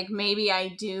Carver. Like, maybe I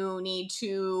do need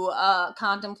to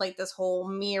contemplate this whole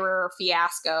mirror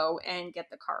fiasco and get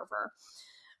the Carver.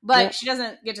 But she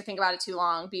doesn't get to think about it too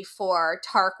long before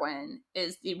Tarquin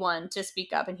is the one to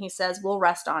speak up. And he says, we'll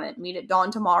rest on it. Meet at dawn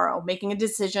tomorrow. Making a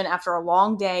decision after a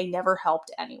long day never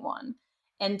helped anyone.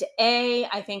 And A,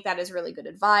 I think that is really good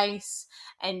advice.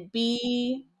 And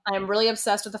B, I'm really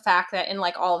obsessed with the fact that in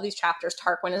like all of these chapters,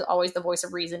 Tarquin is always the voice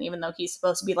of reason, even though he's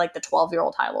supposed to be like the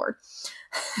 12-year-old High Lord.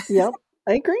 Yep,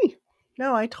 I agree.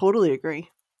 No, I totally agree.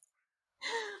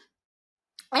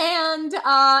 And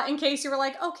in case you were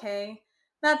like, okay,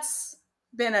 that's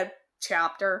been a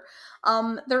chapter.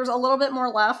 There's a little bit more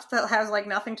left that has like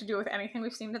nothing to do with anything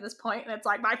we've seen to this point, and it's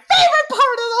like my favorite part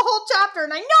of the whole chapter.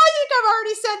 And I know I think I've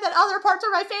already said that other parts are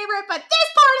my favorite, but this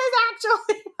part is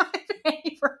actually my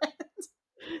favorite.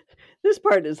 This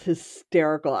part is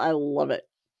hysterical. I love it.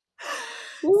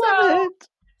 Love it.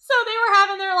 So they were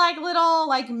having their like little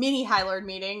like mini High Lord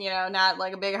meeting, you know, not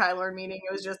like a big High Lord meeting.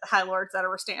 It was just the High Lords that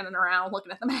were standing around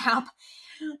looking at the map.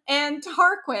 And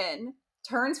Tarquin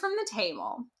turns from the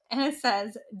table, and it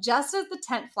says, just as the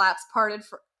tent flaps parted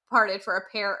for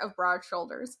a pair of broad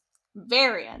shoulders,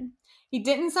 Varian. He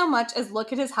didn't so much as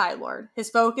look at his High Lord, his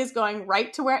focus going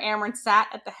right to where Amren sat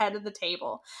at the head of the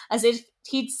table, as if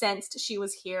he'd sensed she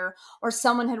was here, or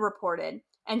someone had reported,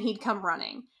 and he'd come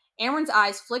running. Amren's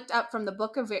eyes flicked up from the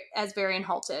book as Varian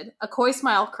halted. A coy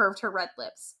smile curved her red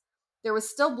lips. There was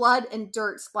still blood and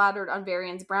dirt splattered on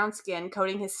Varian's brown skin,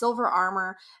 coating his silver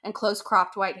armor and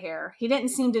close-cropped white hair. He didn't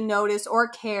seem to notice or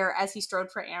care as he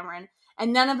strode for Amren,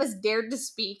 and none of us dared to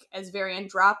speak as Varian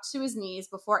dropped to his knees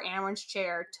before Amren's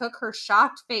chair, took her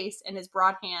shocked face in his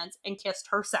broad hands, and kissed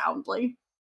her soundly.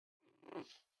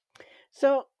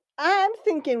 So, I'm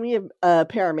thinking we have a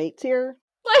pair of mates here.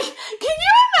 Like, can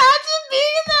you imagine being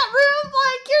in that room?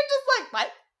 Like, you're just like,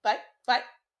 what?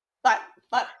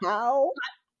 How?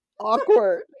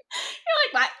 Awkward.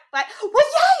 You're like, what? Well,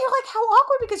 yeah, you're like, how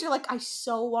awkward, because you're like, I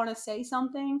so want to say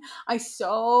something. I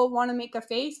so want to make a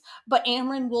face, but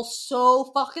Amren will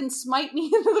so fucking smite me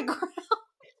into the ground.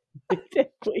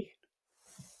 Exactly.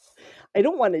 I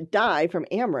don't want to die from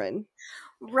Amren.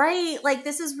 Right. Like,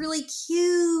 this is really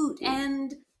cute,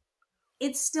 and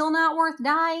it's still not worth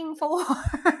dying for.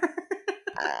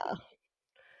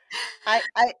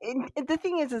 The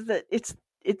thing is that it's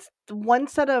one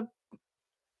set of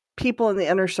people in the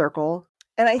inner circle,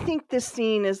 and I think this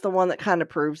scene is the one that kind of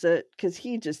proves it, because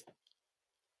he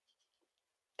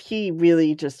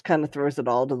really just kind of throws it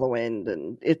all to the wind,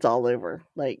 and it's all over.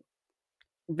 Like,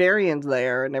 Varian's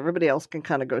there, and everybody else can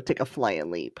kind of go take a flying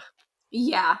leap.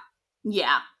 Yeah.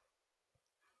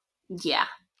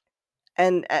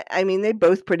 And I mean, they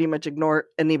both pretty much ignore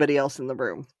anybody else in the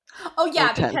room. Oh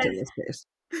yeah, because because in this case.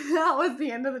 That was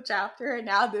the end of the chapter, and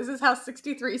now this is how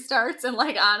 63 starts, and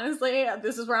like honestly,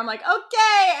 this is where I'm like,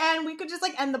 okay, and we could just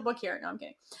like end the book here. No, I'm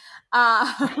kidding.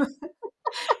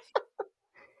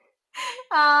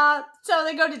 So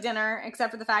they go to dinner,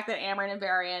 except for the fact that Amren and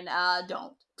Varian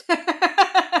don't.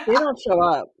 They don't show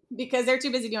up because they're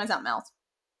too busy doing something else.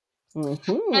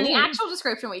 Mm-hmm. And the actual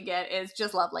description we get is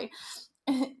just lovely.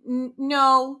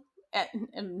 No,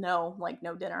 like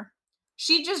no dinner.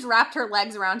 She just wrapped her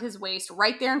legs around his waist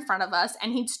right there in front of us,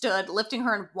 and he stood, lifting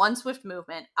her in one swift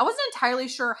movement. I wasn't entirely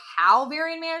sure how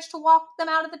Varian managed to walk them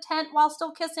out of the tent while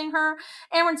still kissing her.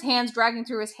 Amren's hands dragging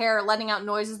through his hair, letting out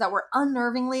noises that were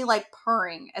unnervingly like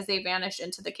purring as they vanished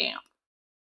into the camp.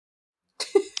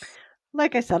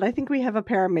 Like I said, I think we have a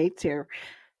pair of mates here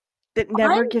that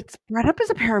never gets brought up as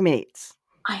a pair of mates.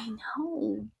 I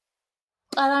know.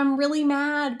 But I'm really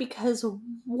mad because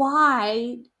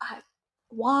why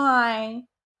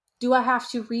do I have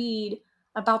to read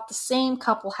about the same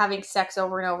couple having sex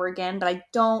over and over again, but I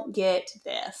don't get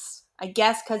this? I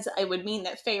guess because it would mean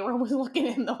that Feyre was looking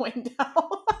in the window.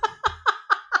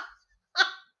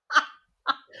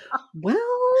 Well,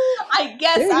 I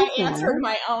guess I answered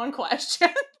my own question.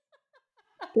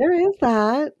 There is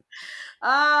that.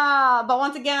 But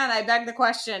once again, I beg the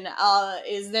question,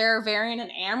 is there Varian and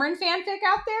Amren fanfic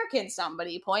out there? Can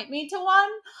somebody point me to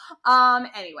one?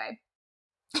 Anyway.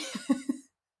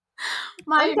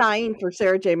 I'm dying for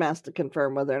Sarah J. Maas to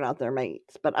confirm whether or not they're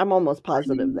mates, but I'm almost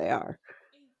positive they are.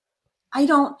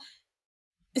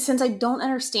 Since I don't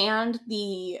understand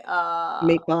the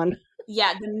mate bond.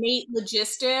 Yeah, the mate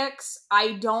logistics,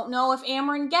 I don't know if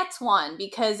Amren gets one,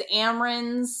 because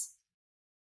Amren's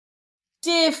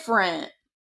different.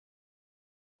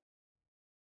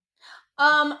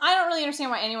 I don't really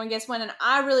understand why anyone gets one, and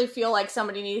I really feel like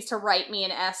somebody needs to write me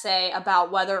an essay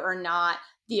about whether or not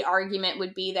the argument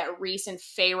would be that Rhys and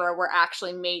Feyre were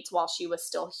actually mates while she was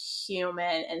still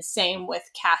human, and same with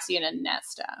Cassian and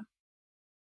Nesta.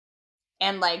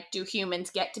 And, like, do humans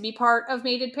get to be part of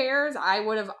mated pairs? I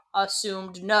would have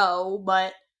assumed no,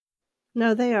 but...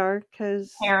 No, they are,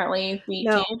 because... Apparently we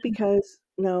can't. Because,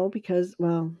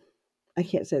 well, I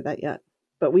can't say that yet.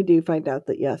 But we do find out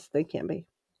that, yes, they can be.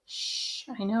 Shh,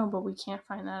 I know, but we can't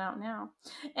find that out now.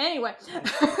 Anyway.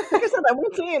 Like I said, I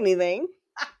won't say anything.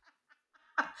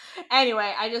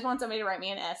 Anyway, I just want somebody to write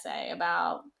me an essay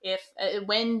about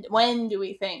when do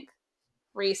we think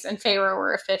Rhys and Feyre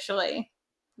were officially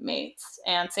mates,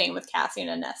 and same with Cassian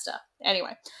and Nesta.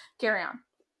 Anyway, carry on.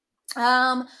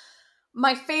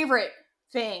 My favorite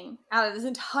thing out of this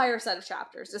entire set of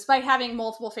chapters, despite having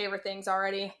multiple favorite things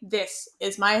already, this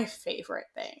is my favorite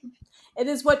thing. It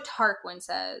is what Tarquin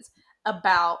says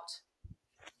about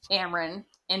Amren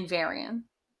and Varian.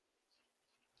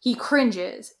 He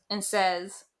cringes and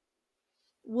says,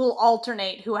 "We'll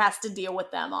alternate who has to deal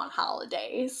with them on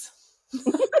holidays."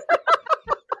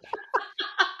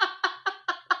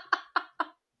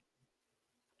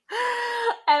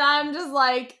 And I'm just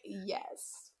like,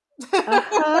 yes.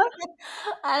 Uh-huh.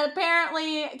 And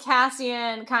apparently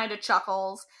Cassian kind of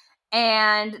chuckles.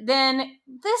 And then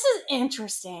this is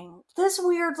interesting. This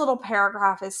weird little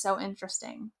paragraph is so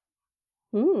interesting.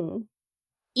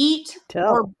 Eat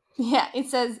or... Yeah, it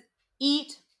says,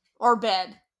 eat or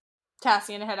bed,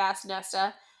 Cassian had asked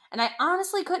Nesta. And I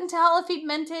honestly couldn't tell if he'd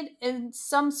meant it in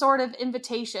some sort of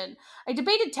invitation. I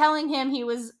debated telling him he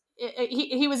was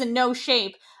in no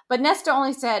shape, but Nesta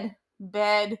only said,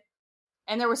 bed.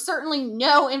 And there was certainly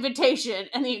no invitation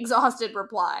in the exhausted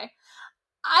reply.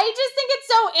 I just think it's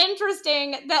so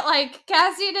interesting that, like,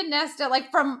 Cassian and Nesta,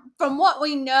 like, from what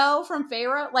we know from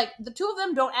Feyre, like, the two of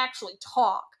them don't actually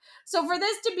talk. So for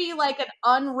this to be, like, an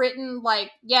unwritten,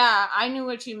 like, yeah, I knew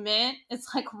what you meant, it's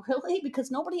like, really?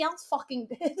 Because nobody else fucking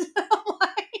did.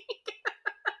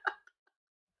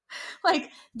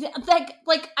 Like,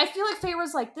 I feel like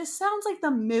Feyre's like, this sounds like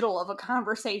the middle of a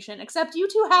conversation, except you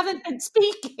two haven't been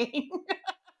speaking.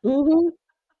 Mm-hmm.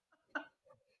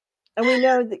 And we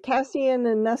know that Cassian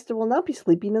and Nesta will not be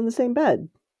sleeping in the same bed.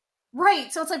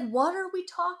 Right. So it's like, what are we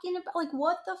talking about? Like,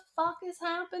 what the fuck is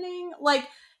happening? Like,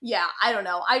 yeah, I don't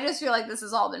know. I just feel like this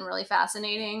has all been really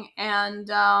fascinating. And,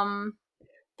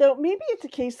 Though maybe it's a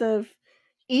case of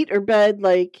eat or bed,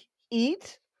 like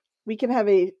eat. We can have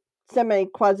a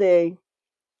quasi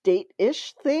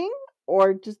date-ish thing,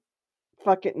 or just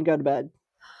fuck it and go to bed.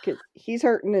 Because he's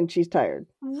hurting and she's tired.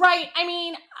 Right. I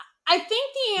mean, I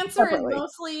think the answer Separately. is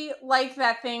mostly like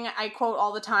that thing I quote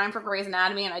all the time for Grey's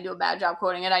Anatomy, and I do a bad job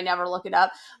quoting it. I never look it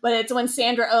up. But it's when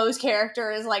Sandra Oh's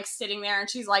character is like sitting there and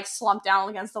she's like slumped down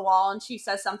against the wall and she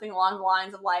says something along the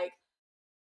lines of like,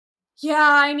 yeah,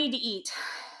 I need to eat,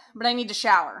 but I need to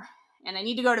shower and I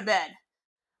need to go to bed.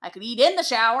 I could eat in the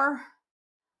shower,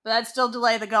 but that'd still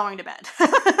delay the going to bed.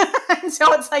 And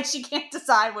so it's like she can't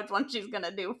decide which one she's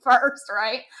gonna do first,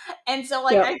 right? And so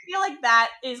like I feel like that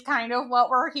is kind of what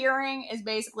we're hearing is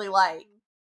basically like,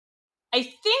 I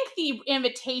think the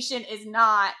invitation is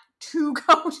not to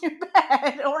go to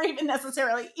bed or even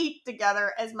necessarily eat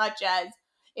together as much as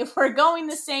if we're going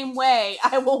the same way,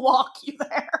 I will walk you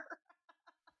there.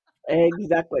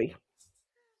 Exactly.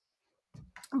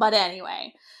 But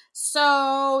anyway,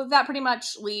 so that pretty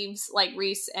much leaves like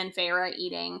Rhys and Feyre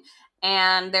eating,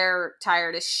 and they're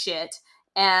tired as shit.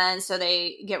 And so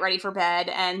they get ready for bed,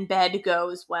 and bed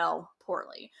goes, well,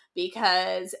 poorly,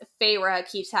 because Feyre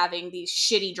keeps having these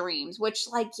shitty dreams, which,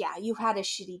 like, yeah, you had a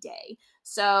shitty day.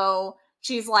 So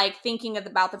she's like thinking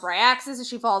about the Bryaxis as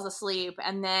she falls asleep,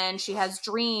 and then she has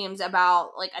dreams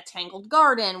about like a tangled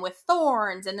garden with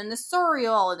thorns, and then the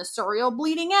Suriel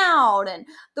bleeding out, and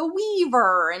the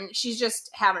Weaver, and she's just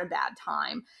having a bad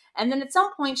time. And then at some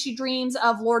point she dreams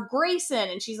of Lord Grayson,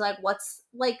 and she's like, what's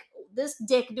like this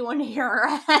dick doing here?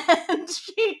 And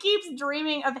she keeps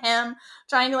dreaming of him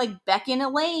trying to like beckon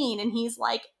Elaine, and he's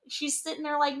like, she's sitting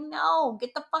there like, no,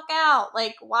 get the fuck out.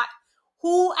 Like, what?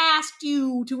 Who asked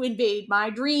you to invade my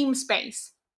dream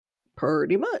space?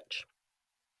 Pretty much.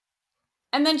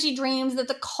 And then she dreams that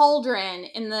the cauldron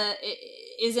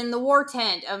is in the war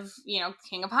tent of, you know,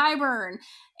 King of Highburn.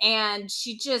 And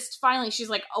she just finally, she's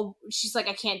like,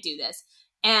 I can't do this.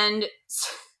 And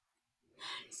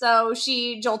so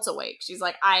she jolts awake. She's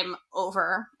like, I'm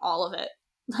over all of it.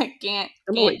 Like, can't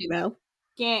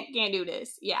do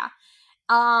this. Yeah.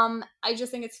 I just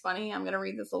think it's funny. I'm gonna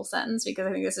read this little sentence because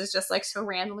I think this is just like so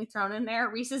randomly thrown in there.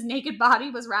 Rhys's naked body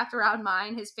was wrapped around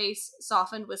mine, his face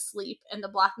softened with sleep. In the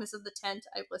blackness of the tent,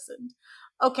 I listened.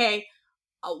 Okay,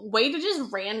 a way to just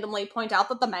randomly point out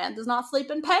that the man does not sleep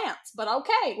in pants, but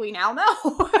okay, we now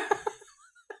know.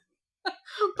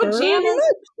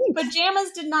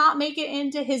 Pajamas did not make it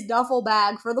into his duffel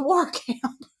bag for the war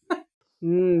camp.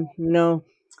 No.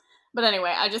 But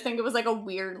anyway, I just think it was like a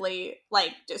weirdly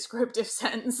like descriptive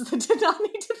sentence that did not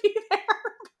need to be there.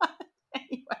 But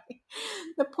anyway,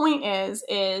 the point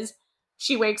is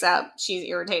she wakes up, she's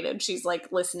irritated, she's like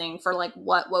listening for like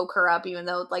what woke her up, even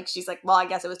though like she's like, well, I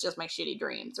guess it was just my shitty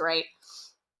dreams, right?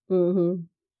 Mm-hmm.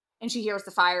 And she hears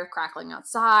the fire crackling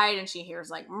outside, and she hears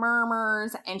like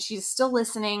murmurs, and she's still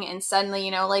listening, and suddenly,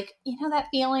 you know that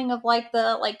feeling of like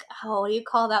the like, oh, what do you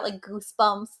call that? Like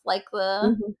goosebumps, like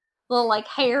the little like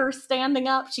hair standing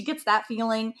up. She gets that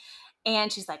feeling, and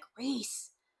she's like, Rhys.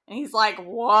 And he's like,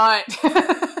 what?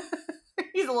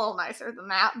 He's a little nicer than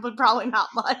that, but probably not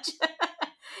much.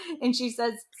 And she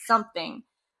says, something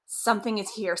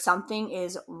is here. Something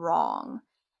is wrong.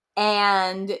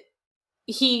 And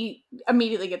he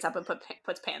immediately gets up and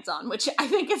puts pants on, which I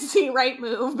think is the right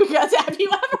move, because have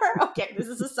you ever... Okay, this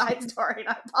is a side story, and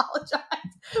I apologize.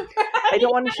 I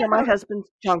don't want to share my husband's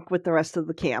junk with the rest of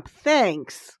the camp.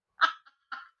 Thanks.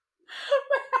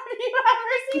 Have you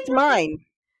ever seen it's mine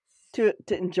to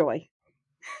enjoy.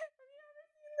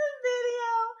 The video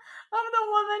of the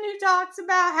woman who talks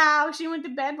about how she went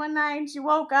to bed one night and she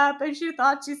woke up and she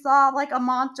thought she saw like a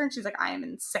monster, and she's like, I am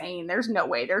insane. There's no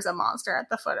way there's a monster at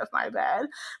the foot of my bed.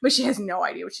 But she has no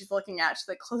idea what she's looking at. She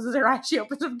like closes her eyes, she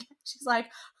opens them again. She's like,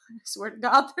 I swear to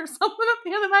God, there's something at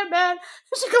the end of my bed.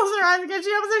 And she closes her eyes again.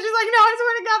 She opens it. She's like, no, I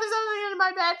swear to God, there's something at the end of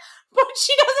my bed. But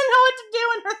she doesn't know what to do,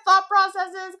 and her thought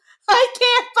process is, I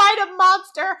can't fight a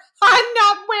monster. I'm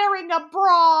not wearing a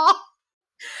bra.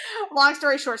 Long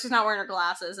story short, she's not wearing her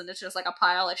glasses, and it's just like a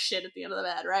pile of shit at the end of the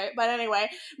bed, right? But anyway,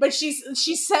 she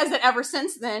says that ever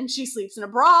since then she sleeps in a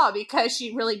bra, because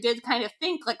she really did kind of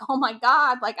think like, oh my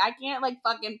God, like I can't like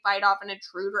fucking fight off an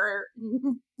intruder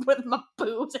with my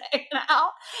boobs hanging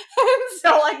out. And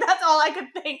so like that's all I could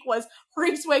think was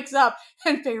Rhys wakes up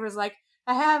and Feyre's like,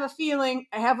 I have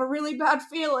a really bad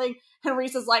feeling. And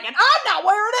Rhys is like, and I'm not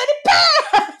wearing any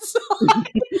pants!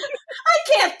 I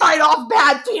can't fight off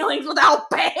bad feelings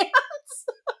without pants!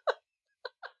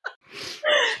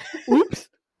 Oops.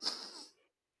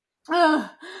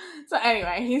 So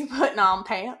anyway, he's putting on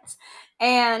pants.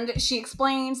 And she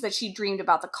explains that she dreamed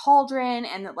about the cauldron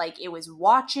and that like it was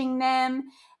watching them.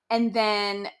 And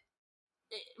then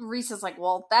Risa's like,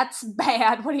 well, that's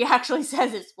bad. What he actually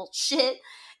says is, well, shit.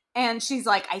 And she's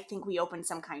like, I think we opened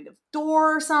some kind of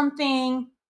door or something.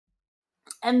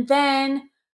 And then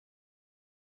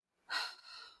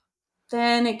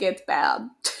it gets bad.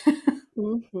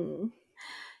 Mm-hmm.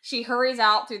 She hurries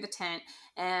out through the tent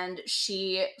and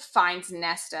she finds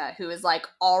Nesta, who is like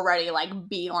already like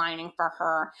beelining for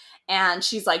her. And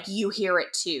she's like, you hear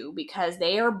it too, because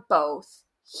they are both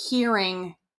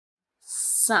hearing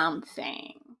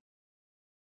something.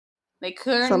 They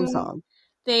couldn't. Some song.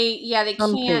 They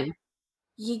can't.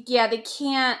 Yeah, they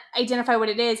can't identify what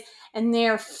it is, and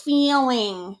they're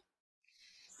feeling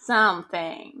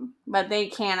something, but they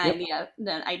can't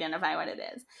identify what it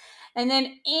is. And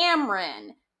then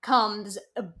Amren comes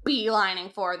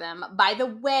beelining for them. By the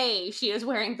way, she is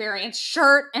wearing Varian's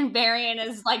shirt, and Varian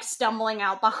is like stumbling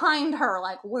out behind her,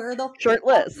 like, where the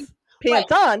shirtless.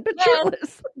 Pants on, but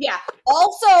shirtless. Yeah.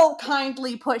 Also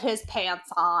kindly put his pants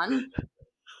on.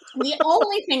 The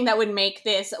only thing that would make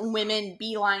this women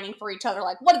beelining for each other,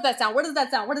 like, what does that sound? What does that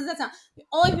sound? What does that sound? The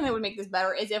only thing that would make this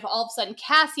better is if all of a sudden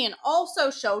Cassian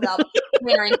also showed up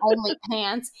wearing only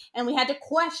pants, and we had to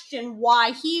question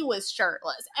why he was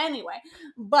shirtless. Anyway,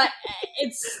 but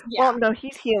it's, Well, no,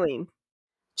 he's healing.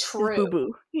 True.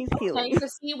 Boo-boo. He's healing. Okay, so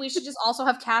see, we should just also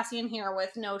have Cassian here with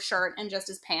no shirt and just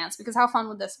his pants, because how fun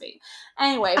would this be?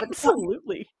 Anyway, but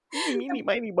absolutely. Meeny,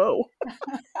 miny, mo.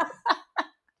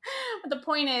 But the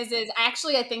point is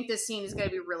actually I think this scene is going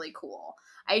to be really cool.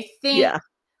 I think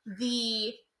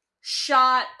the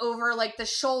shot over like the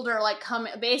shoulder, like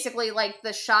basically like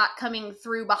the shot coming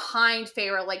through behind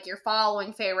Feyre, like you're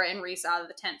following Feyre and Rhys out of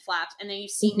the tent flaps, and then you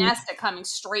see Nesta coming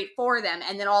straight for them,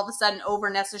 and then all of a sudden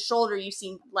over Nesta's shoulder you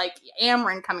see like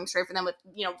Amren coming straight for them with,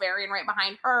 you know, Varian right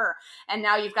behind her, and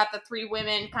now you've got the three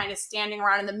women kind of standing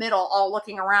around in the middle, all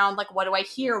looking around like, what do I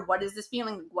hear? What is this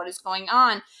feeling? What is going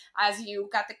on? As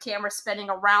you got the camera spinning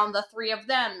around the three of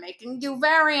them, making you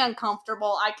very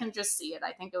uncomfortable. I can just see it.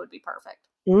 I think it would be perfect.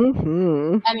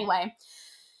 Mm-hmm. Anyway,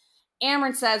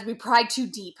 Amren says, we pried too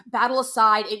deep. Battle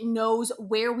aside, it knows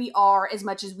where we are as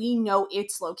much as we know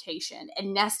its location.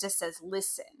 And Nesta says,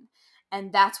 listen.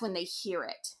 And that's when they hear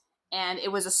it. And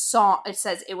it was a song. It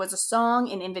says, it was a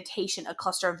song, an invitation, a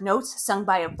cluster of notes sung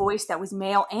by a voice that was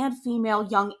male and female,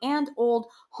 young and old,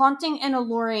 haunting and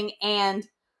alluring. And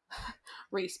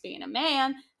Rhys, being a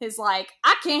man, is like,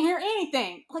 I can't hear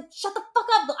anything. Like, shut the fuck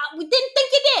up. We didn't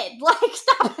think you did. Like,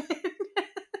 stop it.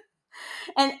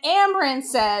 And Amren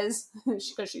says,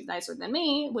 because she's nicer than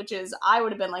me, which is, I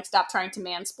would have been like, stop trying to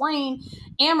mansplain.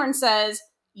 Amren says,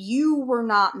 you were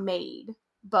not made.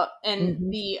 But,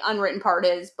 and the unwritten part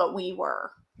is, but we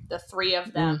were. The three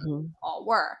of them all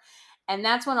were. And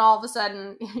that's when all of a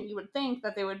sudden, you would think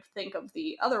that they would think of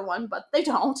the other one, but they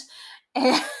don't.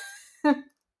 And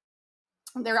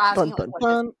they're asking,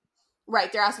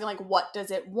 they're asking, like, what does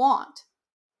it want?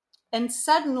 And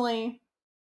suddenly,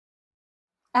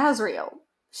 Azriel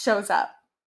shows up.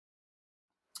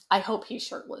 I hope he's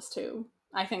shirtless too.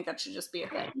 I think that should just be a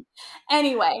thing.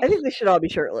 Anyway. I think they should all be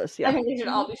shirtless, yeah. I think they should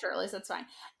all be shirtless, that's fine.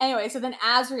 Anyway, so then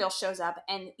Azriel shows up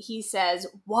and he says,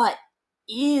 what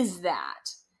is that?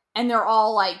 And they're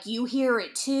all like, you hear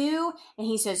it too? And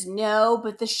he says, no,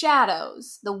 but the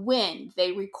shadows, the wind,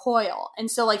 they recoil. And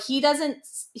so like he doesn't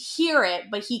hear it,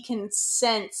 but he can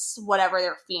sense whatever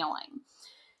they're feeling.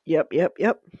 Yep.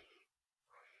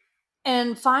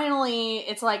 And finally,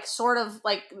 it's like sort of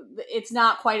like it's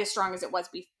not quite as strong as it was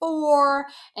before.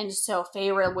 And so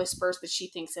Feyre whispers that she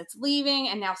thinks it's leaving.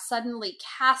 And now suddenly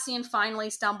Cassian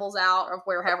finally stumbles out of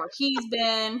wherever he's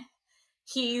been.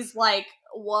 He's like,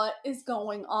 what is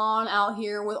going on out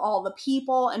here with all the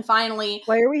people? And finally,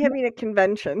 why are we having a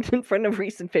convention in front of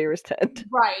Rhys and Feyre's tent?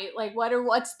 Right. Like,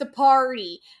 what's the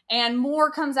party? And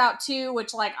more comes out too,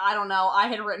 which, like, I don't know. I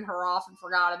had written her off and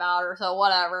forgot about her, so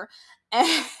whatever.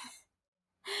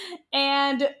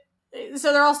 And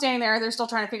so they're all standing there. They're still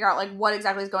trying to figure out, like, what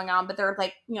exactly is going on. But they're,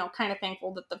 like, you know, kind of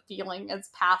thankful that the feeling has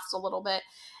passed a little bit.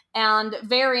 And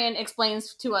Varian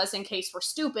explains to us, in case we're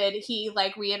stupid, he,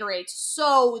 like, reiterates,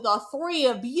 so the three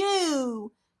of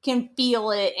you can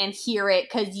feel it and hear it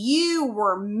because you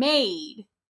were made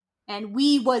and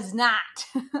we was not.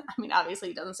 I mean, obviously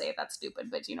he doesn't say it, that's stupid,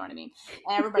 but you know what I mean.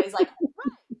 And everybody's like,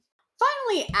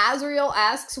 finally, Azriel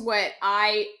asks what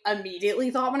I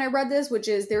immediately thought when I read this, which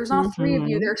is, there's not three of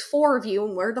you, there's four of you,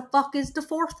 and where the fuck is the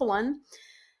fourth one?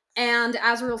 And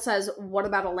Azriel says, what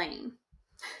about Elain?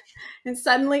 And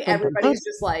suddenly everybody's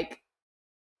just like,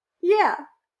 yeah,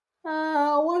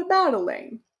 what about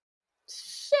Elain?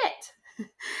 Shit.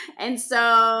 And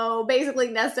so basically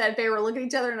Nesta and Feyre look at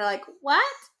each other and they're like, what?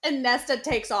 And Nesta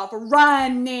takes off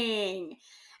running.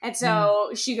 And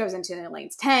so she goes into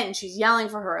Elaine's tent and she's yelling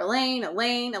for her, Elaine,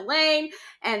 Elaine, Elaine.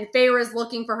 And Feyre's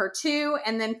looking for her too.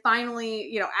 And then finally,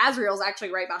 you know, Azriel's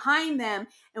actually right behind them.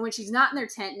 And when she's not in their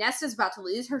tent, Nesta's about to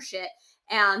lose her shit.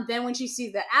 And then when she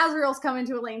sees that Azriel's coming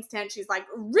to Elaine's tent, she's like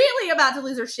really about to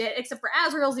lose her shit, except for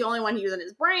Azriel's the only one using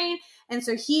his brain. And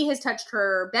so he has touched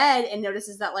her bed and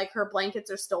notices that like her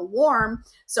blankets are still warm.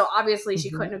 So obviously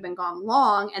she couldn't have been gone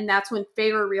long. And that's when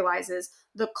Feyre realizes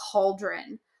the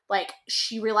cauldron. Like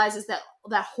she realizes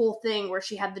that whole thing where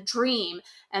she had the dream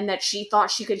and that she thought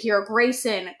she could hear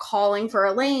Grayson calling for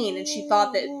Elaine. And she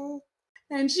thought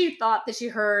that she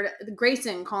heard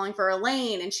Grayson calling for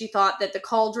Elaine, and she thought that the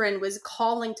cauldron was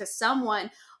calling to someone.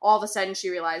 All of a sudden, she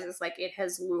realizes like it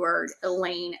has lured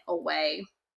Elaine away.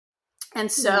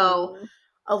 And so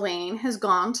Elaine has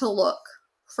gone to look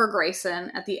for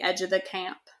Grayson at the edge of the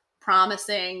camp,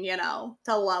 promising, you know,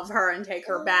 to love her and take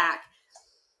her back.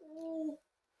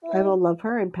 I will love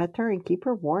her and pet her and keep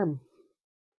her warm.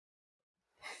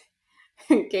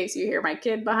 In case you hear my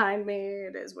kid behind me,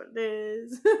 it is what it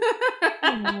is.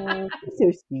 Oh,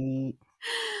 so sweet.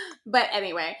 But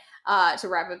anyway, to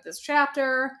wrap up this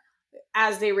chapter,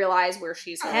 as they realize where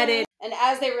she's headed, and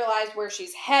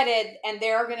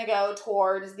they're going to go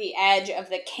towards the edge of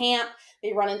the camp,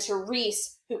 they run into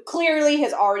Rhys, who clearly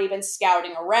has already been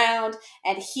scouting around,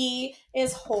 and he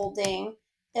is holding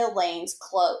Elaine's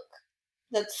cloak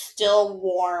that's still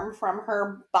warm from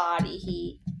her body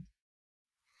heat.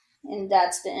 And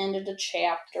that's the end of the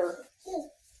chapter.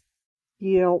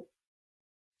 Yep.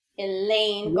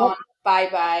 Elaine gone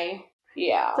bye-bye.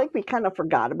 Yeah. It's like we kind of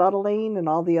forgot about Elaine and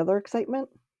all the other excitement.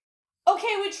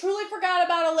 Okay, we truly forgot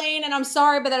about Elaine, and I'm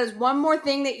sorry, but that is one more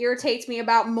thing that irritates me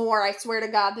about Mor. I swear to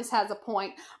God, this has a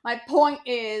point. My point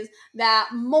is that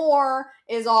Mor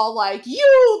is all like,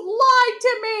 you lied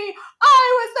to me!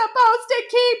 I was supposed to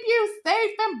keep you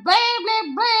safe and blah,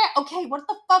 blah, blah! Okay, what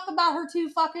the fuck about her two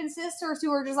fucking sisters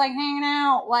who are just, like, hanging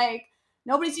out? Like,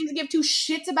 nobody seems to give two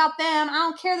shits about them. I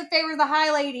don't care that Feyre's the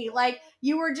high lady. Like,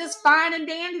 you were just fine and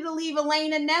dandy to leave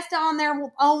Elaine and Nesta on there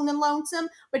alone and lonesome,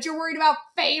 but you're worried about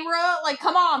Feyre? Like,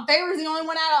 come on, Feyre's the only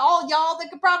one out of all y'all that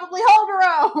could probably hold her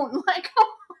own. Like, come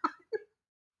on.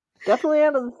 Definitely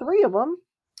out of the three of them.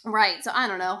 Right, so I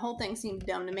don't know. Whole thing seemed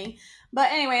dumb to me.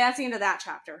 But anyway, that's the end of that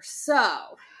chapter. So,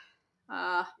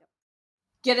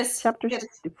 get us... Chapter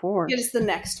 64. Get us the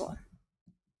next one.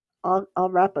 I'll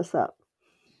wrap us up.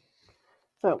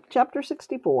 So, chapter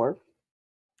 64.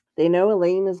 They know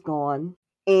Elaine is gone,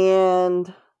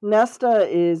 and Nesta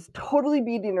is totally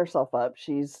beating herself up.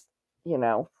 She's, you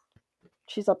know,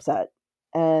 she's upset.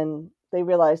 And they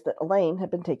realize that Elaine had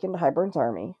been taken to Hybern's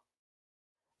army.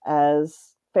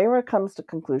 As Feyre comes to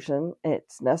conclusion,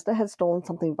 it's Nesta had stolen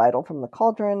something vital from the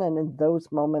cauldron, and in those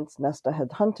moments Nesta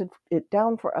had hunted it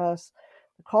down for us.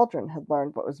 The cauldron had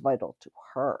learned what was vital to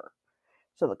her.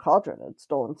 So the cauldron had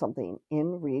stolen something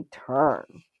in return.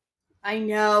 I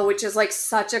know, which is like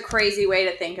such a crazy way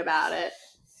to think about it.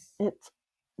 It's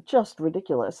just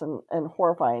ridiculous and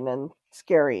horrifying and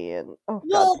scary and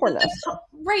God, poor Nesta.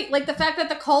 Right, like the fact that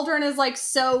the cauldron is like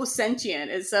so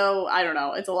sentient is so, I don't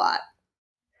know, it's a lot.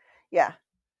 Yeah,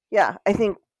 I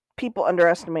think people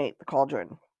underestimate the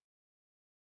cauldron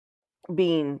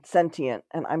being sentient,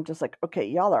 and I'm just like, okay,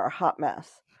 y'all are a hot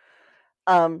mess.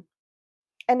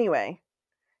 Anyway,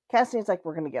 Cassian's like,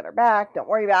 we're going to get her back. Don't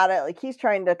worry about it. Like, he's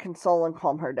trying to console and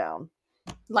calm her down.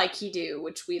 Like he do,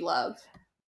 which we love.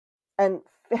 And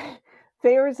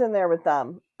Feyre's in there with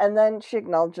them. And then she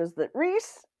acknowledges that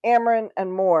Rhys, Amren,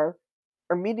 and Mor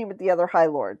are meeting with the other High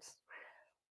Lords.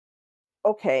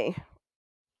 Okay.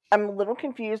 I'm a little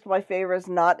confused why Feyre's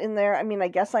not in there. I mean, I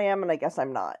guess I am and I guess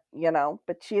I'm not, you know?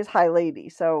 But she is High Lady,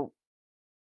 so...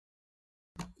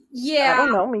 Yeah. I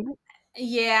don't know, maybe.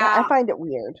 Yeah. I find it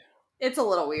weird. It's a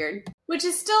little weird. Which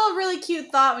is still a really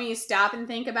cute thought when you stop and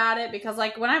think about it, because,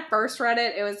 like, when I first read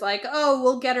it, it was like, oh,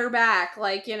 we'll get her back.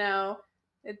 Like, you know,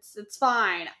 it's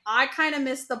fine. I kind of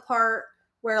missed the part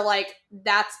where, like,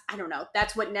 that's, I don't know,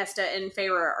 that's what Nesta and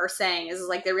Feyre are saying, is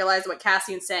like, they realize what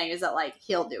Cassian's saying is that, like,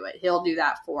 he'll do it. He'll do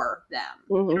that for them.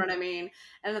 Mm-hmm. You know what I mean?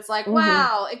 And it's like,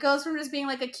 wow, it goes from just being,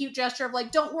 like, a cute gesture of,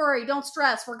 like, don't worry, don't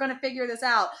stress, we're going to figure this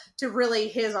out, to really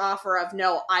his offer of,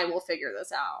 no, I will figure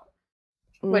this out.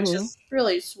 Which is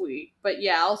really sweet, but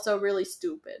yeah, also really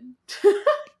stupid.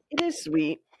 It is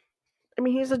sweet. I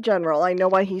mean, he's a general. I know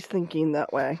why he's thinking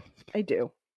that way. I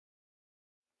do.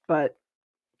 But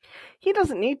he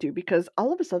doesn't need to, because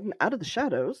all of a sudden, out of the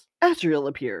shadows, Azriel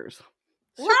appears.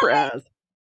 Super Az.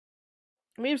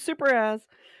 We have Super Az.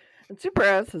 And Super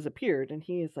Az has appeared, and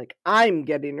he is like, I'm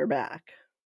getting her back.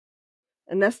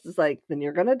 And Nesta's like, then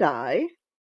you're gonna die.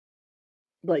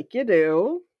 Like you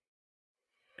do.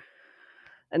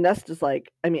 And Nesta's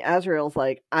like, I mean, Azrael's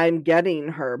like, I'm getting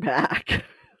her back.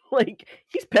 Like,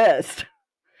 he's pissed.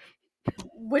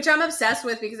 Which I'm obsessed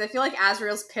with because I feel like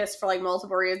Azrael's pissed for like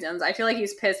multiple reasons. I feel like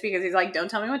he's pissed because he's like, don't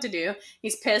tell me what to do.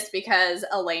 He's pissed because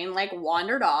Elaine like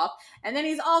wandered off. And then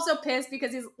he's also pissed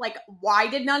because he's like, why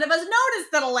did none of us notice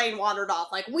that Elaine wandered off?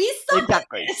 Like, we suck at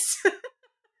this.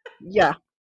 Yeah.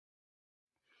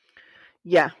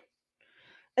 Yeah.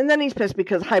 And then he's pissed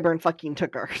because Hybern fucking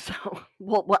took her. So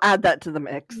we'll add that to the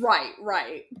mix.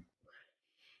 Right.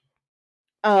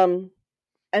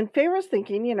 And Feyre's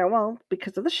thinking, you know, well,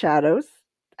 because of the shadows,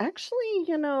 actually,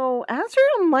 you know,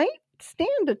 Azrael might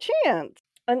stand a chance.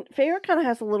 And Feyre kind of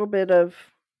has a little bit of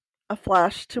a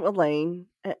flash to Elaine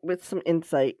with some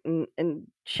insight. And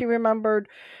she remembered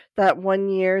that one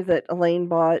year that Elaine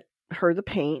bought her the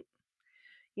paint.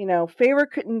 You know,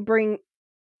 Feyre couldn't bring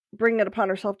it upon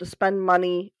herself to spend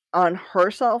money on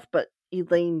herself, but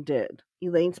Elaine did.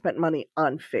 Elaine spent money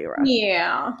on Feyre.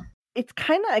 Yeah. It's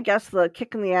kind of, I guess, the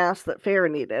kick in the ass that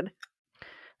Feyre needed.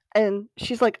 And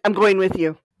she's like, I'm going with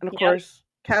you. And of course,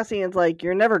 Cassian's like,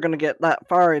 you're never going to get that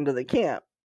far into the camp.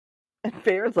 And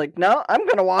Feyre's like, no, I'm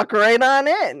going to walk right on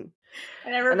in.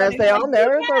 And as they all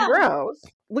narrow their brows,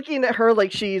 looking at her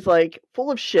like she's like full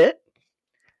of shit.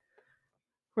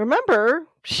 Remember,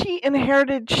 she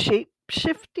inherited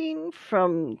shape-shifting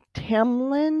from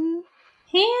Tamlin.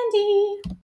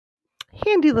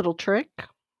 Handy little trick.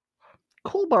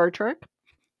 Cool bar trick.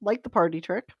 Like the party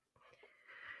trick.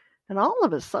 And all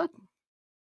of a sudden,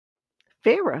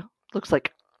 Feyre looks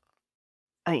like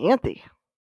Ianthe.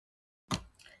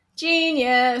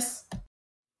 Genius.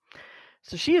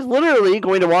 So she is literally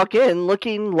going to walk in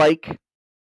looking like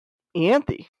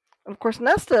Ianthe. And of course,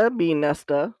 Nesta, being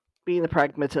the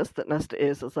pragmatist that Nesta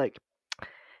is like,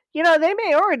 you know, they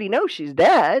may already know she's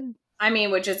dead. I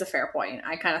mean, which is a fair point.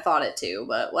 I kind of thought it too,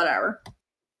 but whatever.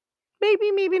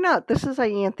 Maybe, maybe not. This is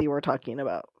Ianthe we're talking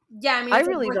about. Yeah, I mean, I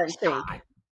really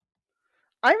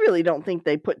don't think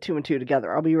they put two and two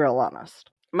together. I'll be real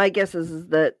honest. My guess is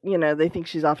that, you know, they think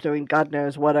she's off doing God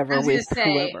knows whatever with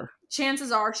whoever.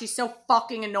 Chances are she's so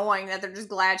fucking annoying that they're just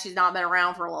glad she's not been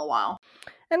around for a little while.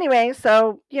 Anyway,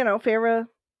 so, you know, Feyre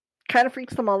kind of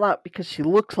freaks them all out because she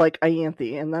looks like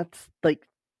Ianthe, and that's, like,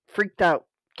 freaked out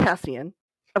Cassian.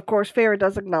 Of course, Feyre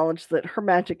does acknowledge that her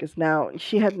magic is now,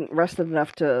 she hadn't rested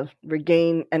enough to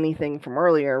regain anything from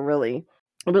earlier, really.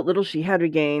 But little she had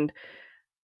regained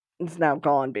is now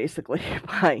gone, basically,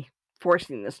 by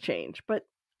forcing this change. But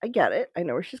I get it. I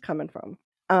know where she's coming from.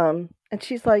 And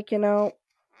she's like, you know,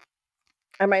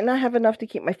 I might not have enough to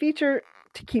keep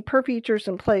her features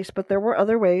in place, but there were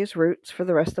other routes for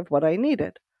the rest of what I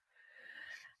needed.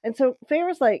 And so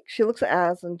Feyre's like, she looks at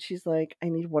Az and she's like, I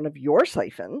need one of your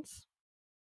siphons.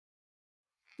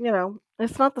 You know,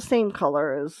 it's not the same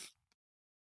color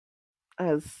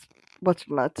as what's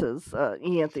nuts as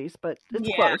Ianthe's, but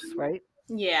it's close, right?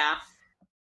 Yeah.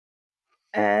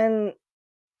 And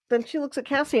then she looks at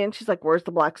Cassie and she's like, where's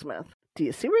the blacksmith? Do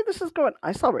you see where this is going?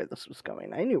 I saw where this was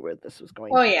going. I knew where this was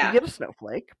going. Oh, yeah. You get a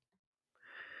snowflake.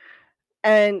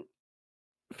 And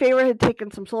Feyre had taken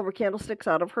some silver candlesticks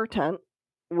out of her tent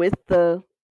with the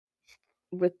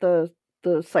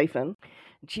siphon.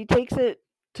 And she takes it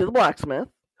to the blacksmith,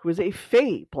 who is a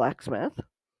Fey blacksmith.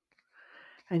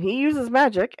 And he uses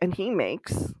magic and he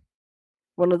makes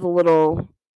one of the little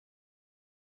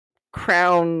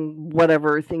crown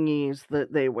whatever thingies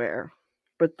that they wear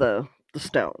with the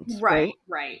stones. Right.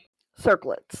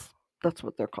 Circlets. That's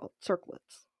what they're called.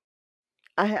 Circlets.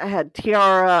 I had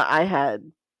tiara, I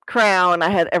had crown, I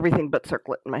had everything but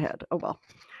circlet in my head. Oh well.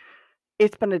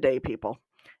 It's been a day, people.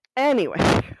 Anyway.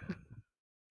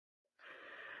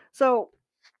 So,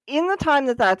 in the time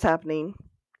that's happening,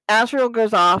 Azrael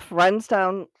goes off, runs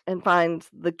down, and finds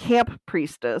the camp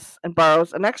priestess and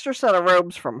borrows an extra set of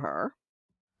robes from her.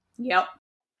 Yep.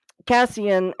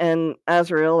 Cassian and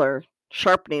Azrael are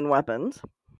sharpening weapons.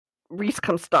 Rhys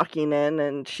comes stalking in,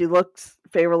 and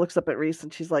Feyre looks up at Rhys,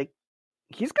 and she's like,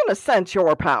 he's going to sense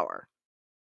your power.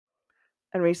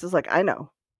 And Rhys is like, I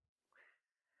know.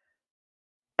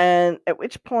 And at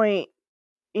which point,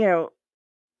 you know,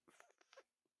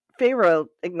 Feyre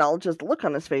acknowledges the look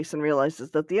on his face and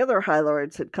realizes that the other High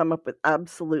Lords had come up with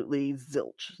absolutely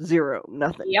zilch. Zero.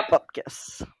 Nothing. Yep.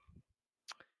 Bupkis.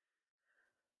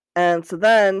 And so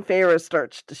then Feyre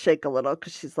starts to shake a little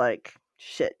because she's like,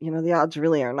 shit, you know, the odds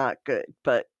really are not good,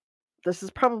 but this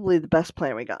is probably the best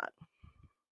plan we got.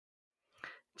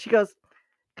 She goes,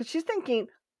 because she's thinking,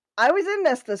 I was in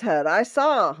Nesta's head. I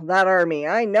saw that army.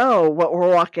 I know what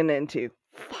we're walking into.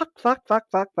 Fuck.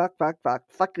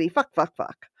 Fuckity,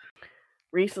 fuck.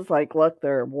 Rhys is like, look,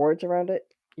 there are wards around it.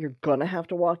 You're gonna have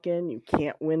to walk in. You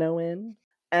can't winnow in.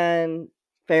 And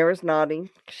Feyre's nodding.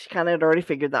 She kind of had already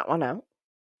figured that one out.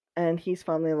 And he's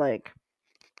finally like,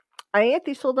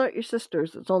 Ianthe sold out your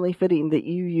sisters. It's only fitting that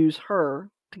you use her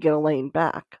to get Elaine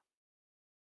back.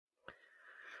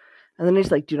 And then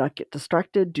he's like, do not get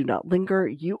distracted. Do not linger.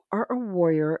 You are a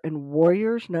warrior, and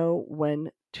warriors know when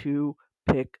to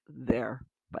pick their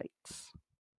fights.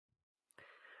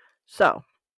 So,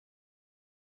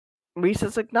 Rhys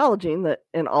is acknowledging that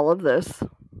in all of this,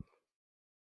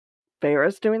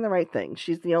 Feyre's doing the right thing.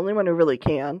 She's the only one who really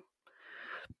can.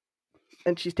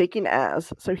 And she's taking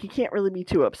Az, so he can't really be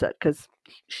too upset because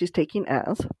she's taking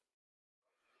Az.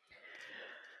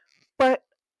 But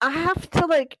I have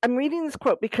to, I'm reading this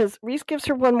quote because Rhys gives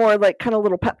her one more, kind of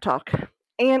little pep talk.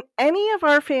 And any of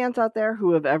our fans out there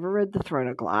who have ever read the Throne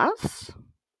of Glass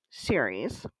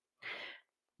series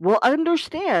will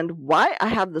understand why I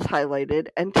have this highlighted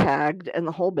and tagged and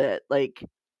the whole bit,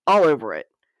 all over it.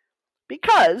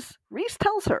 Because Rhys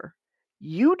tells her,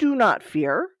 you do not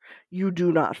fear, you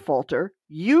do not falter,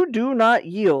 you do not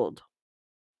yield.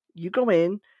 You go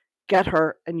in, get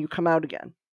her, and you come out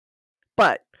again.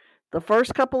 But the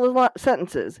first couple of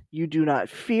sentences, you do not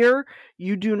fear,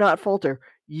 you do not falter,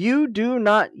 you do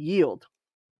not yield.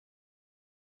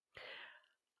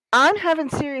 I'm having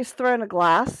serious Throne of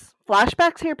Glass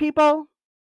flashbacks here, people.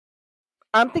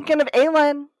 I'm thinking of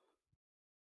Aelin.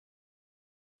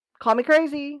 Call me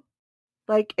crazy.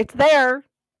 It's there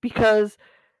because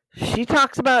she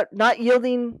talks about not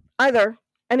yielding either.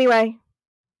 Anyway,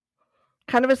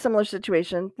 kind of a similar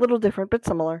situation. A little different, but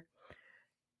similar.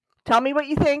 Tell me what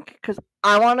you think, because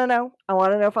I want to know. I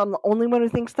want to know if I'm the only one who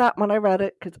thinks that when I read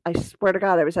it, because I swear to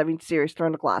God, I was having serious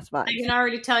Throne of Glass vibes. I can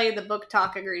already tell you the book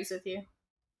talk agrees with you.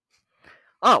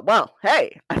 Oh, well,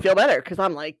 hey, I feel better, because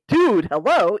I'm like, dude,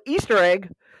 hello, Easter egg.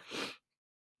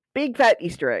 Big fat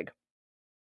Easter egg.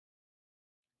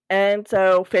 And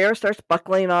so Feyre starts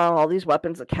buckling on all these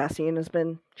weapons that Cassian has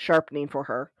been sharpening for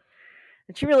her.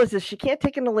 And she realizes she can't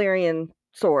take an Illyrian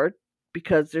sword,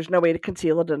 because there's no way to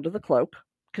conceal it under the cloak.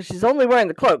 Because she's only wearing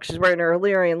the cloak. She's wearing her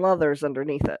Illyrian leathers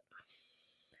underneath it.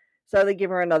 So they give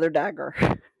her another dagger.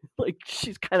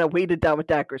 She's kind of weighted down with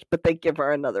daggers, but they give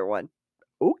her another one.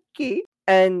 Okay.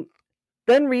 And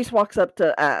then Rhys walks up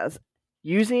to Az,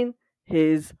 using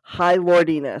his high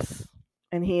lordiness.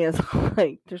 And he is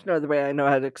like, there's no other way I know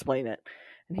how to explain it.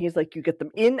 And he's like, you get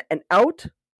them in and out.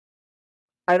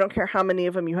 I don't care how many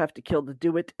of them you have to kill to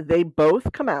do it. They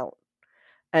both come out.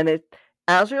 And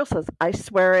Azriel says, I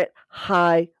swear it,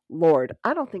 High Lord.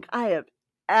 I don't think I have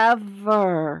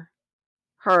ever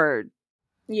heard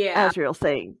Azriel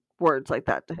saying words like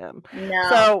that to him. No.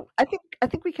 So I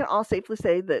think we can all safely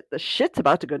say that the shit's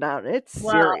about to go down. It's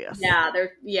serious.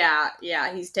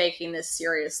 Yeah, he's taking this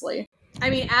seriously. I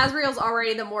mean, Azriel's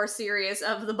already the more serious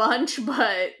of the bunch,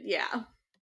 but yeah.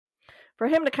 For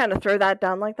him to kind of throw that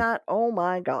down like that, oh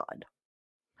my God.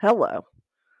 Hello.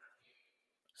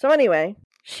 So anyway,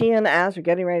 she and Az are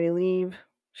getting ready to leave.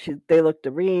 They look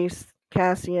to Rhys,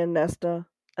 Cassian, Nesta,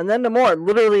 and then to Mor,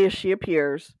 literally as she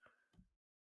appears.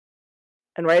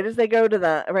 And right as they go to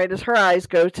that, right as her eyes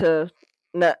go to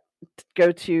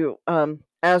Azriel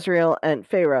and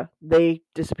Feyre, they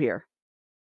disappear.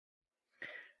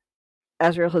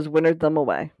 Azriel has wintered them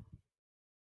away.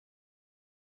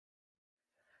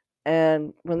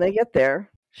 And when they get there,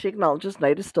 she acknowledges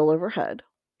night is still overhead.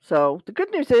 So the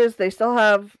good news is they still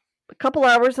have a couple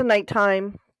hours of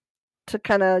nighttime to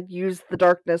kind of use the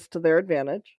darkness to their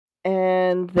advantage.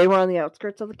 And they were on the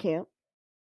outskirts of the camp.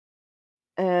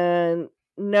 And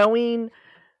knowing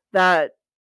that,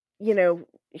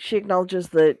 she acknowledges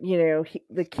that,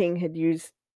 the king had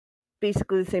used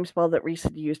basically the same spell that Rhys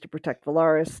had used to protect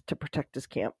Valaris, to protect his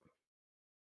camp.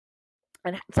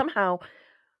 And somehow,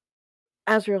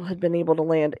 Azriel had been able to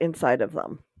land inside of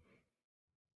them.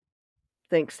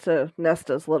 Thanks to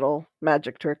Nesta's little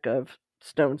magic trick of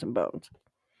stones and bones.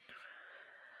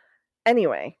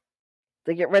 Anyway,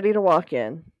 they get ready to walk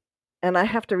in. And I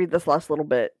have to read this last little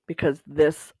bit because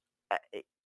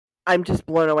I'm just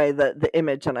blown away the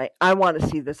image, and I want to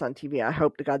see this on TV. I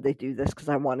hope to God they do this because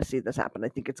I want to see this happen. I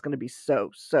think it's going to be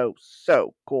so, so,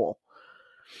 so cool.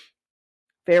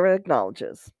 Feyre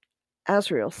acknowledges.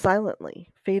 Azriel silently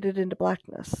faded into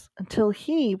blackness until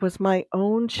he was my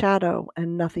own shadow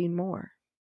and nothing more.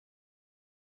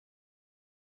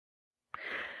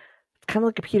 It's kind of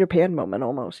like a Peter Pan moment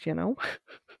almost,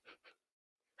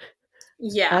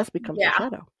 Yeah. Az becomes a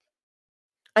shadow.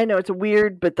 I know it's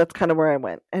weird, but that's kind of where I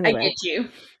went. Anyway, I get you.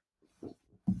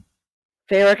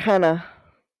 Feyre kind of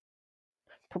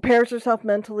prepares herself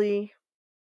mentally,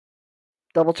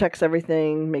 double checks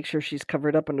everything, makes sure she's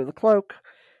covered up under the cloak.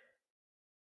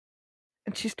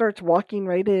 And she starts walking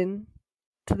right in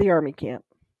to the army camp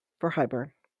for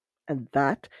Hybern. And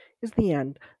that is the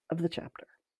end of the chapter.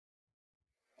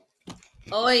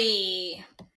 Oi.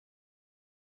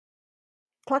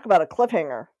 Talk about a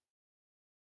cliffhanger.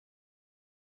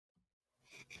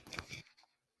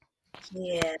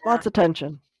 Yeah. Lots of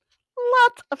tension.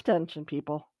 Lots of tension,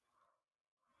 people.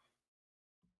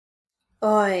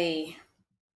 Oi.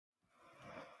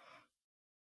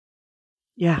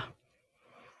 Yeah.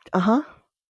 Uh-huh.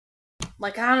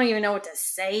 Like, I don't even know what to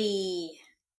say.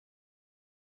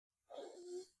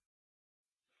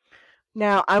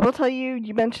 Now, I will tell you,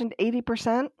 you mentioned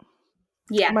 80%.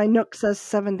 Yeah. My Nook says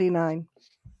 79.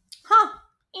 Huh.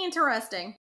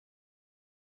 Interesting.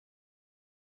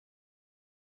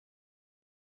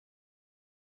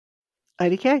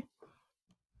 IDK?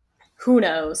 Who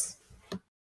knows?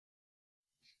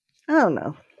 I don't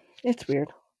know. It's weird.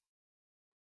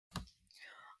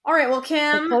 All right, well,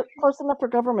 Kim. Close enough for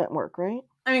government work, right?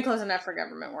 I mean, close enough for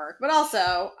government work, but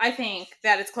also I think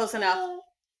that it's close enough.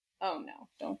 Oh no!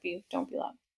 Don't be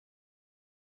loud.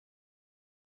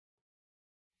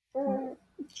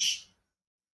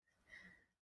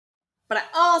 But I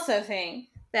also think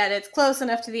that it's close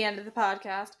enough to the end of the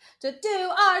podcast to do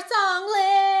our song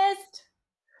list.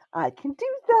 I can do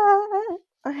that.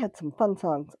 I had some fun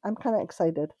songs. I'm kind of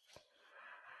excited.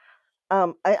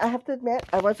 I have to admit,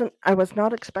 I was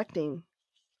not expecting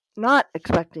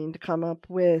to come up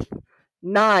with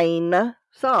 9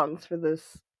 songs for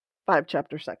this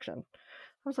 5-chapter section.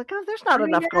 I was like, oh, there's not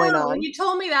enough going on. When you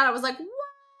told me that, I was like, what?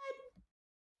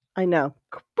 I know.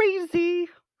 Crazy.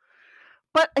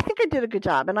 But I think I did a good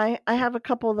job. And I have a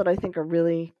couple that I think are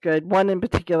really good. One in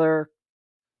particular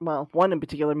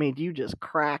made you just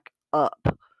crack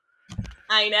up.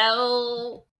 I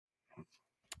know.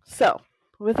 So,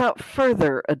 without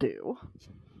further ado,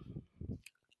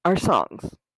 our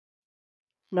songs.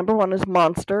 Number 1 is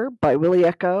Monster by Willie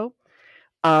Echo.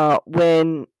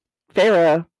 When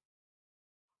Feyre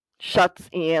shuts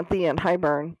Ianthe and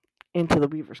Hybern into the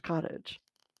Weaver's cottage.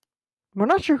 We're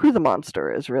not sure who the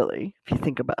monster is, really, if you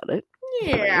think about it.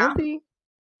 Yeah.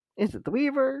 Is it the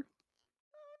Weaver?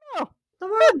 No. The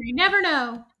word, you never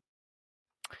know.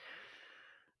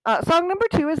 Song number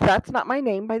 2 is That's Not My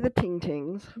Name by the Ting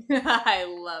Tings. I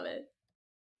love it.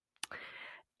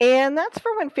 And that's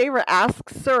for when Feyre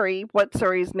asks Suri what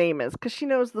Suri's name is, because she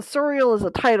knows the Suriel is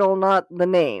a title, not the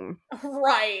name.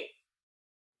 Right.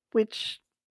 Which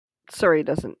Suri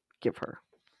doesn't give her.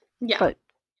 Yeah. But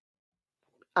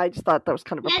I just thought that was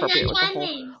kind of appropriate with the whole,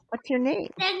 name. What's your name?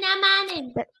 That's not my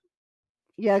name.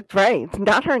 Yeah, right. It's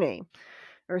not her name.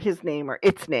 Or his name, or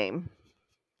its name.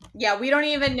 Yeah, we don't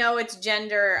even know its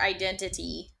gender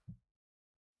identity.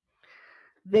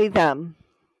 They, them.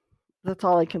 That's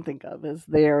all I can think of is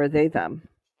they or they, them.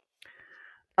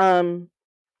 So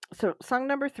song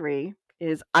number 3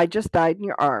 is I Just Died in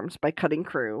Your Arms by Cutting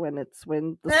Crew, and it's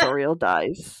when the Suriel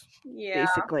dies,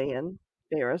 basically, in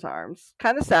Feyre's arms.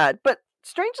 Kind of sad, but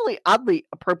strangely, oddly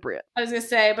appropriate. I was going to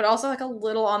say, but also like a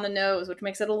little on the nose, which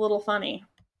makes it a little funny.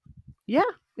 Yeah,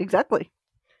 exactly.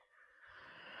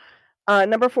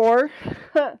 Number 4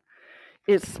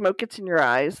 is Smoke Gets in Your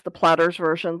Eyes, the Platters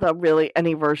version, the really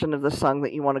any version of the song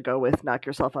that you want to go with, Knock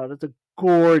Yourself Out. It's a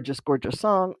gorgeous, gorgeous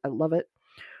song. I love it.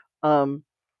 And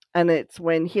it's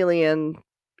when Helion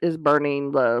is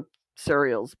burning the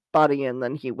Suriel's body, and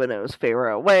then he winnows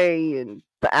Feyre away, and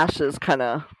the ashes kind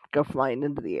of go flying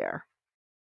into the air.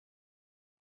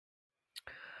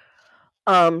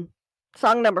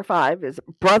 Song number 5 is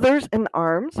Brothers in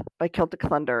Arms by Celtic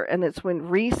Thunder, and it's when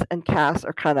Rhys and Cass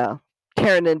are kind of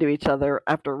tearing into each other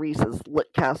after Rhys has lit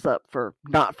Cass up for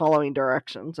not following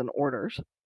directions and orders.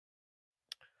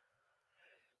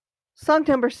 Song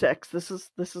number 6. This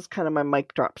is kind of my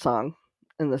mic drop song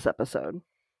in this episode.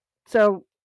 So,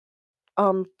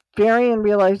 Varian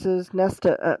realizes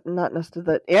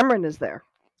that Amren is there.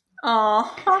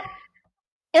 Aww.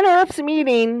 Interrupts the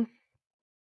meeting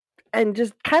and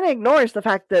just kind of ignores the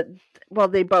fact that, well,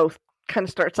 they both kind of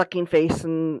start sucking face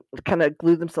and kind of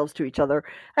glue themselves to each other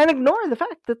and ignore the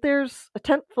fact that there's a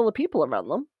tent full of people around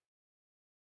them.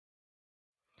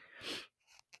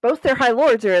 Both their high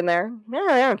lords are in there. No,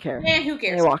 they don't care. Yeah, who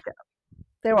cares?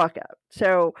 They walk out.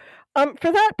 So,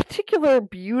 for that particular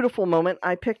beautiful moment,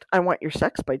 I picked I Want Your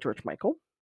Sex by George Michael.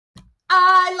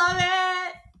 I love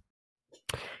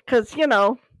it! Because,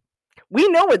 we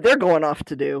know what they're going off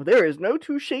to do. There is no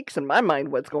two shakes in my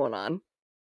mind what's going on.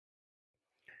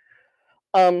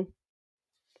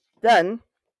 Then,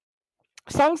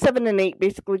 songs 7 and 8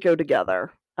 basically go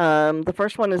together. The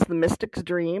first one is The Mystic's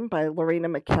Dream by Lorena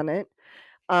McKennitt.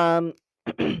 And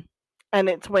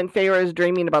it's when Feyre is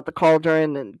dreaming about the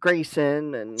cauldron and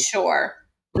Grayson and... Sure.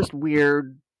 just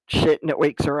weird shit, and it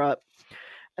wakes her up.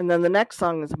 And then the next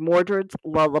song is Mordred's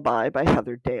Lullaby by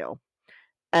Heather Dale.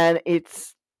 And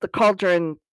it's the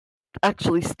cauldron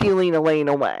actually stealing Elaine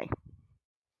away.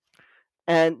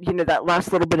 And, that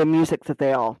last little bit of music that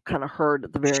they all kind of heard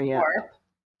at the very end.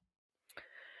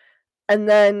 And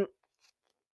then,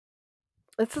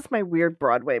 this is my weird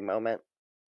Broadway moment.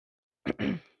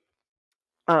 The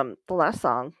last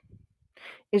song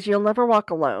is You'll Never Walk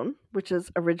Alone, which is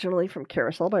originally from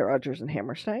Carousel by Rodgers and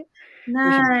Hammerstein.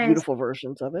 Nice. There's some beautiful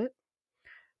versions of it.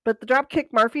 But the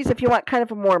Dropkick Murphys, if you want kind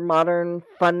of a more modern,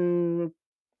 fun,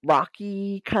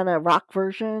 rocky kind of rock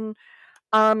version,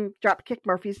 Dropkick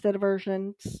Murphys did a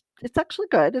version. It's actually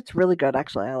good. It's really good,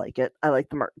 actually. I like it. I like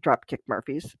the Dropkick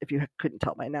Murphys, if you couldn't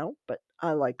tell by now, but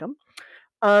I like them.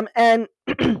 And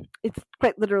it's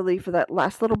quite literally for that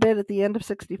last little bit at the end of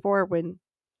 64 when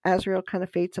Azrael kind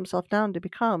of fades himself down to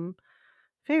become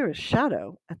Feyre's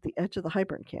shadow at the edge of the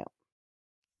Hybern camp.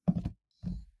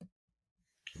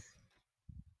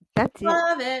 That's it.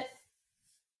 Love it.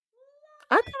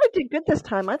 I thought I did good this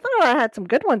time. I thought I had some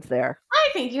good ones there. I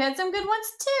think you had some good ones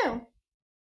too.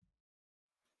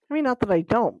 I mean, not that I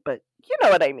don't, but you know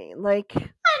what I mean. Like,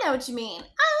 I know what you mean.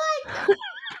 I like them.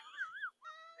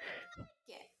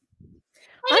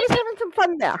 I was having some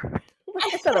fun there.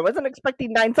 Like I said, I wasn't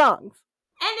expecting 9 songs.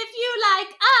 And if you like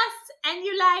us and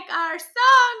you like our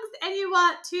songs and you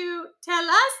want to tell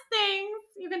us things,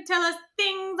 you can tell us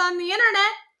things on the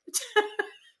internet.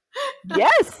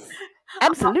 Yes,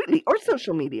 absolutely. Or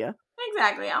social media.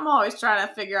 Exactly. I'm always trying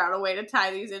to figure out a way to tie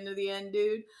these into the end,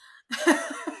 dude. So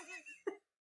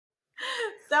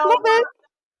find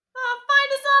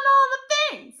us on all the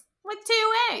things with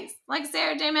 2 A's, like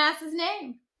Sarah J. Mass's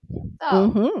name.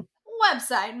 So,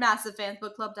 website,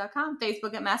 MassiveFansBookClub.com,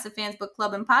 Facebook at Massive Fans Book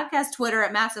Club and Podcast, Twitter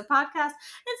at Massive Podcast,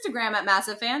 Instagram at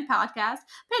Massive Fan Podcast,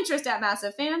 Pinterest at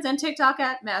Massive Fans, and TikTok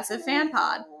at Massive Fan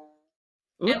Pod.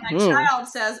 And my child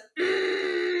says,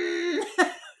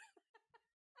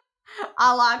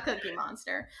 a la Cookie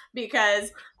Monster,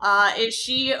 because is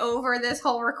she over this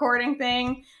whole recording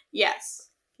thing? Yes,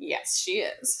 she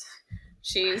is.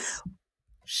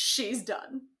 She's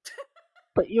done.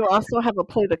 But you also have a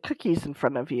plate of cookies in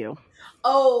front of you.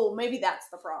 Oh, maybe that's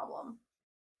the problem.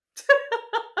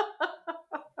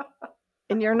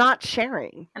 And you're not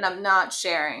sharing. And I'm not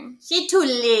sharing. She's too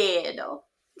little.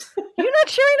 You're not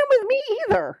sharing them with me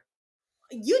either.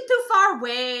 You too far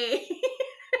away.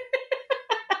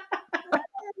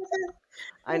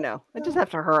 I know. I just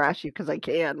have to harass you because I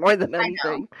can more than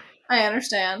anything. I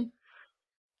understand.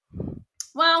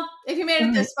 Well, if you made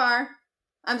it this far,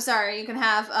 I'm sorry. You can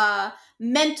have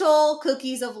mental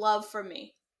cookies of love from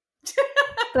me.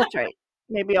 That's right.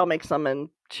 Maybe I'll make some and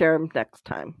share them next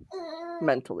time.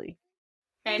 Mentally.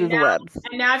 And now,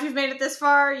 if you've made it this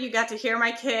far, you got to hear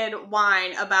my kid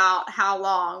whine about how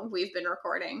long we've been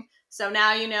recording. So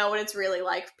now you know what it's really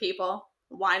like, people.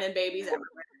 Whining babies everywhere.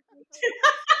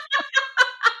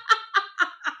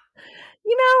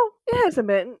 It hasn't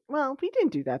been. Well, we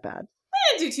didn't do that bad.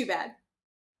 We didn't do too bad.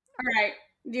 All right.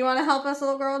 Do you want to help us,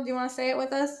 little girl? Do you want to say it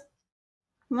with us?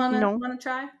 Want to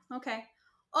try? Okay.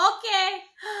 Okay.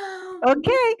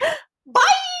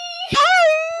 Bye.